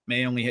site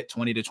may only hit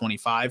 20 to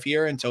 25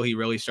 here until he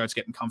really starts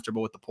getting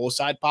comfortable with the pull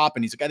side pop.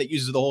 And he's a guy that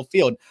uses the whole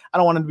field. I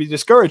don't want him to be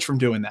discouraged from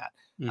doing that.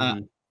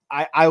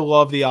 I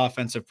love the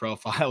offensive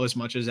profile as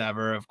much as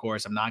ever. Of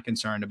course, I'm not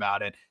concerned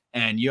about it.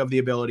 And you have the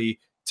ability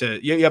to,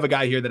 you have a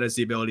guy here that has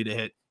the ability to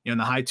hit, in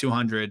the high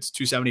 200s,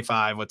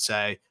 275, let's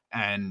say,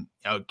 and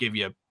give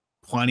you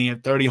plenty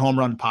of 30 home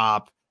run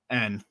pop.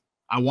 And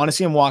I want to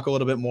see him walk a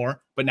little bit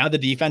more, but now the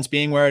defense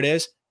being where it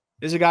is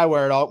a guy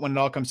where when it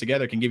all comes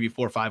together can give you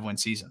 4 or 5 win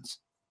seasons.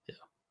 Yeah.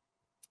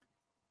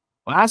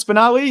 Last but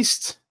not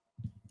least,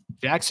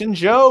 Jackson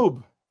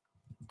Jobe,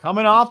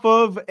 coming off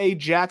of a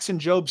Jackson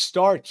Jobe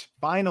start.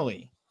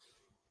 Finally,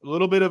 a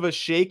little bit of a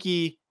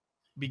shaky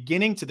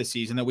beginning to the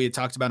season that we had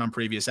talked about on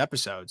previous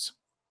episodes.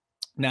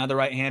 Now the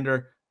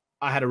right-hander,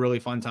 I had a really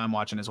fun time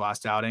watching his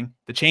last outing.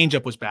 The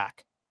changeup was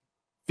back.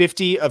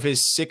 50 of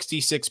his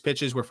 66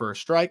 pitches were for a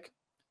strike.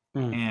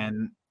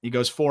 And he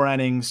goes 4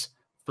 innings,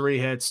 3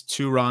 hits,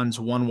 2 runs,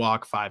 1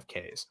 walk, 5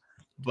 Ks.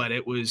 But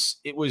it was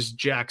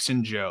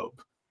Jackson Jobe.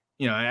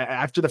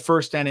 After the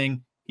first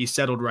inning, he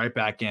settled right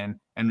back in,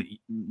 and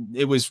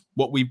it was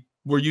what we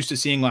were used to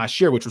seeing last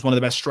year, which was one of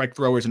the best strike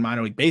throwers in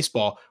minor league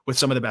baseball with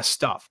some of the best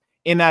stuff.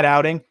 In that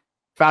outing,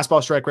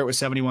 fastball strike rate was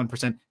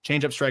 71%,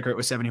 changeup strike rate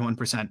was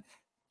 71%,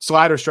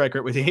 slider strike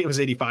rate was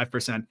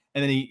 85%, and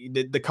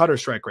then the cutter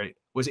strike rate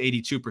was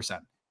 82%.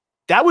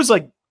 That was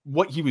like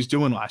what he was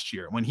doing last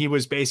year when he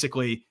was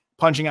basically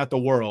punching out the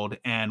world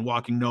and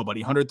walking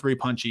nobody. 103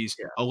 punchies,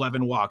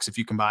 11 walks if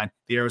you combine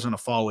the Arizona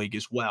Fall League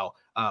as well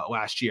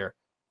last year.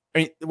 I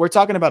mean, we're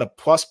talking about a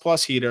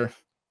plus heater,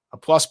 a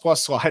plus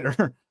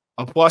slider,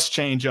 a plus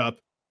changeup,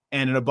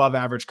 and an above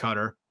average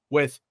cutter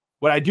with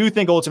what I do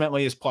think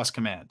ultimately is plus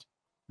command.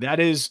 That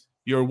is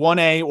your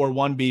 1A or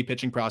 1B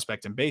pitching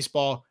prospect in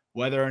baseball,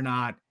 whether or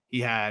not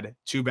he had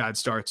 2 bad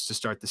starts to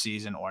start the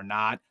season or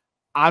not.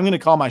 I'm going to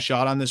call my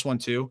shot on this one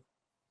too.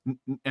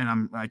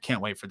 And I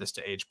can't wait for this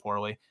to age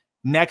poorly.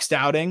 Next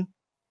outing,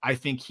 I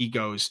think he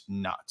goes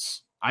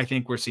nuts. I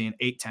think we're seeing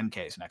 8-10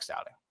 Ks next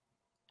outing.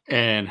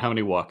 And how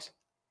many walks?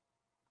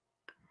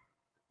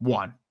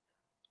 1.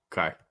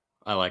 Okay.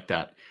 I like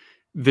that.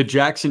 The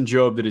Jackson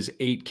Jobe that is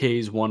 8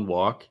 Ks, 1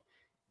 walk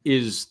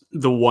is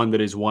the one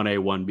that is 1A,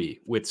 1B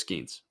with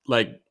Skeens.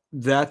 Like,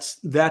 that's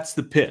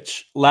the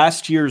pitch.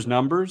 Last year's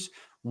numbers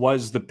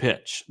was the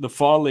pitch. The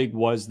Fall League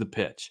was the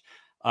pitch.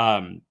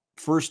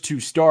 First 2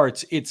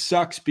 starts, it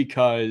sucks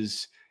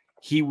because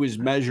he was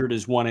measured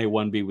as 1A,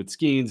 1B with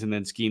Skeens, and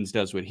then Skeens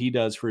does what he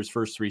does for his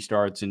first 3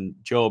 starts, and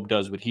Jobe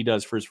does what he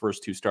does for his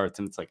first 2 starts.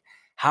 And it's like,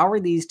 how are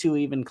these 2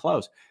 even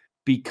close?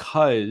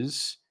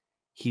 Because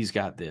he's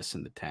got this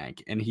in the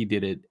tank, and he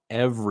did it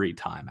every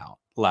time out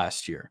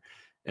last year.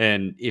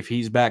 And if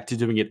he's back to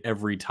doing it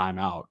every time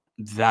out,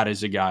 that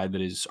is a guy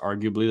that is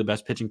arguably the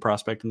best pitching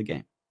prospect in the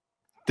game.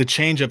 The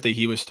changeup that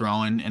he was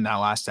throwing in that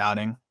last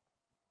outing,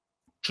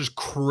 just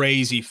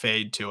crazy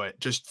fade to it,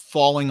 just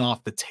falling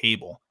off the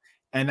table.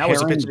 And that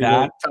was a pitch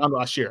that we found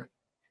last year.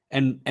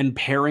 And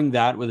pairing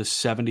that with a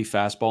 70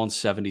 fastball and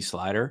 70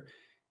 slider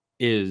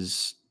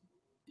is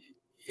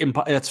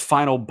that's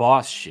final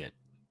boss shit.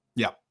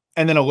 Yeah.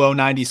 And then a low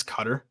 90s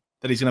cutter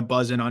that he's going to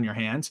buzz in on your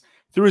hands.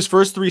 Through his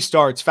first 3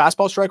 starts,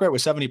 fastball strike rate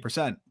was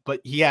 70%, but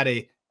he had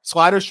a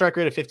slider strike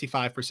rate of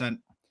 55%,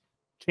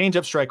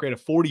 changeup strike rate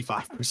of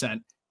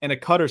 45%, and a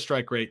cutter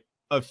strike rate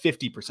of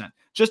 50%.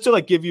 Just to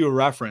like give you a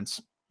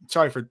reference,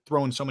 sorry for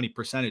throwing so many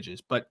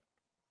percentages, but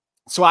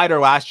slider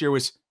last year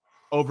was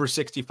over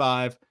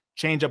 65,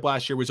 changeup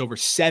last year was over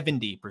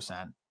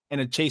 70%,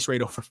 and a chase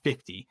rate over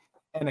 50.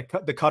 And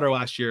the cutter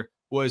last year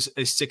was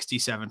a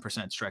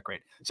 67% strike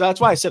rate. So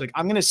that's why I said, like,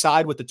 I'm going to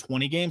side with the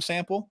 20 game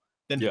sample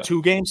than the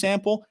 2 game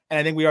sample. And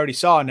I think we already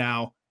saw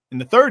now in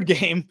the 3rd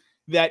game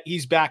that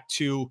he's back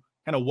to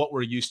kind of what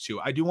we're used to.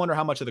 I do wonder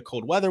how much of the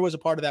cold weather was a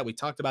part of that. We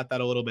talked about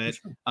that a little bit,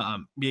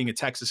 being a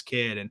Texas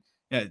kid.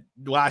 And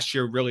last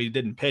year really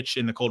didn't pitch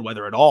in the cold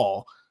weather at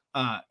all.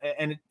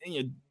 And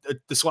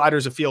the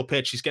slider's a field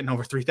pitch. He's getting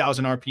over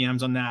 3,000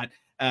 RPMs on that.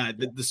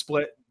 The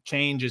split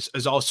change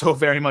is also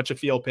very much a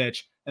field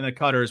pitch, and the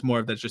cutter is more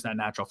of that's just that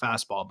natural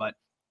fastball. But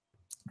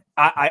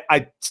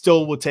I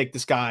still will take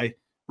this guy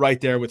right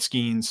there with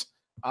Skeens.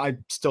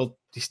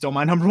 He's still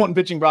my number 1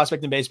 pitching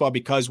prospect in baseball,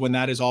 because when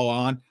that is all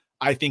on,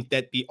 I think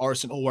that the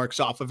arsenal works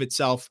off of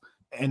itself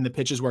and the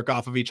pitches work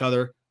off of each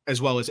other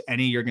as well as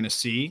any you're going to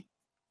see.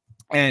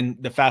 And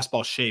the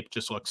fastball shape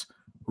just looks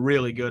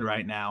really good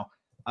right now.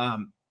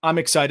 I'm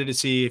excited to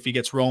see if he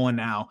gets rolling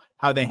now,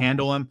 how they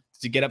handle him.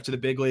 Does he get up to the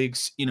big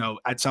leagues,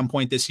 at some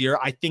point this year?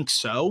 I think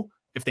so.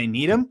 If they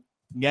need him,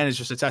 again, it's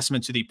just a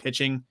testament to the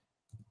pitching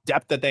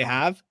depth that they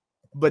have.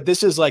 But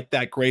this is like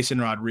that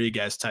Grayson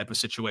Rodriguez type of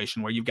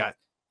situation where you've got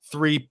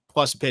 3+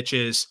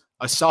 pitches,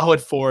 a solid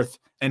 4th,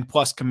 and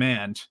plus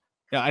command.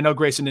 Yeah, I know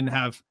Grayson didn't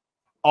have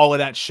all of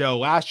that show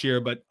last year,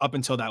 but up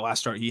until that last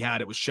start he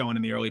had, it was showing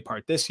in the early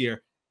part this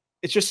year.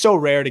 It's just so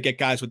rare to get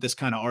guys with this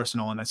kind of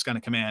arsenal and this kind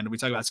of command. We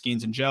talk about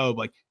Skeens and Jobe,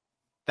 like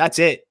that's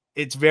it.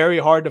 It's very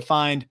hard to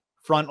find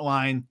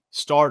frontline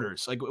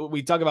starters. Like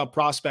we talk about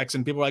prospects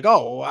and people are like,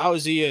 oh,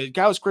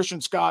 how's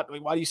Christian Scott?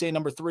 Like, why do you say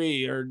number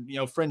 3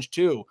 or, fringe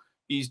 2?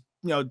 He's,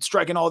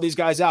 striking all these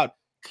guys out.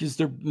 Because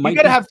there might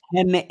be have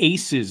 10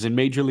 aces in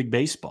Major League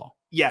Baseball.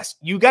 Yes.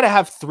 You got to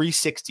have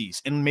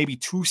 360s and maybe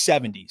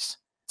 270s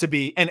to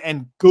be,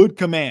 and good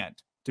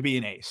command to be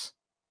an ace.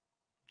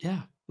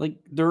 Yeah. Like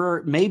there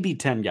are maybe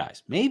 10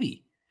 guys,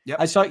 maybe.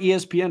 Yep. I saw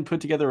ESPN put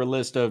together a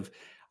list of,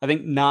 I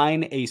think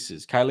 9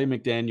 aces. Kylie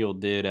McDaniel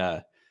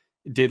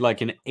did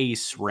like an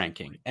ace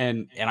ranking,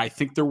 and I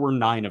think there were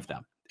 9 of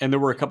them. And there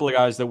were a couple of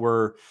guys that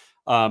were,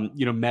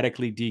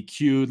 medically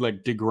DQ'd,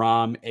 like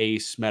DeGrom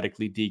ace,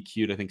 medically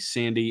DQ'd. I think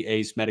Sandy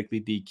ace,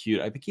 medically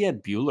DQ'd. I think he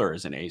had Bueller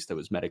as an ace that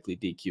was medically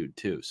DQ'd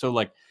too. So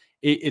like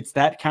it's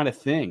that kind of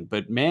thing.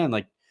 But man,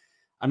 like,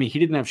 I mean, he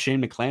didn't have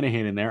Shane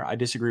McClanahan in there. I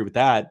disagree with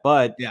that.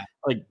 But yeah,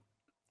 like,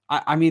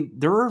 I mean,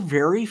 there are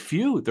very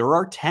few. There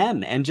are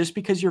 10. And just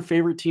because your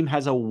favorite team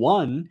has a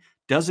 1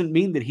 doesn't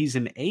mean that he's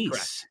an ace.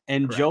 Correct.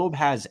 And Jobe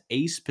has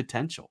ace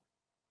potential.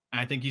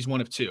 I think he's one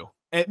of 2.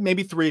 And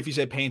maybe 3 if you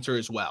say Painter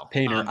as well.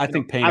 Painter. I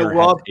think Painter.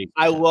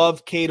 I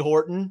love Cade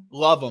Horton.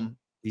 Love him.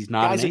 He's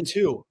not a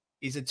 2.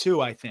 He's a 2,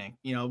 I think.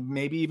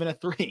 Maybe even a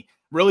 3.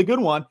 Really good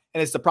one.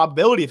 And it's the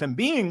probability of him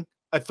being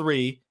a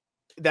 3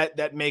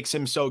 that makes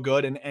him so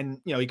good. And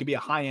he could be a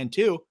high end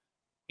 2.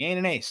 He ain't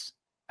an ace.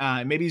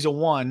 Maybe he's a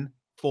 1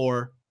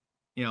 for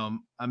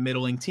a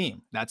middling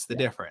team. That's the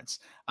difference.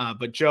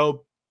 But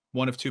Jobe,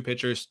 1 of 2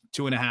 pitchers,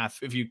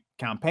 2.5 if you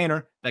count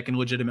Painter, that can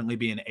legitimately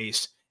be an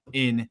ace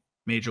in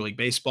Major League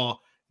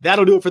Baseball.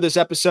 That'll do it for this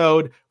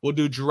episode. We'll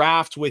do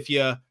draft with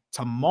you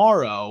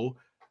tomorrow.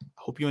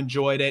 Hope you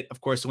enjoyed it.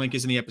 Of course, the link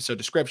is in the episode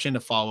description to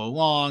follow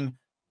along.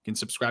 You can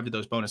subscribe to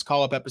those bonus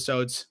call-up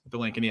episodes. The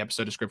link in the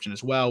episode description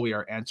as well.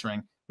 We're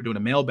doing a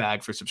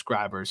mailbag for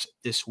subscribers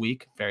this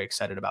week. Very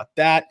excited about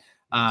that.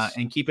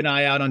 And keep an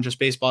eye out on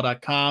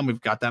justbaseball.com.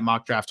 We've got that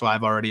mock draft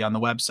live already on the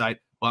website.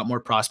 A lot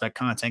more prospect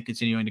content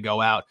continuing to go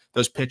out.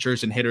 Those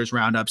pitchers and hitters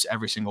roundups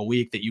every single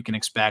week that you can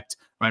expect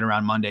right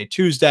around Monday,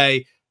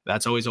 Tuesday.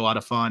 That's always a lot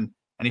of fun.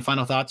 Any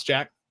final thoughts,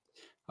 Jack?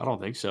 I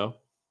don't think so.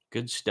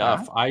 Good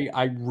stuff. Right.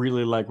 I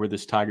really like where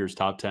this Tigers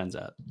top 10's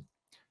at.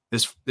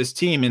 This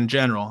team in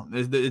general,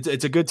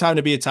 it's a good time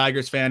to be a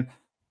Tigers fan.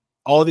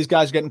 All of these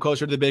guys are getting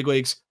closer to the big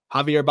leagues.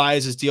 Javier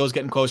Baez's deal is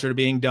getting closer to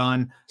being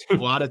done. A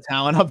lot of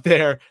talent up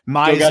there.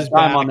 Mize is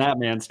time on that,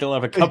 man. Still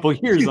have a couple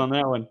years on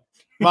that one.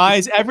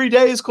 Mize, every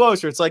day is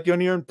closer. It's like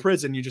when you're in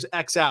prison, you just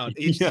X out.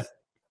 Yeah.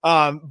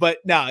 But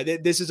no,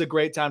 this is a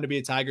great time to be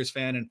a Tigers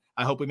fan, and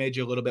I hope we made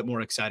you a little bit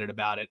more excited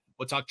about it.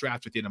 We'll talk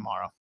draft with you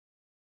tomorrow.